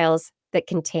reptiles that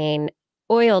contain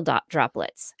oil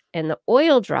droplets, and the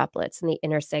oil droplets in the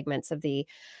inner segments of the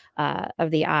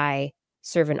eye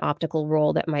serve an optical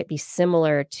role that might be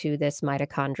similar to this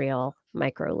mitochondrial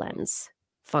microlens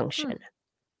function.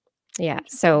 Yeah,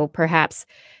 so perhaps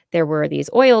there were these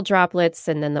oil droplets,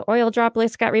 and then the oil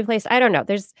droplets got replaced. I don't know.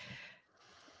 There's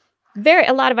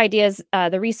a lot of ideas.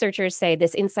 The researchers say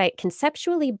this insight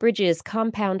conceptually bridges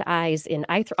compound eyes in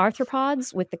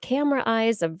arthropods with the camera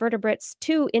eyes of vertebrates,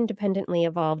 two independently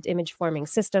evolved image-forming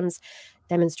systems,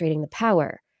 demonstrating the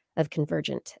power of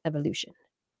convergent evolution.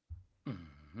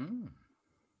 Mm-hmm.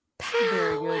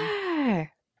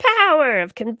 Power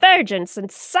of convergence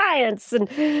and science, and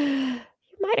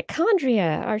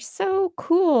mitochondria are so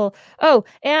cool. Oh,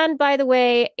 and by the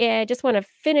way, I just want to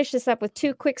finish this up with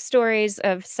two quick stories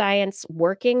of science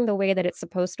working the way that it's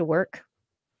supposed to work.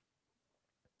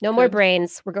 No more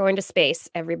brains. We're going to space,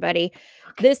 everybody.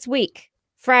 Okay. This week,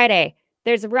 Friday,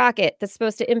 there's a rocket that's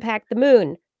supposed to impact the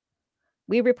moon.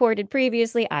 I reported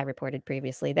previously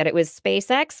that it was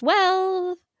SpaceX.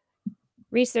 Well,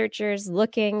 researchers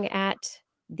looking at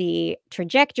the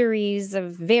trajectories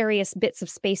of various bits of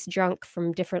space junk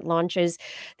from different launches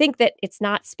think that it's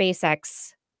not a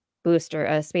SpaceX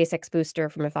booster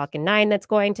from a Falcon 9 that's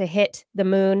going to hit the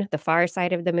moon, the far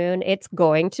side of the moon. It's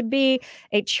going to be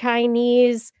a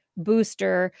Chinese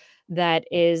booster that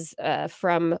is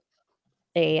from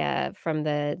the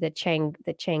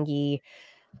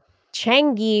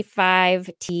Chang'e 5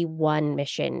 T1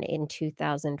 mission in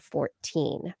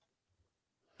 2014.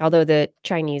 Although the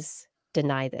Chinese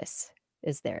deny this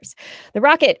is theirs. The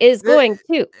rocket is going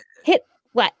to hit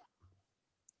what?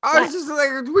 Oh, it's just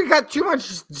like we got too much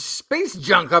space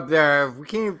junk up there. We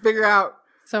can't even figure out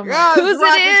whose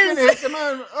it is. Hit the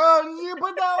moon. Oh, you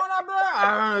put that one up there?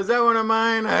 I don't know. Is that one of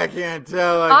mine? I can't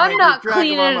tell. I'm not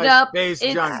cleaning it up. It's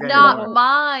not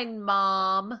mine,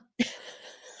 Mom.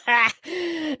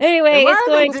 Anyway, why are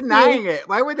they denying it?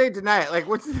 Why would they deny it? Like,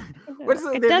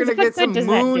 they're going to get some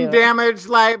moon damage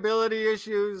liability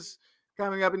issues?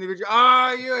 coming up in the future.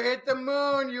 Oh, you hit the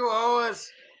moon. You owe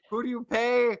us. Who do you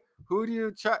pay? Who do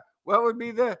you charge? What would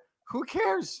be who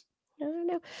cares? I don't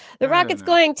know. The I rocket's don't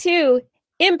know. going to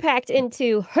impact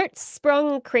into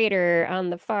Hertzsprung crater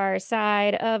on the far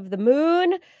side of the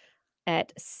moon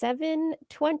at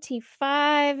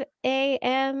 7:25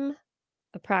 a.m.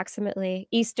 approximately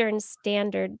Eastern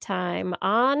Standard Time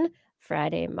on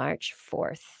Friday, March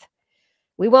 4th.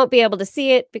 We won't be able to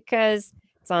see it because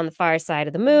it's on the far side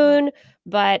of the moon,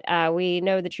 but we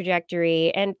know the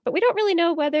trajectory, but we don't really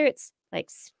know whether it's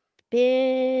like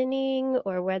spinning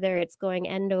or whether it's going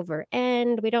end over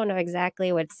end. We don't know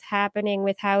exactly what's happening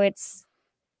with how it's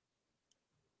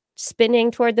spinning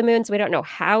toward the moon, so we don't know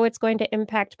how it's going to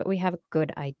impact, but we have a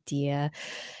good idea.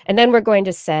 And then we're going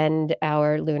to send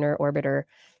our lunar orbiter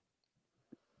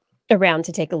around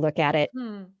to take a look at it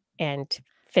and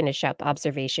finish up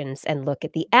observations and look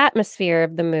at the atmosphere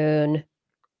of the moon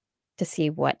to see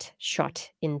what shot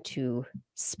into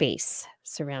space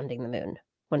surrounding the moon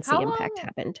once the impact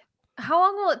happened. How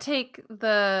long will it take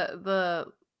the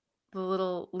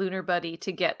little lunar buddy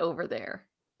to get over there?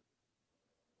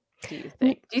 Do you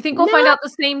think? Do you think we'll find out the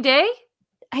same day?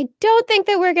 I don't think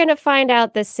that we're going to find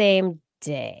out the same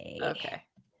day. Okay.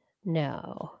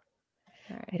 No. All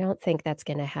right. I don't think that's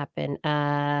going to happen.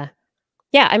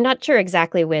 Yeah, I'm not sure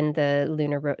exactly when the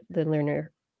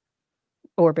lunar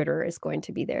orbiter is going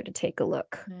to be there to take a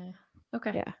look.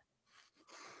 Okay. Yeah.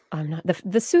 I'm not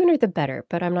the sooner the better,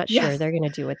 but I'm not sure. Yes. They're going to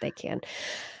do what they can.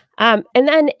 And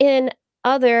then in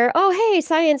other, hey,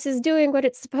 science is doing what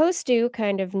it's supposed to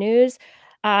kind of news.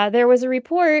 There was a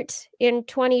report in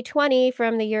 2020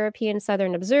 from the European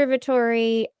Southern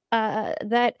Observatory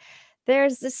that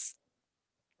there's this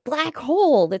black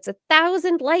hole that's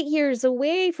 1,000 light years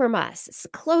away from us. It's the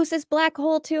closest black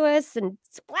hole to us, and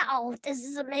wow, this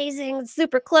is amazing. It's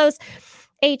super close.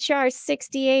 HR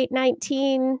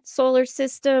 6819 solar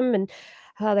system, and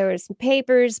there were some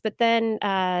papers, but then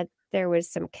there was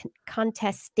some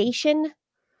contestation.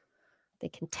 They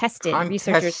contested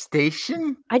researchers.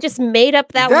 Contestation? I just made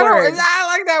up that word.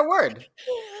 I like that word.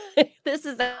 This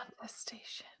is a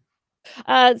Contestation.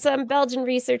 Some Belgian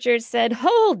researchers said,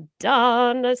 hold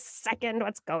on a second,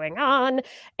 what's going on?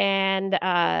 And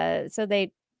so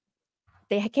they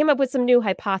came up with some new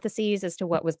hypotheses as to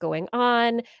what was going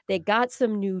on. They got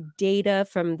some new data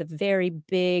from the very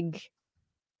big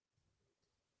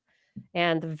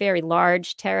and the very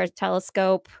large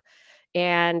telescope.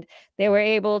 And they were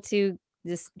able to,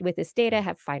 with this data,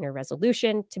 have finer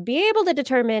resolution to be able to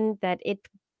determine that it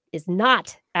is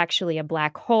not actually a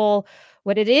black hole.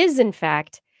 What it is, in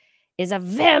fact, is a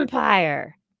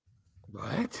vampire.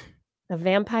 What? A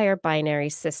vampire binary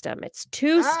system. It's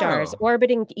two stars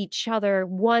orbiting each other.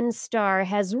 One star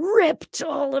has ripped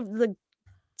all of the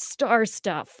star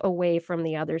stuff away from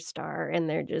the other star, and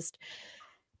they're just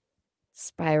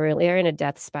spiraling. They're in a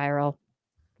death spiral.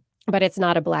 But it's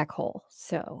not a black hole.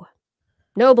 So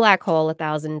no black hole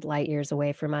 1,000 light years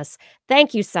away from us.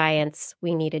 Thank you, science.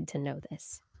 We needed to know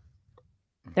this.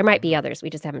 There might be others. We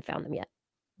just haven't found them yet.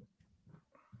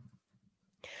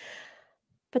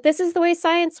 But this is the way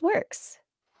science works.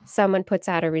 Someone puts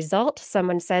out a result.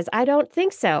 Someone says, I don't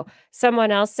think so. Someone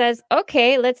else says,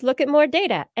 okay, let's look at more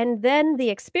data. And then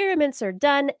the experiments are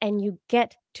done and you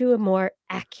get to a more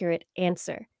accurate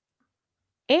answer.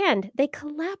 And they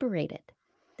collaborated.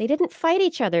 They didn't fight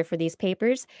each other for these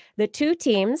papers. The two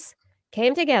teams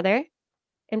came together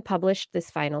and published this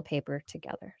final paper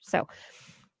together. So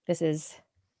this is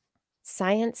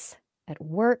science at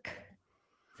work.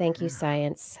 Thank you,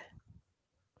 science,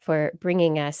 for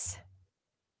bringing us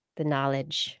the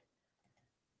knowledge.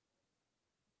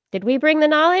 Did we bring the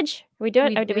knowledge? Did we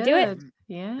do it?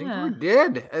 Yeah.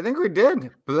 I think we did.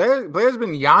 Blair's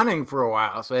been yawning for a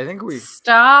while, so I think we...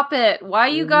 Stop it. Why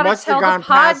you gotta tell the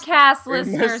podcast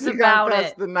listeners about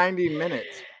it? The 90 minutes.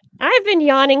 I've been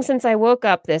yawning since I woke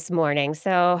up this morning,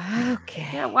 so okay.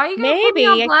 Yeah, why you gonna put me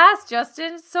on blast,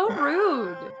 Justin? It's so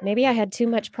rude. Maybe I had too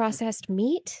much processed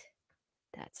meat.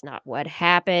 That's not what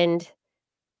happened.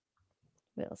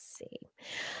 We'll see.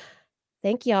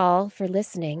 Thank y'all for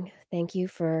listening. Thank you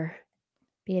for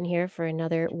being here for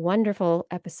another wonderful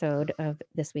episode of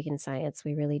This Week in Science.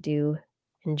 We really do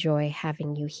enjoy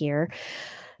having you here.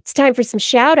 It's time for some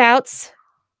shout outs.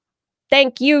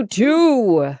 Thank you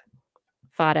to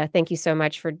Fada. Thank you so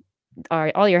much for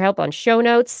all your help on show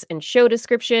notes and show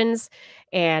descriptions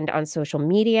and on social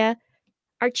media.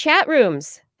 Our chat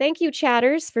rooms. Thank you,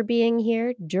 chatters, for being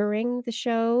here during the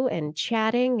show and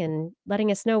chatting and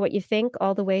letting us know what you think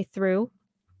all the way through.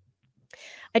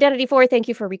 Identity 4, thank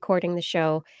you for recording the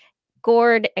show.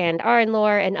 Gord and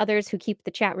Arnlore and others who keep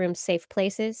the chat room safe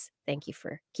places. Thank you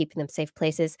for keeping them safe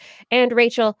places. And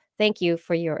Rachel, thank you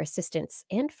for your assistance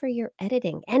and for your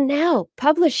editing. And now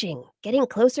publishing, getting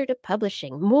closer to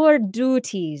publishing, more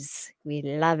duties. We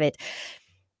love it.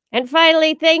 And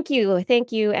finally, thank you.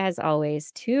 Thank you, as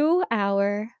always, to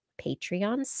our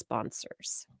Patreon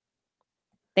sponsors.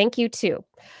 Thank you to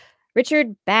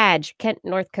Richard Badge, Kent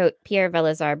Northcote, Pierre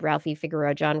Velazarb, Ralphie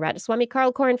Figueroa, John Rataswamy,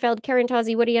 Carl Kornfeld, Karen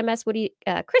Tozzi, Woody MS,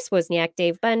 Chris Wozniak,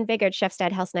 Dave Bunn, Vigard,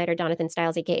 Chefstad, Hal Snyder, Jonathan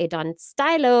Stiles, aka Don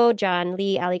Stylo, John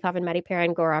Lee, Ali Coffin, Maddie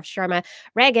Perrin, Gorov Sharma,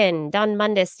 Reagan, Don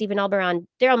Mundus, Stephen Alberon,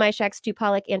 Daryl Myshak, Stu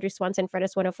Pollock, Andrew Swanson,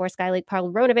 Fredis 104, Skylake,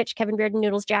 Paul Ronovich, Kevin Bearden,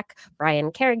 Noodles Jack,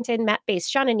 Brian Carrington, Matt Bass,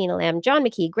 Sean and Nina Lamb, John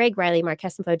McKee, Greg Riley, Mark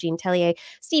Hessenfo, Jean Tellier,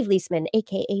 Steve Leisman,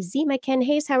 aka Zima, Ken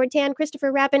Hayes, Howard Tan,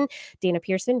 Christopher Rappin, Dana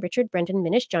Pearson, Richard Brendan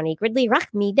Minish, Johnny Gridley,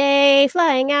 Rachmi Day,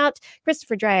 Flying Out,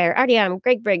 Christopher Dreyer, Artyom,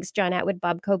 Greg Briggs, John Atwood,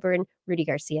 Bob Coburn, Rudy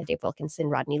Garcia, Dave Wilkinson,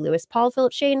 Rodney Lewis, Paul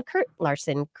Philip Shane, Kurt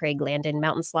Larson, Craig Landon,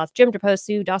 Mountain Sloth, Jim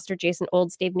DePosu, Doster, Jason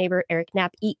Olds, Dave Neighbor, Eric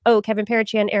Knapp, E.O., Kevin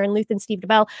Parachan, Aaron Luthen, Steve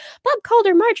DeBell, Bob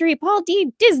Calder, Marjorie, Paul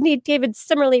D, Disney, David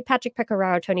Summerly, Patrick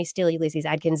Pecoraro, Tony Steele, Ulysses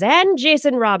Adkins, and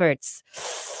Jason Roberts.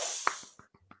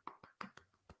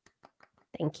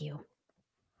 Thank you.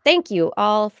 Thank you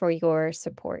all for your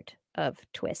support of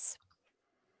TWIS.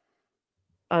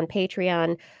 On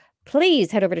Patreon, please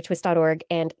head over to twist.org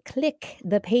and click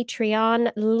the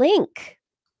Patreon link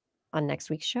on next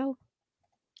week's show.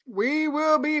 We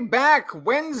will be back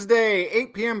Wednesday,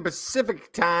 8 p.m.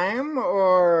 Pacific time,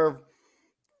 or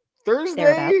Thursday,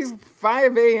 Thereabouts.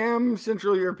 5 a.m.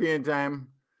 Central European time.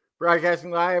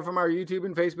 Broadcasting live from our YouTube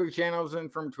and Facebook channels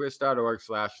and from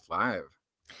twist.org/live.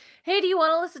 Hey, do you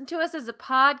want to listen to us as a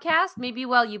podcast? Maybe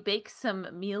while you bake some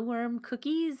mealworm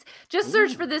cookies? Just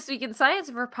search for This Week in Science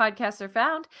if our podcasts are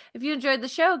found. If you enjoyed the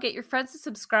show, get your friends to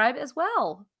subscribe as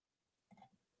well.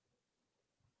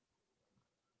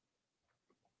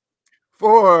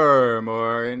 For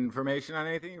more information on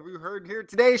anything you heard here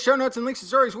today, show notes and links to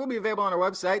stories will be available on our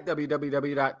website,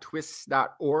 www.twist.org,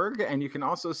 and you can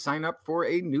also sign up for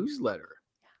a newsletter.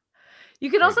 You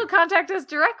can also contact us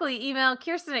directly. Email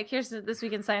Kirsten at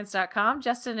thisweekinscience.com,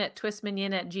 Justin at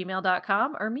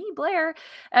twistminion@gmail.com, or me, Blair,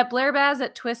 at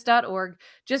blairbaz@twist.org.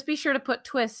 Just be sure to put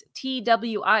TWIS,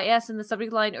 TWIS, in the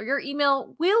subject line, or your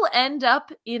email will end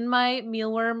up in my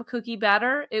mealworm cookie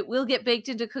batter. It will get baked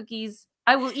into cookies.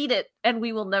 I will eat it, and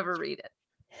we will never read it.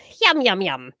 Yum, yum,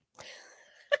 yum.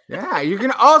 Yeah, you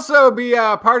can also be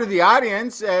a part of the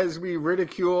audience as we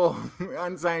ridicule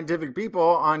unscientific people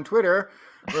on Twitter,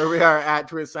 where we are at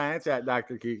Twist Science, at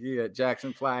Dr. Kiki, at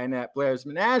Jackson Fly, and at Blair's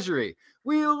Menagerie.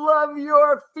 We love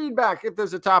your feedback. If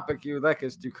there's a topic you would like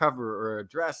us to cover or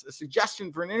address, a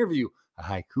suggestion for an interview, a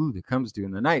haiku that comes due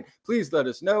in the night, please let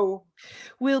us know.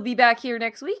 We'll be back here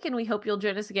next week, and we hope you'll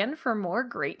join us again for more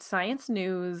great science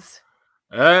news.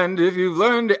 And if you've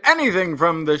learned anything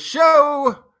from the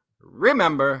show,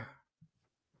 remember,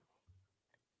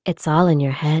 it's all in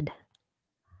your head.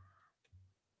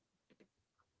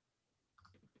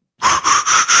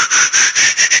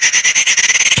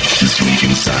 This Week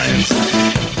in Science.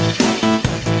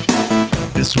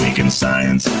 This Week in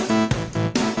Science.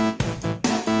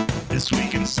 This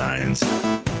Week in Science.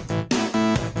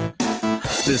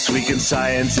 This Week in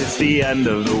Science, it's the end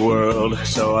of the world.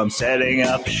 So I'm setting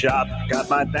up shop, got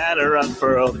my banner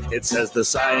unfurled. It says the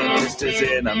scientist is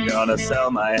in, I'm gonna sell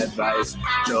my advice.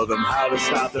 Show them how to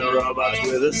stop the robots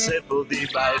with a simple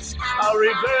device. I'll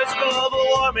reverse global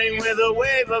warming with a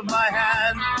wave of my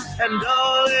hand. And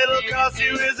all it'll cost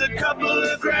you is a couple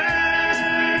of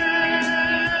grand.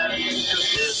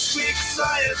 'Cause this week's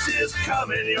science is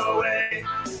coming your way.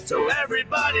 So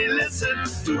everybody listen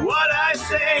to what I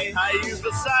say. I use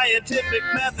the scientific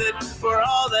method for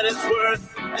all that it's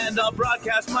worth. And I'll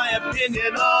broadcast my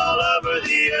opinion all over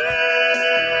the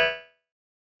earth.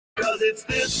 'Cause it's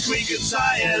This Week in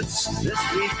Science. This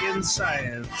Week in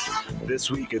Science. This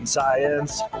Week in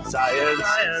Science. Science.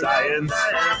 Science.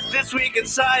 This Week in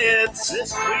Science.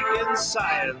 This Week in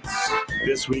Science.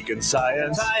 This Week in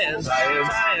Science. Science.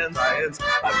 Science. Science.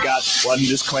 I've got one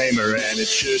disclaimer, and it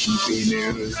shouldn't be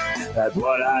news. That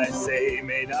what I say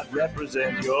may not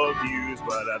represent your views,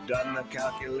 but I've done the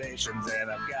calculations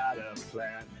and I've got a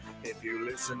plan. If you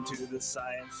listen to the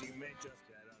science, you may just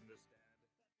get understand.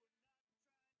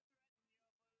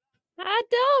 I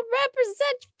don't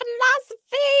represent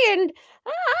philosophy and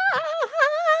yeah.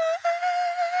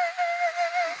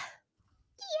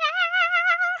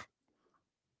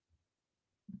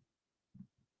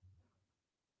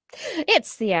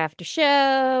 It's the after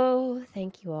show.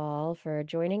 Thank you all for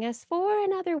joining us for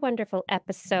another wonderful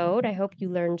episode. I hope you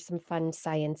learned some fun,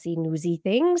 science-y, newsy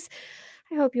things.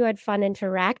 I hope you had fun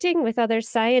interacting with other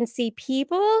science-y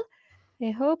people. I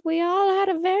hope we all had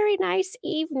a very nice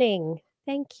evening.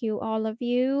 Thank you, all of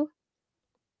you.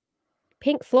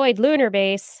 Pink Floyd lunar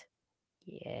base.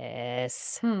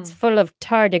 Yes. It's full of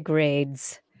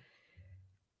tardigrades.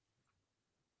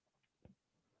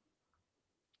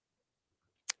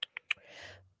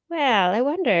 Well, I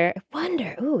wonder.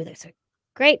 Ooh, that's a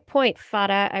great point,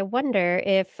 Fada. I wonder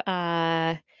if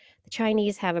the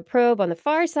Chinese have a probe on the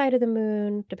far side of the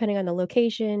moon, depending on the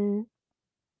location,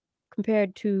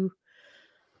 compared to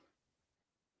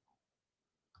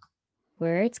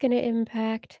where it's going to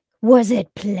impact. Was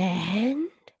it planned?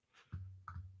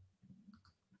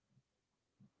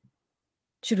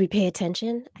 Should we pay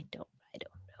attention? I don't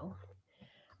know.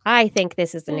 I think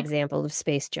this is an example of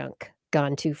space junk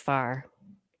gone too far.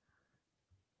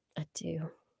 I do.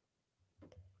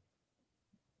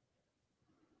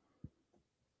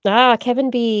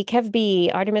 Kev B,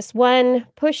 Artemis 1,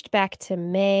 pushed back to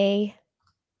May.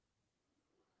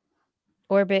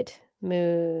 Orbit,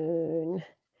 moon,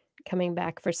 coming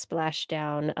back for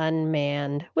splashdown,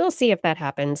 unmanned. We'll see if that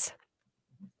happens.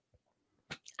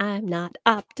 I'm not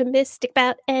optimistic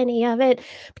about any of it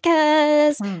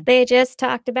because they just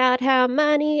talked about how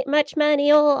much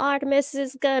money old Artemis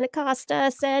is gonna cost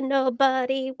us and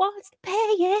nobody wants to pay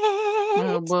it.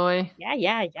 Oh boy.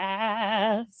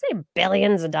 Yeah. Say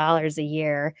billions of dollars a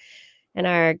year. And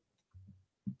our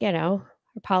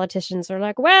politicians are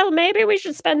like, well, maybe we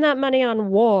should spend that money on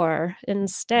war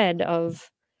instead of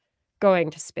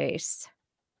going to space.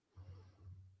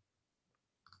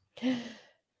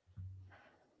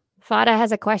 Fada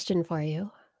has a question for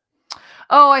you.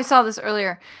 Oh, I saw this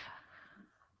earlier.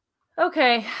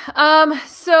 Okay.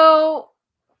 So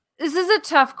this is a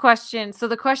tough question. So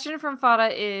the question from Fada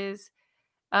is,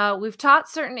 we've taught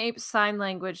certain apes sign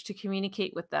language to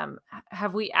communicate with them.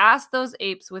 Have we asked those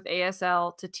apes with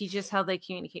ASL to teach us how they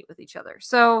communicate with each other?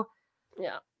 So,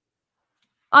 yeah.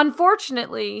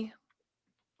 Unfortunately,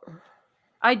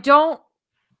 I don't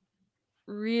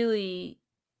really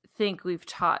think we've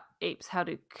taught apes how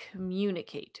to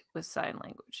communicate with sign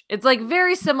language. It's like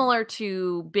very similar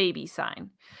to baby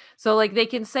sign. So like they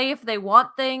can say if they want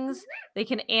things, they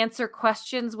can answer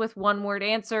questions with one-word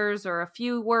answers or a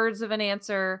few words of an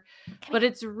answer, but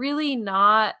it's really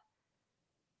not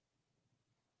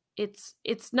it's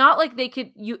not like they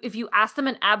could if you ask them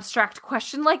an abstract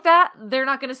question like that, they're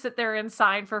not going to sit there and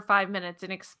sign for 5 minutes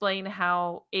and explain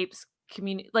how apes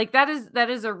communicate. Like that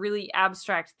is a really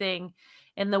abstract thing.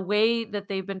 And the way that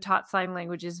they've been taught sign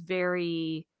language is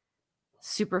very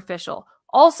superficial.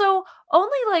 Also,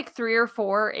 only like 3 or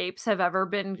 4 apes have ever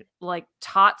been like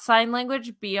taught sign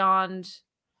language beyond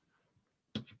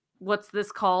what's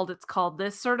this called? It's called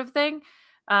this sort of thing.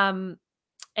 And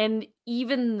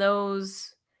even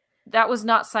those, that was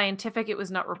not scientific. It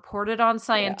was not reported on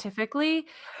scientifically. Yeah.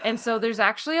 And so there's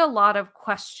actually a lot of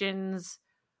questions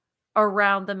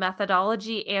around the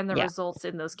methodology and the results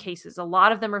in those cases. A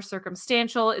lot of them are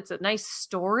circumstantial. It's a nice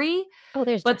story.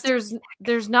 But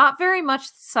there's not very much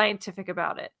scientific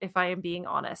about it, if I am being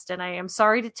honest. And I am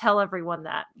sorry to tell everyone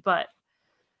that, but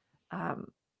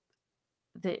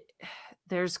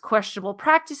there's questionable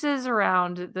practices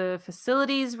around the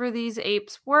facilities where these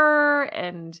apes were,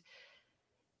 and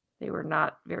they were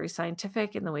not very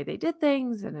scientific in the way they did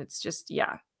things. And it's just,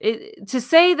 to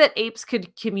say that apes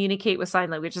could communicate with sign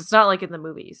language, it's not like in the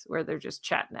movies where they're just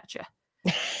chatting at you.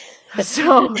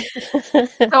 So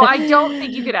I don't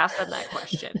think you could ask them that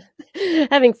question.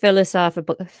 Having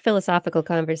philosophical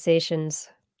conversations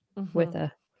with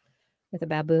a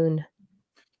baboon.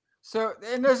 So,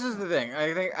 and this is the thing.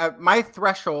 I think my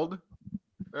threshold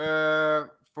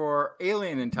for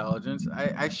alien intelligence,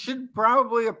 I should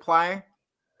probably apply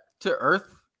to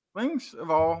Earthlings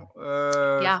of all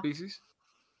species.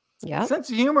 Yeah. Sense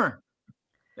of humor.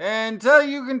 Until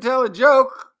you can tell a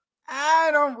joke, I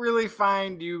don't really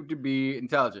find you to be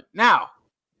intelligent. Now,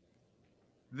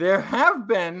 there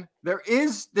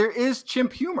is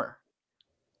chimp humor.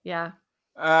 Yeah.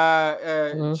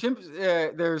 Chimps.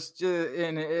 There's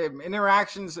in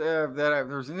interactions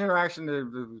there's an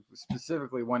interaction,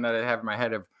 specifically one that I have in my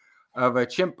head of a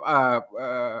chimp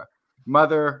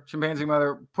chimpanzee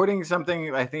mother putting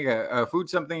something, I think a food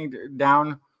something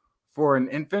down for an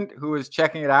infant who was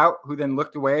checking it out, who then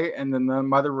looked away, and then the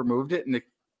mother removed it, and the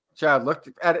child looked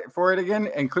at it for it again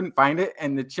and couldn't find it,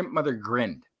 and the chimp mother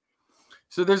grinned.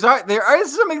 So there are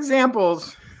some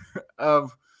examples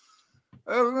of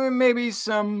maybe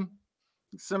some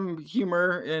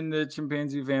humor in the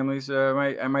chimpanzee family. So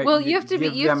I might you have to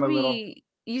be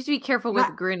You have to be careful with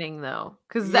Not- grinning though,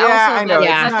 because Yeah, I know. It's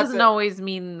that not doesn't always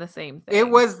mean the same thing. It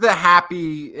was the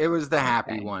happy. It was the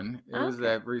happy Okay. one. It was Okay.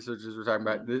 that researchers were talking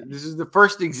about. This is the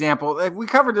first example. We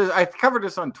covered this. I covered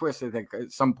this on TWIS, I think,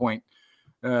 at some point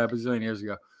a bazillion years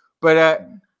ago. But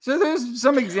so there's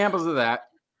some examples of that.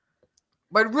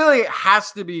 But really, it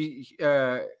has to be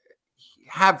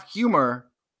have humor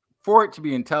for it to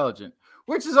be intelligent,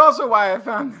 which is also why I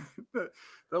found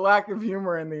the lack of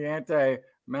humor in the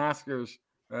anti-maskers.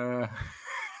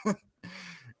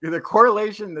 The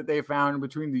correlation that they found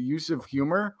between the use of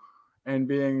humor and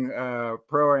being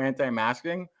pro or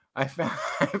anti-masking, I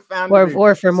found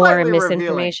or for more slightly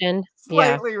misinformation.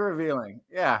 slightly revealing.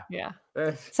 Yeah. Yeah.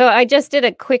 So I just did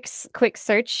a quick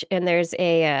search, and there's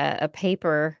a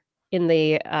paper in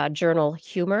the journal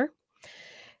Humor.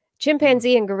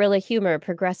 Chimpanzee and gorilla humor,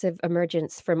 progressive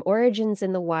emergence from origins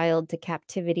in the wild to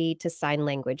captivity to sign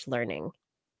language learning.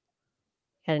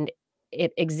 And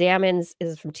it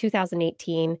is from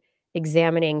 2018,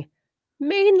 examining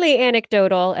mainly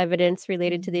anecdotal evidence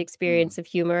related to the experience of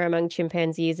humor among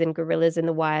chimpanzees and gorillas in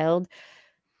the wild.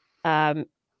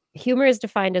 Humor is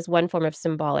defined as one form of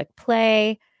symbolic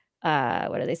play.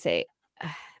 What do they say?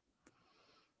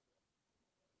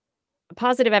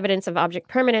 Positive evidence of object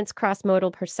permanence,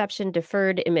 cross-modal perception,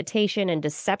 deferred imitation, and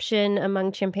deception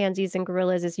among chimpanzees and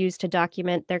gorillas is used to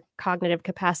document their cognitive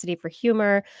capacity for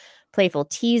humor. Playful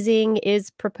teasing is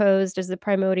proposed as the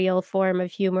primordial form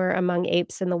of humor among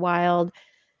apes in the wild.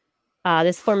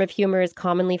 This form of humor is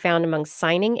commonly found among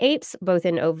signing apes, both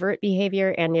in overt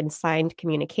behavior and in signed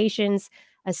communications.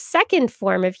 A second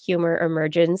form of humor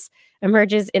emerges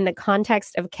in the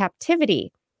context of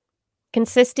captivity,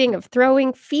 consisting of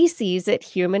throwing feces at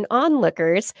human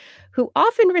onlookers, who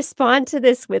often respond to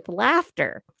this with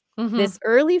laughter. Mhm. This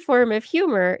early form of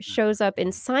humor shows up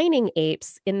in signing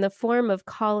apes in the form of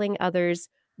calling others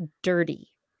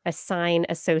dirty, a sign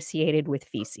associated with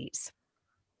feces.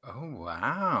 Oh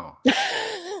wow.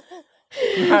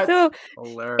 So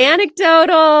Hilarious.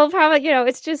 anecdotal, probably,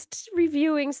 it's just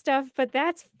reviewing stuff, but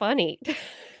that's funny.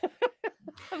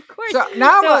 Of course. So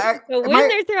now So when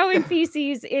they're throwing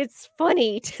feces, it's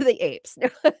funny to the apes.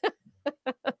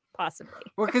 Possibly.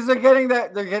 Well, because they're getting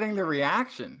the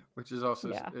reaction, which is also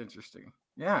Yeah. interesting.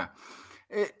 Yeah.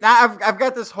 Now I've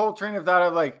got this whole train of thought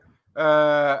of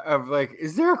like,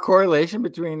 is there a correlation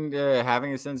between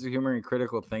having a sense of humor and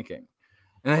critical thinking?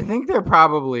 And I think there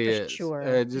probably For is. sure.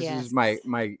 Just Yes. is my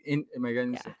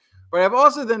goodness. Yeah. But I've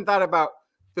also then thought about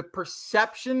the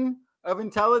perception of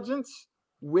intelligence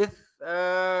with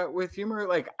humor.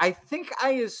 Like, I think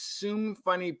I assume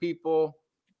funny people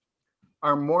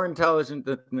are more intelligent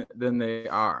than they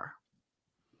are.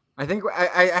 I think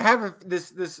I have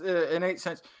this innate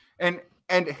sense, and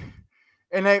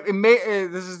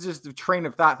this is just a train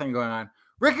of thought thing going on.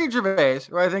 Ricky Gervais,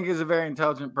 who I think is a very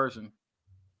intelligent person,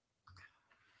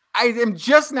 I am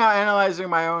just now analyzing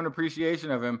my own appreciation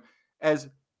of him as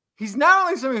he's not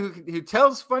only somebody who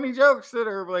tells funny jokes that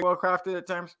are like well crafted at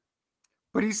times,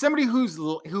 but he's somebody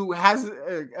who has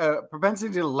a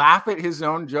propensity to laugh at his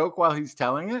own joke while he's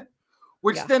telling it,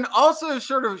 which then also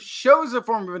sort of shows a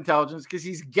form of intelligence because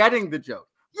he's getting the joke.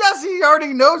 Yes, he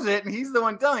already knows it and he's the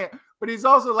one telling it, but he's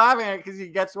also laughing at it because he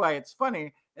gets why it's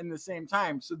funny in the same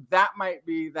time. So that might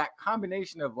be that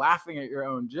combination of laughing at your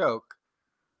own joke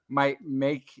might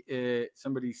make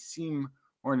somebody seem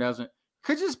more intelligent.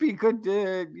 Could just be good,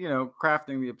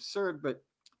 crafting the absurd, but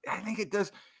I think it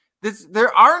does.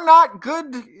 There are not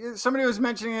good. Somebody was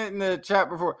mentioning it in the chat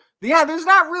before. Yeah, there's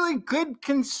not really good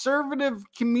conservative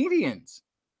comedians,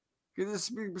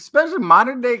 especially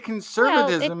modern day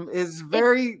conservatism is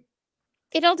very.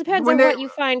 It all depends on what you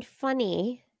find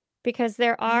funny, because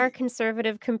there are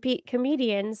conservative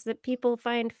comedians that people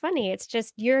find funny. It's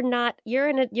just you're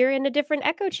in a different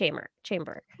echo chamber.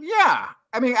 Yeah,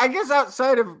 I mean, I guess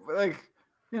outside of like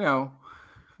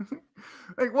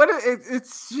what it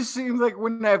just seems like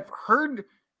when I've heard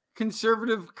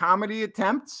conservative comedy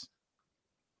attempts,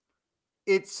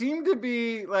 it seemed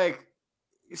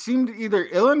either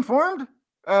ill-informed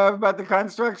about the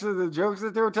constructs of the jokes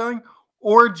that they were telling,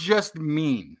 or just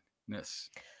meanness.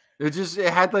 It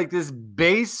had like this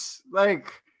base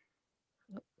like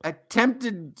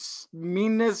attempted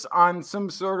meanness on some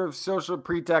sort of social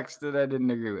pretext that I didn't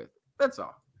agree with. That's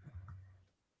all.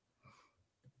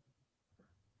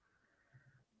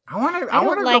 I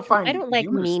want to go find. I don't like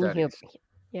mean studies. humor.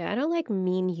 Yeah, I don't like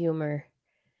mean humor.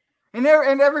 And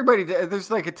everybody, there's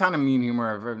like a ton of mean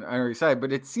humor on every side,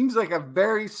 but it seems like a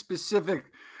very specific.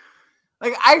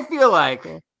 Like, I feel like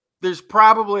there's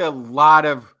probably a lot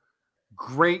of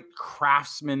great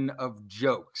craftsmen of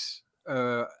jokes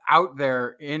out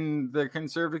there in the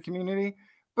conservative community,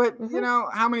 But you know,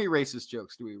 how many racist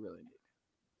jokes do we really need?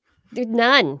 Dude,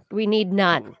 none. We need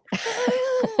none.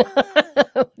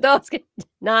 Those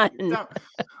none. Don't.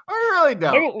 I really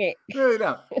don't. We Really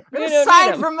don't. And don't need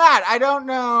aside 'em. from that, I don't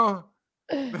know.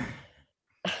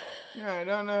 Yeah, I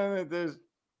don't know that there's.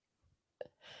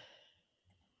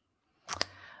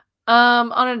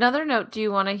 On another note, do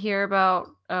you want to hear about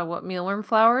what mealworm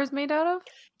flour is made out of?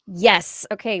 Yes.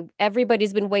 Okay.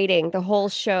 Everybody's been waiting the whole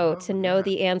show Oh, to know yeah.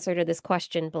 the answer to this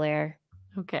question, Blair.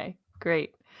 Okay,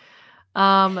 great.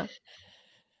 Mealworm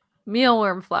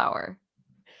flour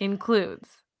includes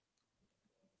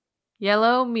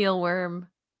yellow mealworm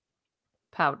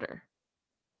powder,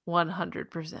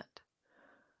 100%.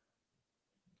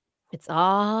 It's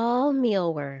all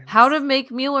mealworms. How to make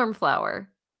mealworm flour?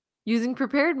 Using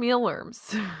prepared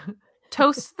mealworms.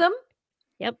 Toast them.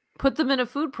 Yep. Put them in a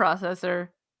food processor.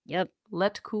 Yep.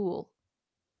 Let cool.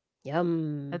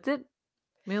 Yum. That's it.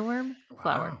 Mealworm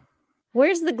flour. Wow.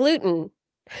 Where's the gluten?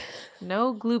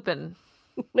 No gluten.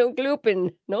 No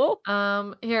gluten. No?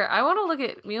 Here, I want to look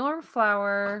at mealworm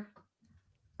flour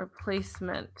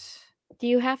replacement. Do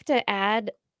you have to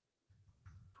add,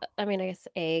 I mean, I guess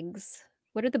eggs.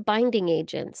 What are the binding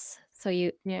agents? So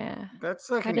you, Yeah. That's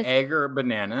like How an does- egg or a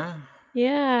banana.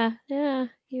 yeah,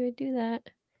 you would do that.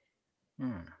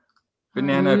 Yeah.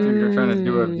 Banana if you're trying to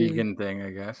do a Mm. vegan thing,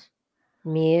 I guess.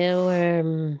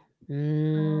 Mealworm.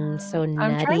 So I'm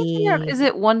trying to figure out, nutty. is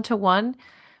it 1-to-1?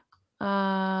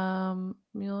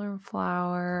 Mealworm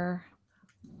flour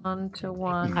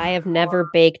 1-to-1. I have never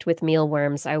baked with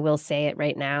mealworms. I will say it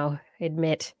right now.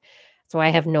 Admit. So I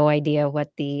have no idea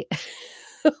what the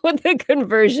what the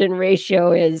conversion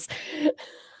ratio is.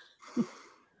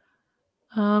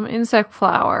 Insect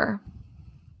flour.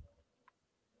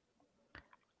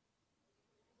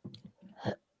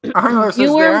 Arnold says they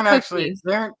Mealworm aren't cookies.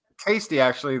 they aren't tasty.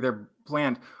 Actually, they're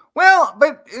bland. Well,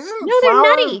 but isn't No, they're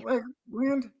flour nutty. like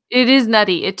bland? It is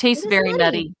nutty. It tastes is very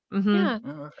nutty. nutty. Mhm. Yeah.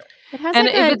 Oh, okay. It has And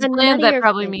like if it's a bland, that nuttier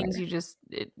probably flavor. means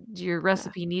your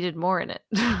recipe needed more in it.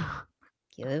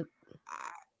 Yep.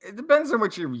 It depends on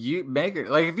what you're making.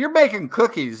 Like if you're baking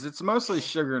cookies, it's mostly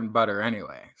sugar and butter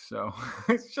anyway. So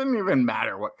it shouldn't even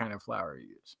matter what kind of flour you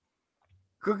use.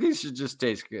 Cookies should just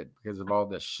taste good because of all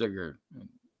the sugar and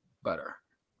butter.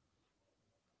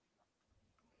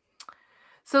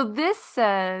 So this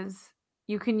says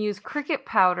you can use cricket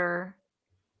powder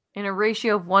in a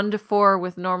ratio of 1-to-4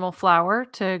 with normal flour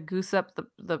to goose up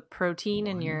the protein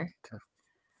in your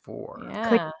 1-to-4.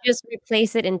 Could yeah. you just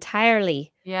replace it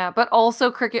entirely? Yeah, but also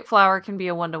cricket flour can be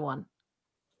a 1-to-1.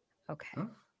 Okay. Huh?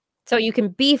 So you can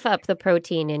beef up the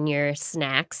protein in your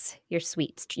snacks, your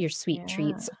sweet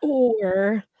treats,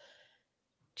 or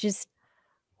just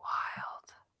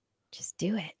Wild.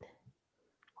 do it.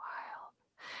 Wild.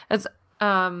 As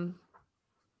I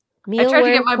Mealworm tried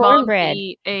to get my mom to cornbread.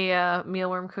 eat a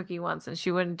mealworm cookie once, and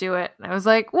she wouldn't do it. And I was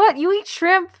like, "What? You eat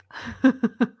shrimp?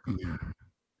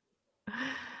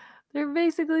 They're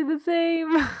basically the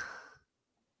same."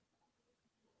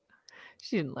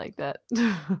 She didn't like that.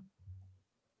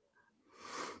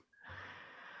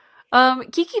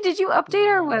 Kiki, did you update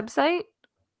our website?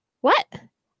 What?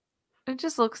 It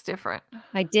just looks different.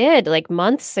 I did like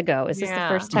months ago. Is this the Yeah.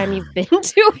 first time you've been to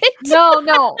it?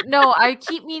 No. I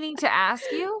keep meaning to ask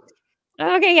you.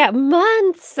 Okay, yeah,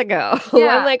 months ago.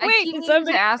 Yeah, I'm like, I wait, keep did meaning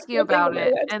somebody to ask you something about on my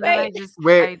it, and then I website? just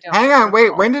Wait, don't hang on. Wait,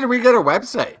 recall. when did we get a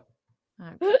website?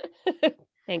 Okay.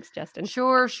 Thanks, Justin.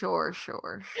 Sure.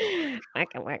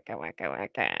 Waka, waka, waka,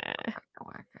 waka.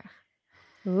 Waka.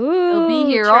 Ooh, He'll be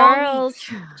here Charles.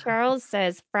 all week. Charles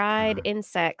says fried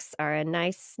insects are a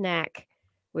nice snack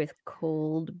with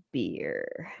cold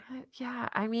beer. Yeah,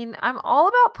 I mean, I'm all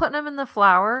about putting them in the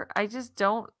flour. I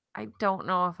don't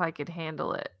know if I could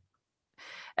handle it.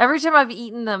 Every time I've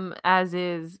eaten them as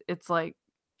is, it's like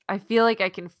I feel like I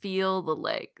can feel the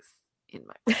legs in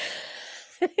my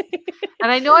mouth.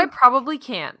 And I know I probably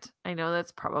can't. I know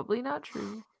that's probably not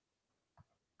true.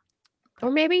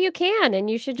 Or maybe you can, and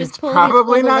you should just It's pull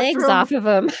probably the not legs true. off of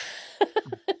them.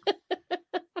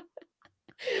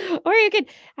 Or you could,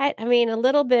 I mean, a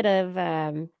little bit of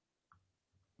a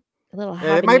little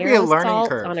Yeah, it might be a habanero learning salt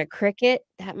curve. on a cricket.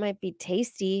 That might be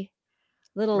tasty.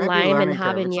 Little Might be a lime and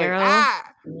learning curve. It's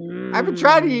like, habanero. I've been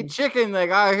trying to eat Mm. chicken. Like,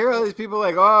 I hear all these people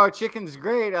like, oh, chicken's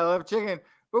great. I love chicken.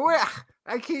 But what?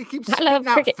 I keep I love spitting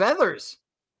out cricket. feathers.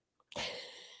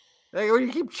 Like, what do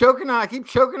you keep choking on? I keep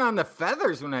choking on the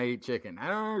feathers when I eat chicken. I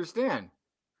don't understand.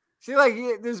 See, like,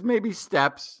 there's maybe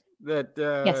steps that.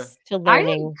 Yes, to I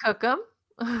learning. didn't cook them.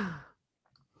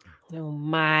 Oh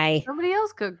my. Somebody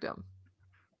else cooked them.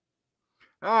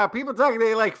 People talk.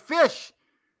 They like fish.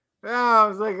 Yeah, it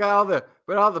was like all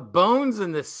the bones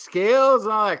and the scales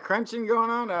and all that crunching going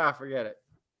on. Ah, forget it.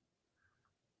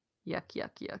 Yuck,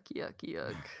 yuck, yuck, yuck,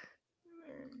 yuck.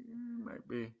 Might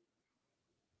be.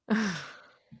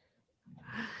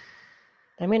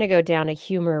 I'm gonna go down a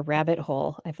humor rabbit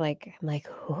hole. I'm like,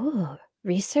 ooh,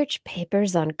 research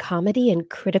papers on comedy and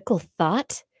critical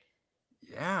thought.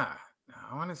 Yeah,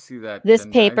 I want to see that. This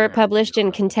Venn paper, diagram. published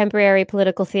in Contemporary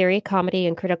Political Theory, Comedy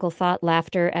and Critical Thought,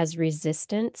 Laughter as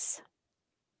Resistance.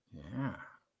 Yeah.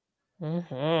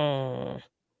 Mm-hmm.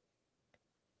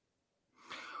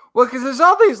 Well, because there's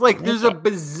all these there's a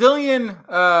bazillion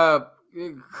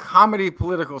comedy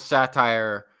political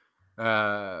satire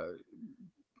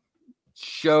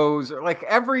shows. Like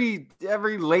every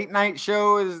late night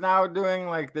show is now doing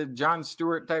like the Jon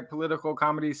Stewart type political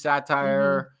comedy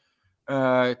satire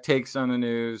takes on the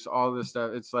news. All this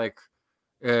stuff. It's like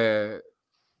you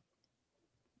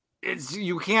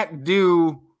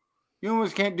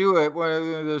almost can't do it one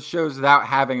of those shows without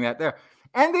having that there.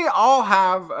 And they all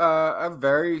have a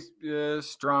very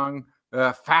strong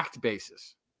fact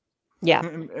basis,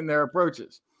 in their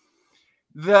approaches.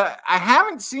 I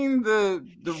haven't seen the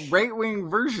right wing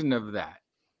version of that.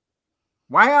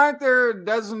 Why aren't there a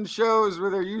dozen shows where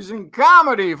they're using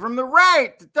comedy from the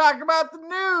right to talk about the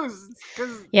news?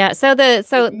 Yeah, so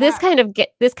this kind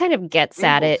of gets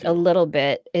at it a little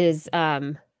bit. Is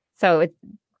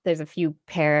there's a few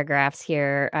paragraphs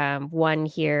here. One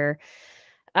here.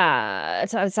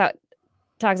 So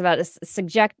talks about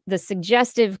the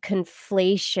suggestive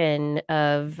conflation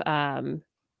of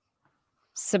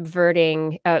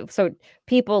subverting. So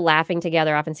people laughing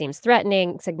together often seems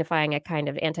threatening, signifying a kind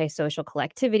of antisocial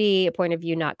collectivity, a point of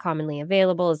view not commonly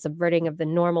available, a subverting of the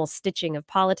normal stitching of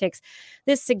politics.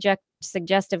 This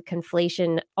suggestive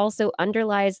conflation also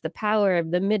underlies the power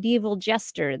of the medieval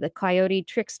jester, the coyote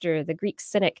trickster, the Greek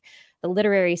cynic, the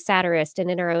literary satirist,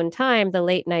 and in our own time, the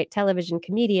late-night television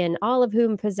comedian, all of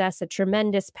whom possess a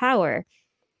tremendous power.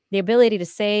 The ability to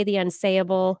say the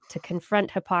unsayable, to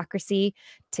confront hypocrisy,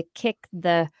 to kick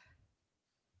the...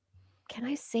 Can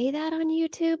I say that on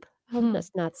YouTube? I'll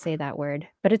just not say that word,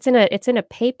 but it's in a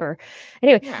paper.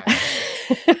 Anyway,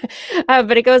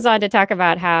 but it goes on to talk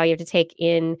about how you have to take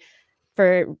in,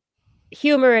 for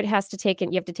humor, you have to take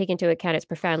into account its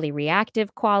profoundly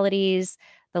reactive qualities.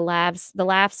 The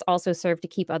laughs also serve to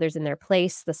keep others in their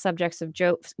place. The subjects of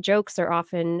jokes are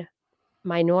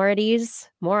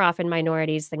more often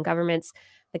minorities than governments.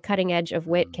 The cutting edge of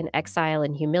wit can exile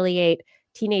and humiliate.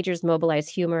 Teenagers mobilize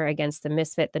humor against the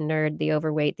misfit, the nerd, the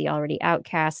overweight, the already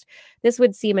outcast. This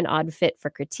would seem an odd fit for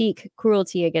critique.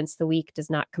 Cruelty against the weak does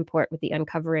not comport with the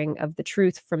uncovering of the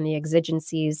truth from the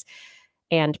exigencies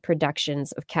and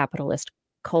productions of capitalist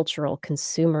cultural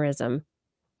consumerism.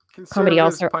 Comedy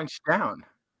also punched down.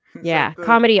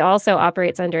 Comedy also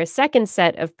operates under a second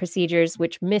set of procedures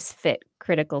which misfit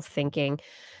critical thinking.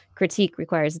 Critique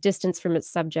requires distance from its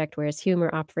subject, whereas humor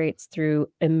operates through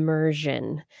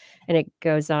immersion. And it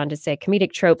goes on to say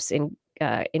comedic tropes in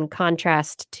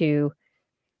contrast to,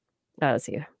 let's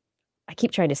see, I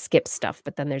keep trying to skip stuff,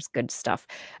 but then there's good stuff.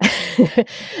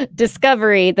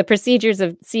 Discovery, the procedures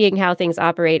of seeing how things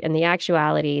operate and the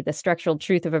actuality, the structural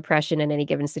truth of oppression in any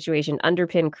given situation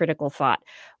underpin critical thought.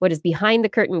 What is behind the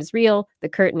curtain is real. The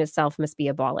curtain itself must be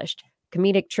abolished.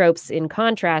 Comedic tropes, in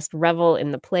contrast, revel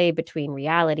in the play between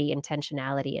reality,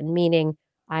 intentionality, and meaning,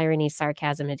 irony,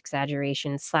 sarcasm,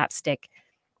 exaggeration, slapstick.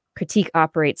 Critique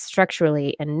operates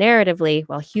structurally and narratively,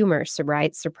 while humor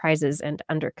surprises and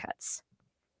undercuts.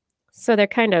 So they're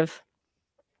kind of...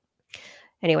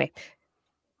 Anyway,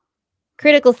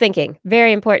 critical thinking,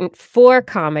 very important for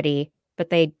comedy, but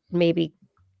they maybe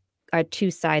are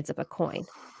two sides of a coin.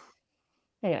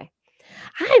 Anyway,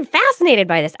 I'm fascinated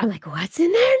by this. I'm like, what's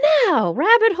in there now?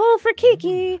 Rabbit hole for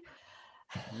Kiki.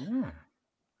 Yeah.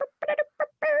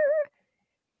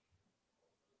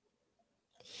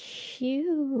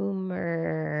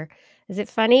 Humor. Is it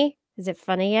funny? Is it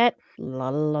funny yet?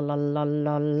 Lol, lol, lol,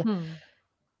 lol.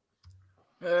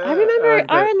 I remember,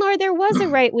 Aaron Lord, there was a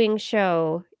right-wing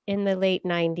show in the late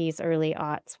 90s, early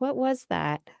aughts. What was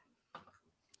that?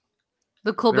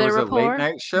 The Colbert Report? A late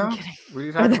night show? What are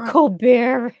you talking about? The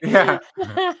Colbert. Yeah.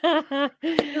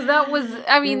 That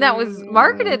was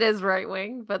marketed as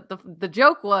right-wing, but the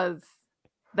joke was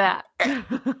that.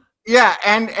 Yeah,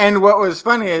 and what was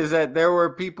funny is that there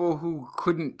were people who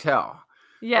couldn't tell.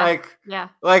 Yeah.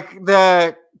 Like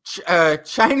the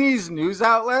Chinese news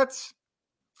outlets,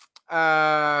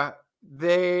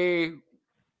 they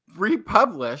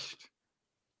republished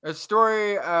a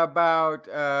story about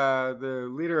the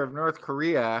leader of North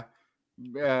Korea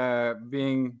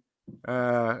being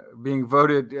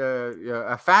voted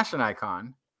a fashion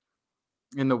icon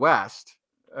in the West,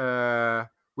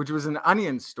 which was an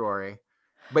onion story,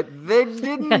 but they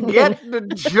didn't get the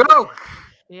joke.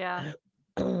 Yeah.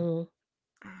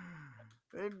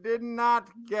 They did not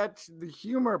get the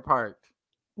humor part.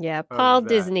 Yeah, Paul that.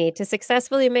 Disney. To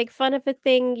successfully make fun of a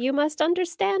thing, you must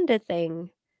understand a thing.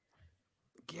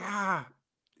 Yeah.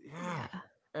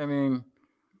 I mean,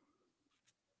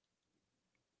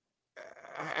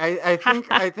 I think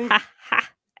I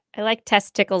like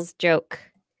Testicles joke.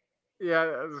 yeah,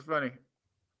 that was funny.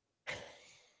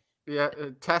 Yeah,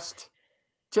 test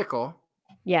tickle.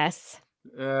 Yes.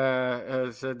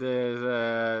 Said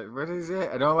there's what is it?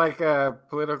 I don't like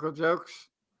political jokes.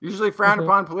 Usually frown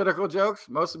upon political jokes,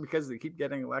 mostly because they keep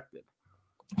getting elected.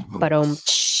 But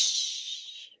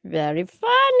very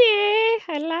funny.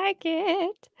 I like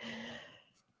it.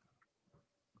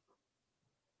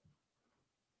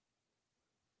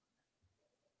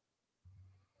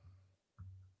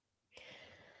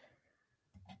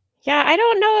 Yeah, I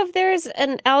don't know if there's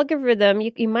an algorithm.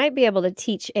 You might be able to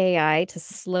teach AI to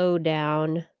slow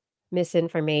down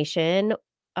misinformation,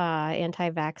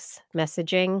 anti-vax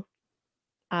messaging.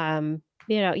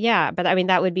 Yeah, but I mean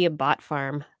that would be a bot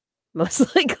farm.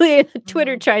 Most likely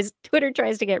Twitter tries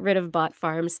to get rid of bot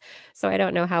farms. So I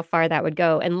don't know how far that would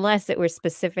go unless it were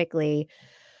specifically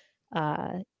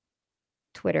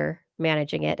Twitter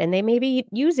managing it. And they may be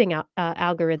using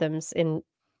algorithms in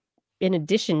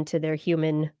addition to their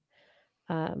human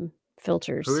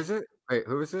filters. Who is it? Wait,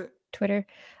 who is it? Twitter.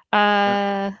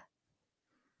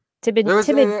 Timid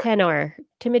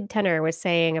Tenor was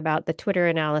saying about the Twitter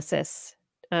analysis,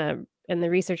 and the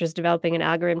researchers developing an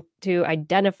algorithm to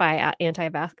identify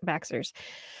anti-vaxxers.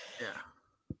 Yeah.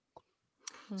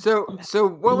 So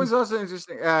what was also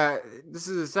interesting? This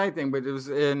is a side thing, but it was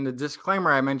in the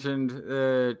disclaimer I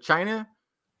mentioned. China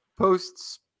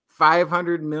posts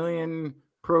 500 million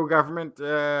pro-government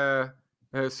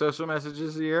social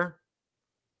messages a year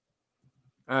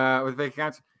with fake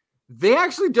accounts. They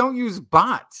actually don't use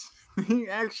bots. They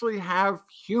actually have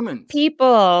humans.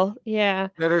 People, yeah.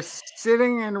 That are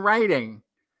sitting and writing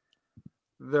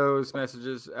those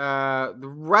messages. The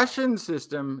Russian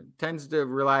system tends to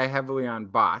rely heavily on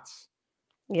bots.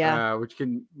 Yeah. Which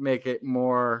can make it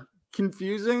more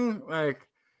confusing. Like,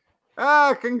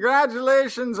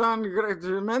 congratulations on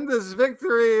tremendous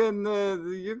victory in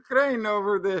the Ukraine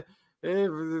over the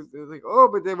like, oh,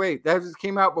 but wait, that just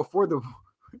came out before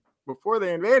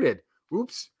they invaded.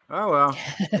 Oops. Oh well,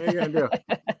 what are you gonna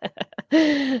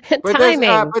do?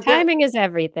 Timing is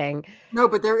everything. No,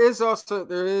 but there is a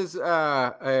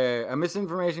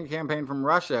misinformation campaign from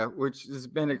Russia, which has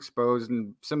been exposed,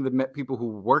 and some of the people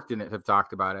who worked in it have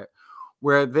talked about it,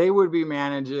 where they would be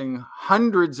managing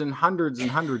hundreds and hundreds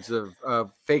and hundreds of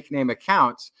fake name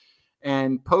accounts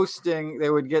and posting. They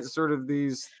would get sort of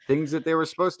these things that they were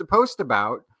supposed to post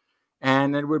about,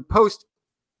 and it would post.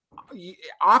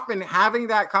 Often having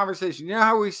that conversation, you know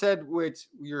how we said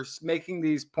you're making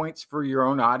these points for your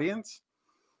own audience?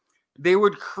 They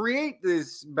would create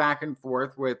this back and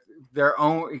forth with their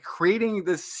own, creating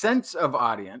this sense of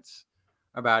audience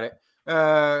about it,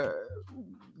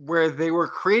 where they were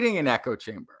creating an echo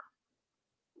chamber,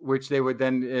 which they would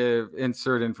then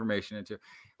insert information into. It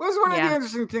was one of the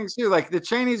interesting things too. Like the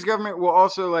Chinese government will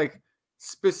also like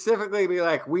specifically be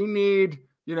like, we need,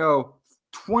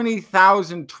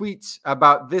 20,000 tweets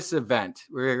about this event.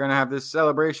 We're going to have this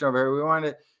celebration over here. We want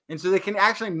it. And so they can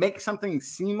actually make something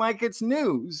seem like it's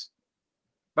news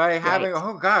by having,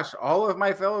 oh gosh, all of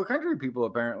my fellow country people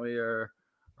apparently are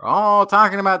all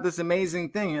talking about this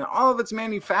amazing thing, and all of it's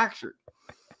manufactured.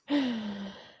 I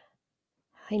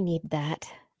need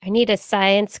that. I need a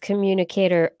science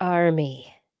communicator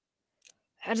army.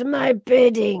 At my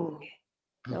bidding.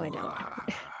 No, I don't.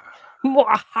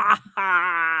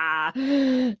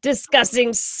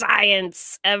 Discussing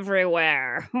science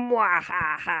everywhere.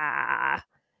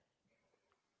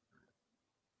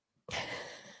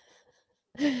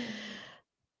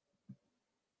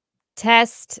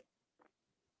 Test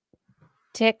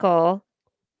Tickle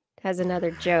has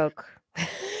another joke.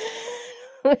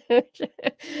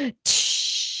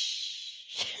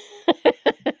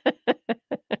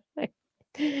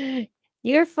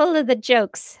 You're full of the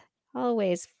jokes.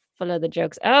 Always full of the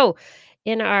jokes. Oh,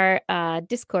 in our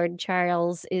Discord,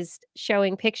 Charles is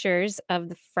showing pictures of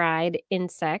the fried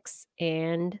insects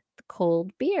and the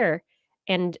cold beer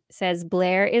and says,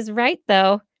 Blair is right,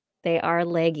 though. They are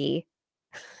leggy.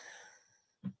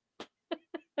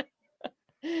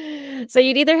 So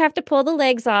you'd either have to pull the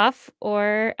legs off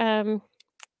or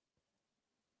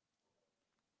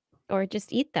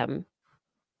just eat them.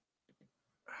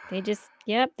 They just,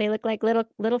 they look like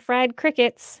little fried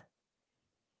crickets.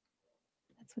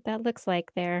 That's what that looks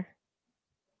like there.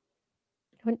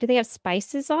 Do they have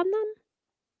spices on them?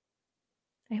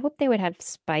 I hope they would have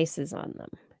spices on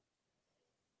them.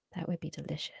 That would be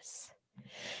delicious.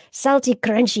 Salty,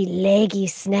 crunchy, leggy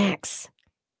snacks.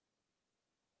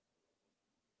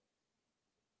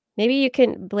 Maybe you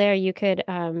can, Blair, you could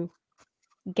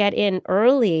get in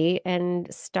early and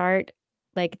start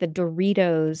like the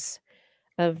Doritos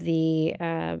of the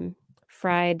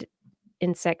fried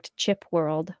insect chip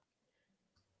world.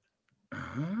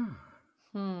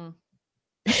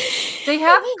 They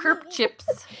have Kerp chips.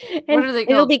 And What are they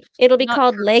it'll called? be Not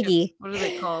called Kerp leggy chips. What are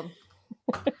they called?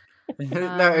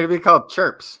 No, it'd be called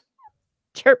chirps.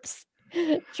 chirps.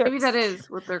 Maybe that is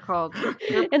what they're called.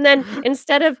 And then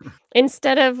instead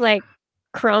of like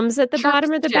crumbs at the Chirps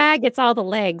bottom of the chips. bag, it's all the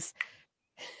legs.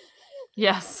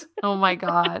 Yes. Oh my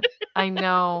God. I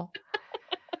know.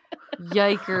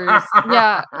 Yikers.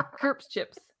 Yeah. Kerps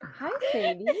chips. Hi,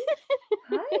 Sadie.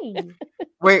 Hi.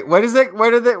 Wait, what is it? What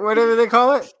do they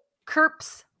call it?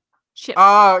 Kerps chips.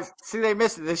 Oh, see, they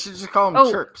missed it. They should just call them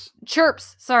chirps.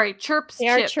 Chirps. Sorry, chirps. They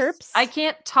are chips. chirps? I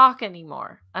can't talk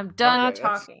anymore. I'm done Okay,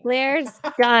 that's- talking. Blair's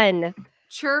done.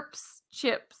 Chirps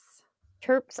chips.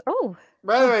 Chirps. Oh,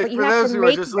 By the way, but you for have to those who are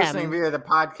make just listening them. via the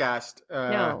podcast,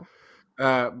 no.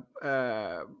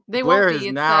 They Blair won't is be. It's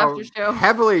the now after show.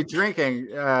 heavily drinking.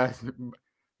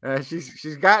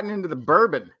 She's gotten into the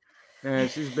bourbon, and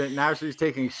she's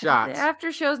taking The shots.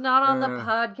 after show's not on the Uh,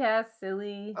 podcast,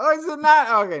 silly. Oh, is it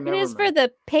not? Okay, It never is mind. for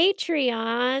the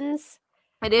Patreons.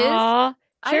 It is? Aw,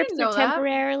 I chirps didn't are know that.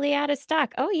 temporarily out of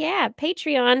stock. Oh yeah,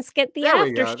 Patreons get the There we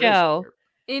after go. There's show chirp.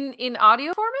 In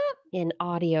audio format? in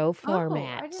audio Oh,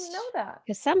 format. I didn't know that.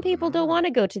 Because some people don't Mm. want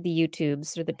to go to the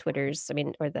YouTubes or the Twitters. I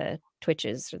mean, or the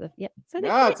Twitches or the So they No,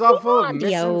 get it's all the full of audio.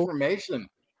 misinformation.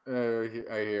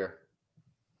 I hear.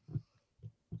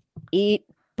 Eat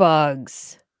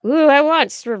bugs. Ooh, I want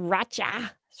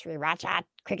sriracha. Sriracha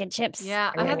cricket chips.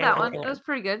 Yeah, I had that one. That was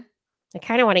pretty good. I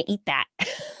kind of want to eat that.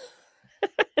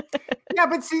 Yeah,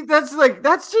 but see, that's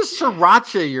just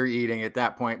sriracha you're eating at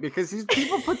that point, because these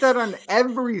people put that on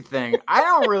everything. I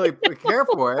don't really care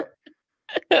for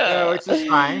it, which is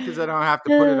fine because I don't have to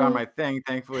put it on my thing.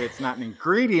 Thankfully, it's not an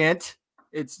ingredient.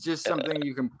 It's just something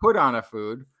you can put on a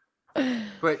food.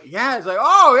 But yeah, it's like,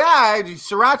 oh yeah, I do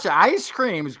sriracha ice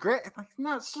cream is great. I'm like,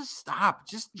 no, just stop.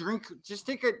 Just drink. Just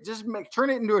take it. Turn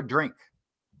it into a drink.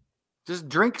 Just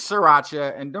drink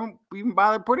sriracha and don't even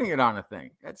bother putting it on a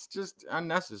thing. That's just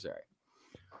unnecessary.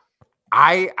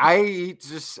 I eat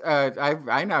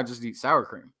I now just eat sour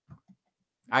cream.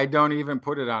 I don't even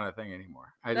put it on a thing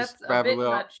anymore. I That's just a grab bit a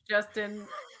little. much, Justin.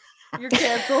 You're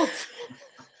canceled.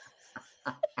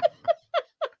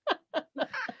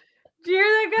 Do you hear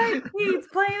that guy? He eats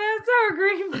plain ass sour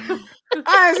cream.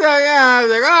 I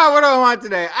was like, oh, what do I want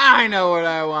today? I know what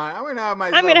I want. I'm gonna have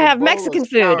myself. I'm gonna a have bowl Mexican of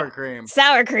sour food. cream.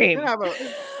 Sour cream. I'm gonna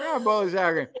have a bowl of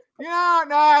sour cream. You know,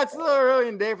 no, it's a little early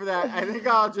in the day for that. I think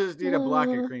I'll just eat a block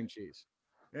of cream cheese.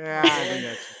 Yeah, I think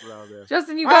that's just what I'll do.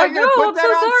 Justin, you Oh, gotta you're go. gonna I'm put so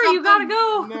that on sorry. You gotta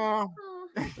something? go.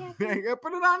 No. You gotta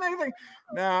put it on anything?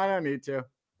 No, I don't need to.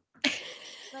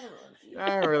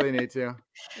 I don't really need to.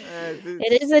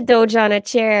 It is a doge on a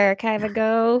chair kind of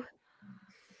go.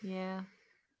 Yeah.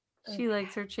 She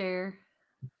likes her chair.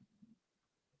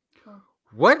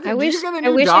 What? I Did wish you get a I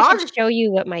new wish dog? I could show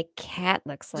you what my cat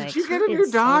looks like. Did you get a He new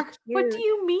is so dog? What do cute.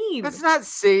 you mean? That's not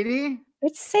Sadie.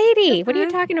 It's Sadie. Yes, What are it you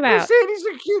is. talking Oh, about? Sadie's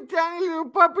a cute, tiny little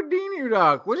Papadini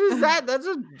dog. What is that? That's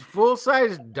a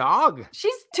full-size dog.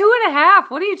 She's 2.5.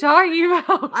 What are you talking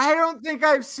about? I don't think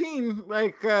I've seen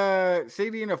like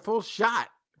Sadie in a full shot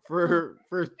for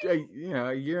a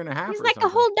year and a half. He's or like a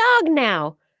something. whole dog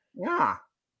now. Yeah.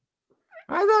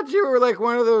 I thought you were like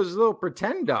one of those little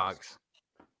pretend dogs.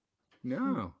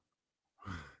 No.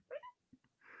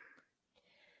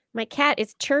 My cat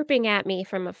is chirping at me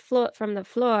from the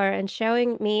floor and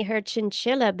showing me her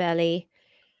chinchilla belly.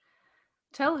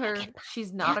 Tell her at my-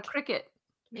 she's not a look- cricket.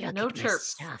 Look No at my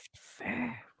chirps. soft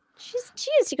fur. She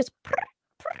is. She goes. Purr,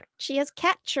 purr. She has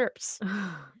cat chirps.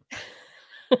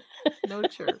 No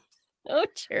chirps. No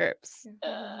chirps.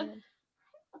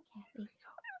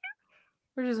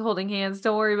 We're just holding hands.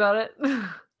 Don't worry about it.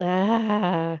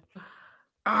 Ah,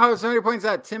 Oh, somebody points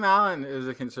out Tim Allen is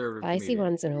a conservative. spicy comedian.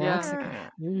 ones in Yeah.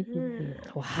 Oaxaca.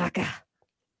 Mhm. Oaxaca.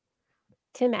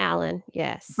 Tim Allen,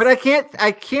 yes. But I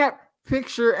can't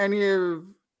picture any of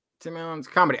Tim Allen's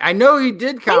comedy. I know he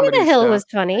did King comedy. of the Hill stuff. was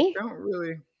funny. I don't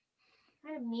really.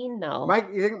 Kind of mean though.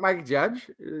 You think Mike Judge?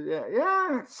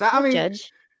 Yeah. So, I mean,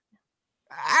 Judge.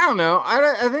 I don't know.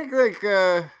 I think like,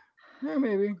 yeah,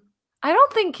 maybe. I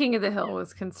don't think King of the Hill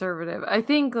was conservative. I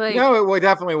think like No, it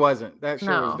definitely wasn't. That show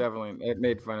was No. definitely, it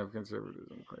made fun of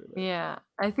conservatism quite a bit. yeah,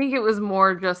 I think it was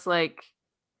more just like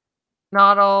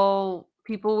not all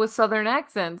people with Southern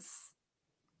accents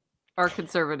are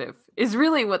conservative. Is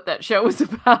really what that show was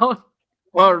about.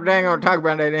 Well, they ain't gonna talk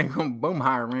about that. They ain't gonna boom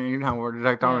hire, man. You know, where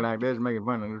they're talking Yeah. like this, making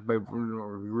fun of this baby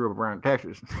who grew up around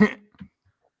Texas.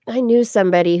 I knew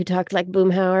somebody who talked like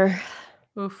Boomhauer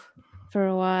Oof. for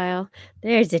a while.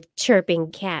 There's a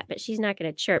chirping cat, but she's not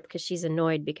going to chirp because she's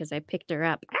annoyed because I picked her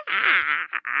up.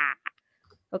 Ah!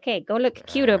 Okay, go look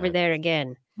cute over there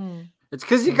again. It's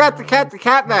because you got the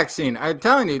cat vaccine. I'm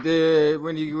telling you,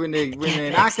 when they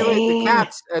inoculate the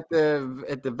cats at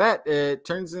the vet, it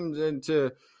turns them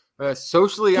into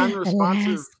socially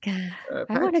unresponsive. Alaska.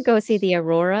 I want to pets. go see the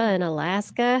aurora in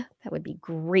Alaska. That would be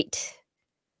great.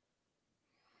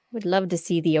 Would love to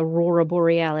see the aurora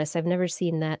borealis. I've never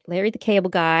seen that. Larry the Cable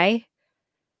Guy.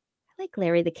 I like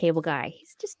Larry the Cable Guy.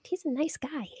 He's a nice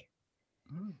guy.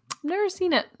 Never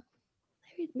seen it.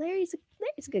 Larry's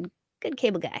a good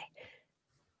cable guy.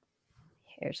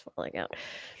 Hair's falling out.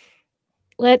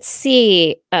 Let's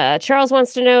see. Charles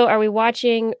wants to know, are we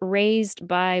watching Raised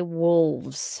by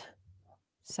Wolves?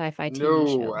 Sci-fi TV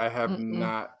show. No, I have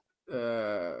not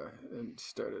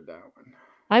started that one.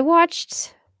 I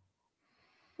watched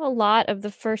a lot of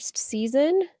the first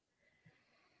season.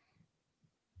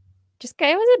 It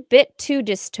was a bit too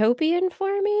dystopian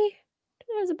for me.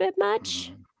 It was a bit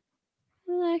much.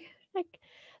 Like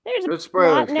there's Good a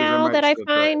spoilers, lot 'cause I now might that I still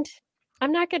try it. find.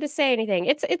 I'm not going to say anything.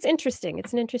 It's interesting.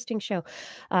 It's an interesting show.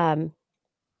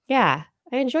 Yeah,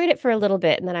 I enjoyed it for a little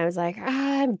bit, and then I was like,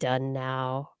 I'm done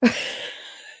now.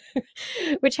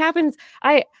 Which happens.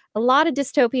 A lot of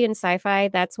dystopian sci-fi.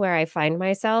 That's where I find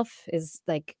myself. Is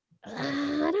like,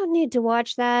 I don't need to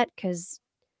watch that because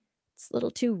it's a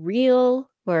little too real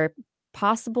or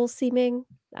possible seeming.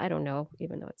 I don't know,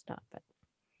 even though it's not. But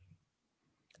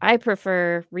I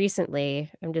prefer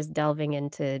recently. I'm just delving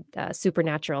into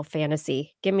supernatural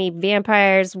fantasy. Give me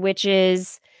vampires,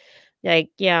 witches, like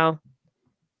I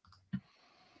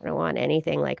don't want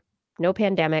anything like no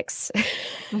pandemics,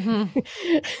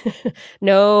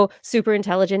 no super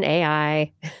intelligent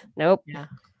AI. Nope. Yeah.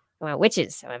 I want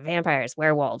witches. I want vampires,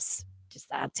 werewolves.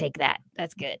 I'll take that.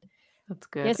 That's good. That's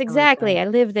good. Yes, I like exactly. that. I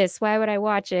live this. Why would I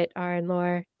watch it, R and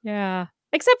Lore? Yeah.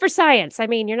 Except for science. I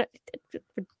mean, you're not.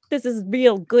 This is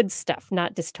real good stuff,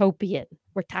 not dystopian.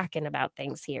 We're talking about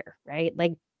things here, right?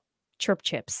 Like chirp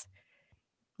chips.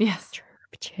 Yes. Chirp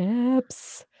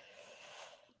chips.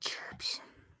 Chirps.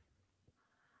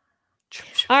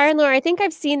 R and Lore, I think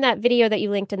I've seen that video that you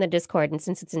linked in the Discord, and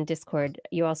since it's in Discord,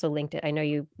 you also linked it. I know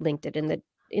you linked it in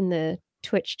the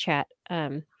Twitch chat.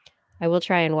 I will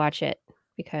try and watch it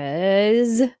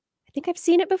because I think I've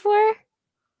seen it before,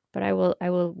 but I will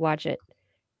watch it.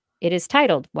 It is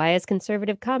titled, "Why is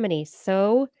conservative comedy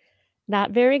so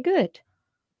not very good?"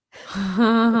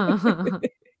 So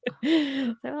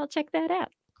I'll check that out.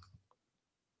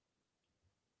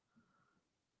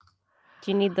 Do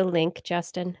you need the link,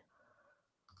 Justin,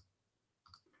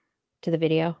 to the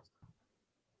video?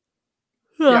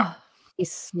 Yeah.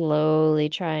 He's slowly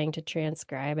trying to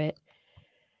transcribe it.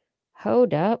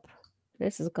 Hold up.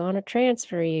 This is going to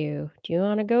transfer you. Do you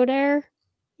want to go there?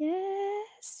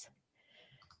 Yes.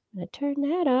 I'm going to turn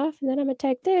that off, and then I'm going to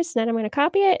take this, and then I'm going to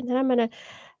copy it, and then I'm going to...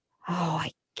 Oh,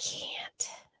 I can't.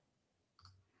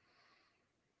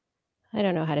 I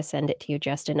don't know how to send it to you,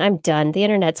 Justin. I'm done. The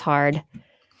internet's hard.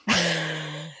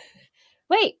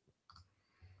 Wait.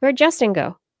 Where'd Justin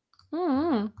go?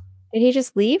 Did he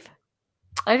just leave?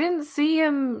 I didn't see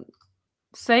him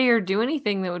say or do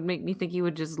anything that would make me think he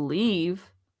would just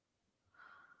leave.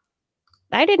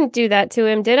 I didn't do that to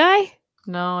him, did I?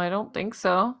 No, I don't think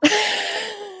so.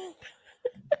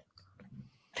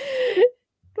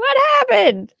 What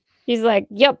happened? He's like,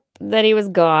 yep. Then he was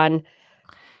gone.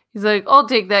 He's like, I'll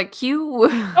take that cue.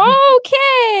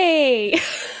 Okay.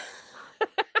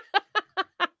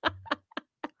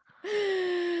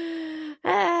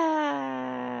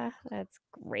 That's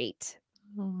great.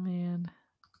 Oh, man.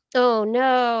 Oh,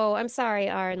 no. I'm sorry,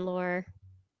 R and Lore.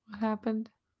 What happened?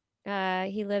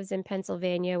 He lives in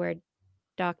Pennsylvania where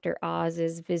Dr. Oz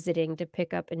is visiting to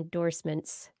pick up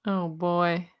endorsements. Oh,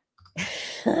 boy.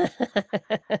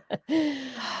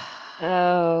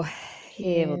 Oh,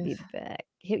 he will be back.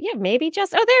 Yeah, maybe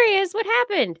just... Oh, there he is. What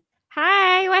happened?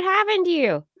 Hi, what happened to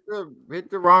you? Hit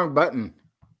the wrong button.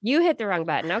 You hit the wrong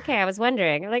button. Okay, I was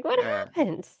wondering. I'm like, what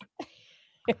happened?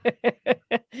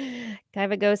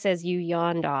 Kaivago says you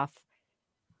yawned off.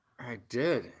 I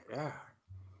did. Yeah.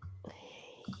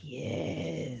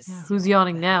 Yes. Yeah, who's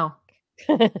yawning now?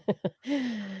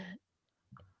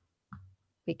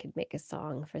 We could make a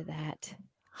song for that.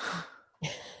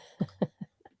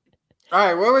 All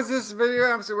right, what was this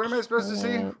video? What am I supposed to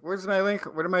see? Where's my link?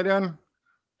 What am I doing?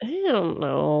 I don't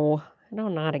know. I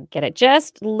don't know how to get it.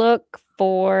 Just look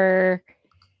for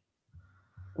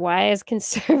why is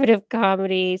conservative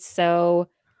comedy so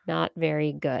not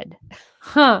very good?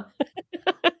 Huh.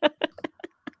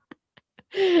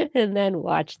 And then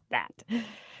watch that.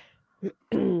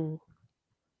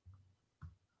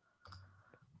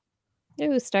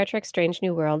 Ooh, Star Trek Strange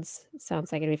New Worlds.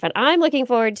 Sounds like it'd be fun. I'm looking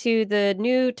forward to the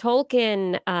new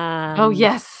Tolkien Oh,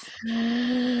 yes.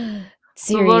 The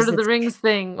series. Lord of the Rings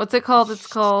thing. What's it called? It's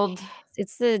called...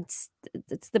 It's the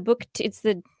book. It's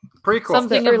the Prequel.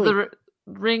 Something the of the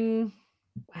ring...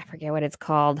 I forget what it's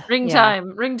called. Ring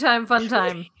time. Ring time, fun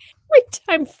time. Ring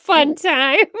time, fun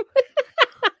time.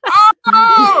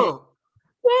 Oh!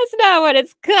 That's not what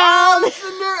it's Oh, called. it's the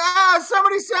new,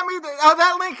 somebody sent me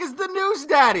that link is the News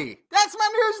Daddy. That's my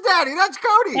News Daddy. That's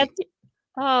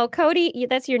Cody. Cody,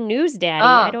 that's your news daddy.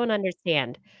 I don't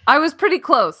understand. I was pretty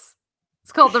close.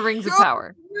 It's called the Rings of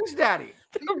Power. News Daddy.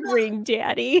 The Ring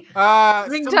Daddy.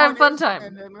 Ring time, fun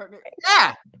time.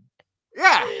 Yeah.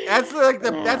 Yeah. That's like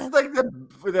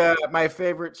my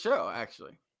favorite show,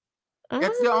 actually.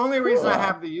 It's the only reason I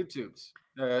have the YouTubes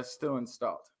still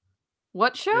installed.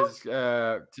 What show?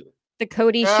 The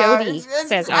Cody Shody,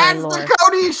 says Iron Lore. It's the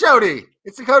Cody Shody.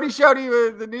 It's the Cody Shody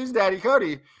with the News Daddy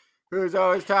Cody, who's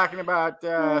always talking about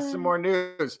some more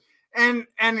news. And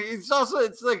it's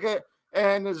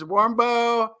there's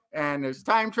Warmbo and there's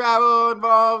time travel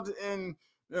involved, and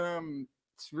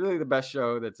it's really the best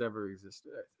show that's ever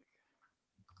existed, I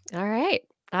think. All right.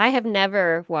 I have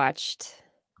never watched.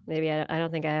 Maybe I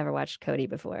don't think I ever watched Cody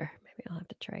before. Maybe I'll have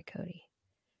to try Cody.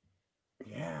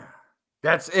 Yeah.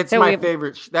 It's my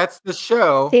favorite. That's the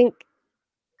show.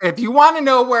 If you want to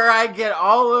know where I get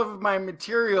all of my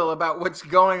material about what's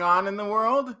going on in the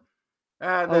world,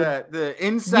 the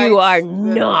insights. You are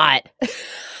not.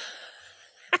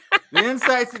 The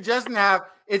insights that Justin have.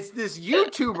 It's this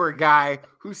YouTuber guy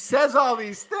who says all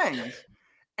these things,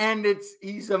 and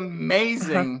he's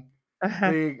amazing.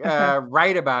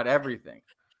 Right about everything.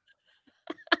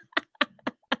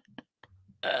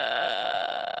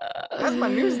 That's my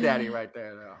news daddy right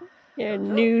there, though. Your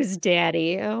news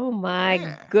daddy. Oh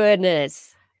my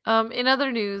goodness. In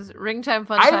other news, Ring Time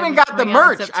Fun I Time. even got the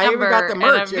merch. I'm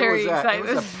very excited.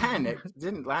 It was a pen. It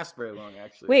didn't last very long,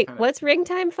 actually. Wait, what's Ring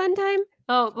Time Fun Time?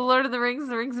 Oh, the Lord of the Rings,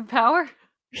 the Rings of Power.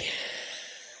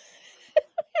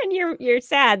 And you're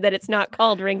sad that it's not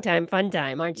called Ring Time Fun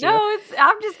Time, aren't you? No,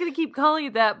 I'm just gonna keep calling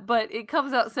it that, but it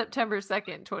comes out September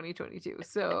 2nd, 2022.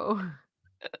 So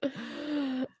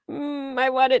I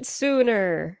want it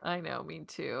sooner. I know, me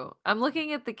too. I'm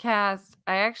looking at the cast.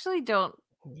 I actually don't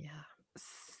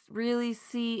really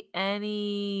see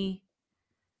any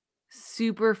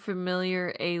super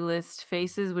familiar A-list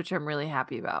faces, which I'm really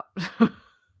happy about. I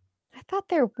thought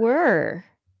there were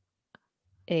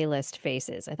A-list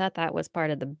faces. I thought that was part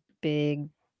of the big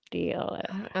deal.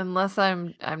 Unless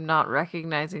I'm not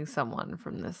recognizing someone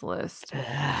from this list.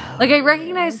 Like I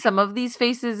recognize some of these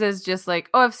faces as just like,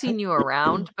 oh, I've seen you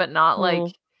around, but not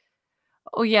like,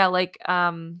 oh yeah, like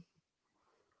Nazanin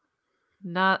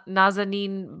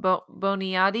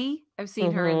Boniadi. I've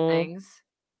seen her in things,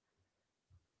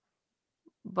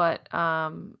 but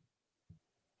not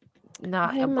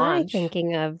what a am bunch. I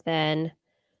thinking of then?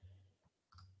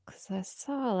 Because I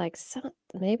saw like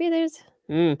maybe there's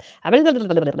maybe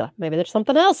there's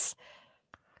something else.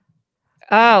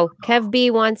 Oh, Kev B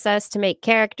wants us to make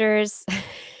characters.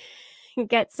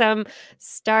 Get some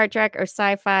Star Trek or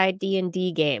sci-fi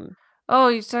D&D game. Oh,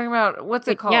 you're talking about what's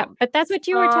it called? Yeah, but that's what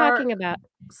you were talking about.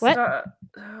 What?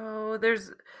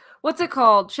 What's it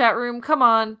called? Chat room, come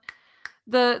on.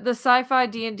 The sci-fi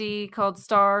D&D called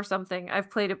Star something. I've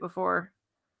played it before.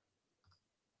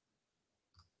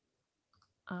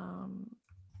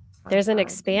 There's an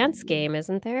Expanse game,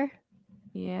 isn't there?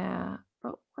 Yeah.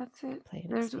 But what's it?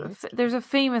 There's There's a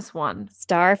famous one.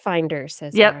 Starfinder,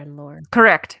 says Aaron Lore.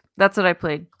 Correct. That's what I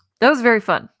played. That was very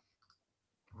fun.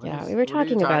 Yeah, we were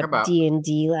talking about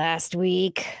D&D last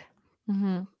week.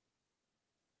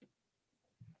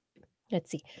 Let's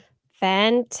see.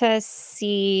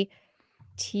 Fantasy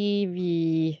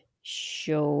TV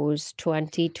shows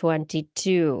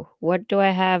 2022. What do I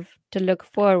have to look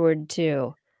forward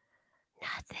to?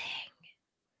 Nothing.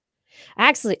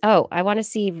 Actually, I want to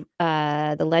see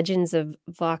the Legends of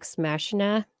Vox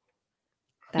Machina.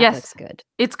 That looks good.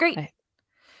 It's great.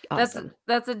 Awesome.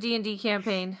 That's a D&D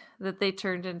campaign that they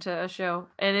turned into a show,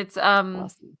 and it's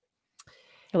awesome.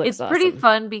 It's pretty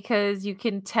fun because you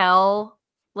can tell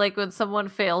like when someone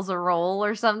fails a roll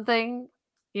or something,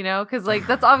 You know, because like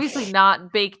that's obviously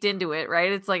not baked into it,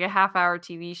 right? It's like a half-hour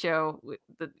TV show with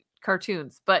the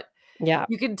cartoons, but Yeah.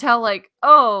 you can tell like,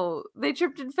 oh, they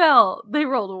tripped and fell. They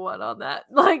rolled a 1 on that.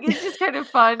 Like it's just kind of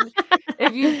fun.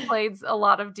 If you've played a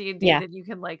lot of D&D, Yeah. then you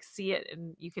can like see it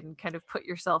and you can kind of put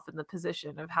yourself in the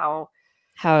position of how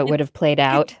How it would have played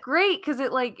out. it's great because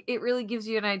it really gives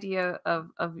you an idea of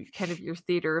kind of your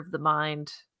theater of the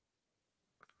mind.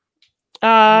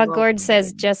 Gord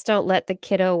says, just don't let the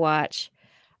kiddo watch.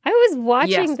 I was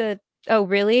watching Yes. Oh,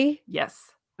 really? Yes.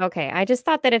 Okay. I just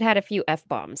thought that it had a few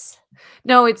F-bombs.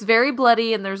 No, it's very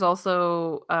bloody and there's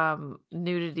also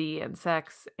nudity and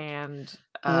sex and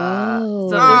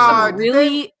so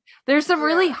there's some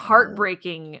really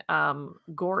heartbreaking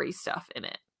gory stuff in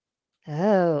it.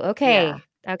 Oh, okay.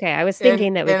 Yeah. Okay. I was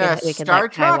thinking that we in a could Star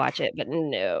like Kai Trek? watch it, but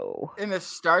no. In a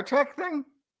Star Trek thing?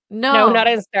 No, not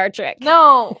in Star Trek.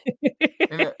 No.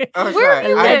 Oh, Where sorry. have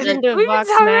you I been? Legend of We've been Vox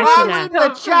talking I about Machina. was in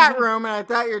the chat room and I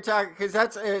thought you were talking because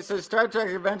it says Star Trek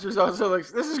Adventures also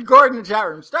looks. This is Gordon in the chat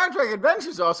room. Star Trek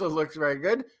Adventures also looks very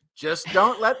good. Just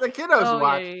don't let the kiddos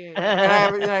watch.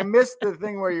 Yeah. And I missed the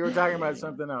thing where you were talking about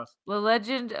something else. The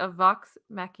Legend of Vox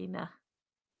Machina.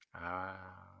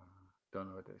 Don't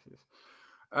know what this is.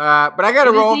 But I got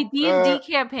to It roll. is a D&D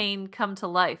campaign come to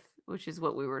life, which is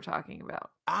what we were talking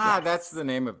about. That's the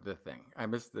name of the thing. I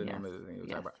missed the name of the thing you were talking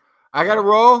Yes. about. I got to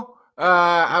roll.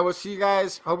 I will see you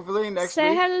guys hopefully next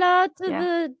Say week. hello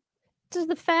to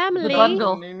the family. The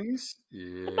bundle.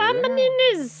 Yeah. The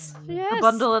bambininas. The Yes.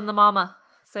 bundle and the mama.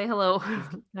 Say hello.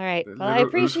 All right. The Well, I little oof,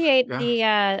 appreciate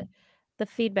yeah. the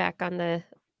feedback on the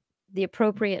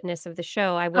appropriateness of the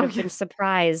show. I would have been yes.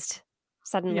 surprised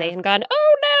suddenly Yes. and gone,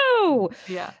 "Oh no!"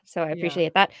 Yeah. So I Yeah.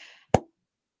 appreciate that.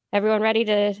 Everyone ready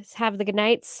to have the good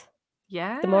nights?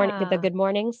 Yeah. The good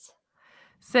mornings?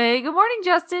 Say good morning,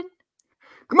 Justin.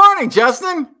 Good morning,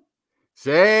 Justin.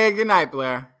 Say goodnight,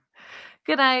 Blair.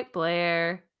 Good night,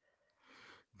 Blair.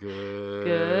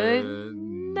 Good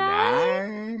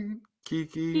night,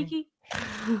 Kiki. Kiki.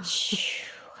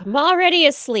 I'm already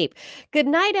asleep. Good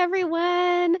night,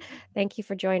 everyone. Thank you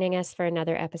for joining us for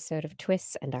another episode of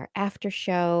TWIS and our after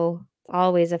show.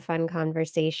 Always a fun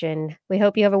conversation. We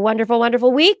hope you have a wonderful,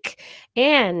 wonderful week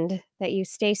and that you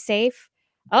stay safe.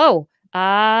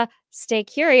 Stay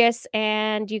curious,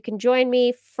 and you can join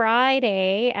me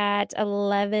Friday at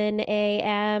 11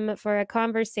 a.m. for a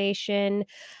conversation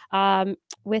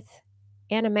with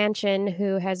Anna Manchin,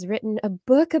 who has written a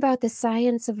book about the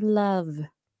science of love.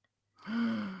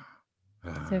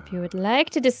 So if you would like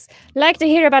to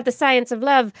hear about the science of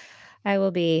love, I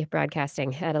will be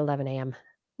broadcasting at 11 a.m.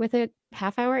 with a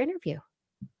half-hour interview.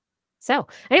 So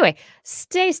anyway,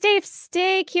 stay safe,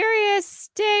 stay curious,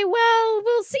 stay well.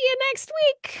 We'll see you next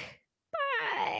week.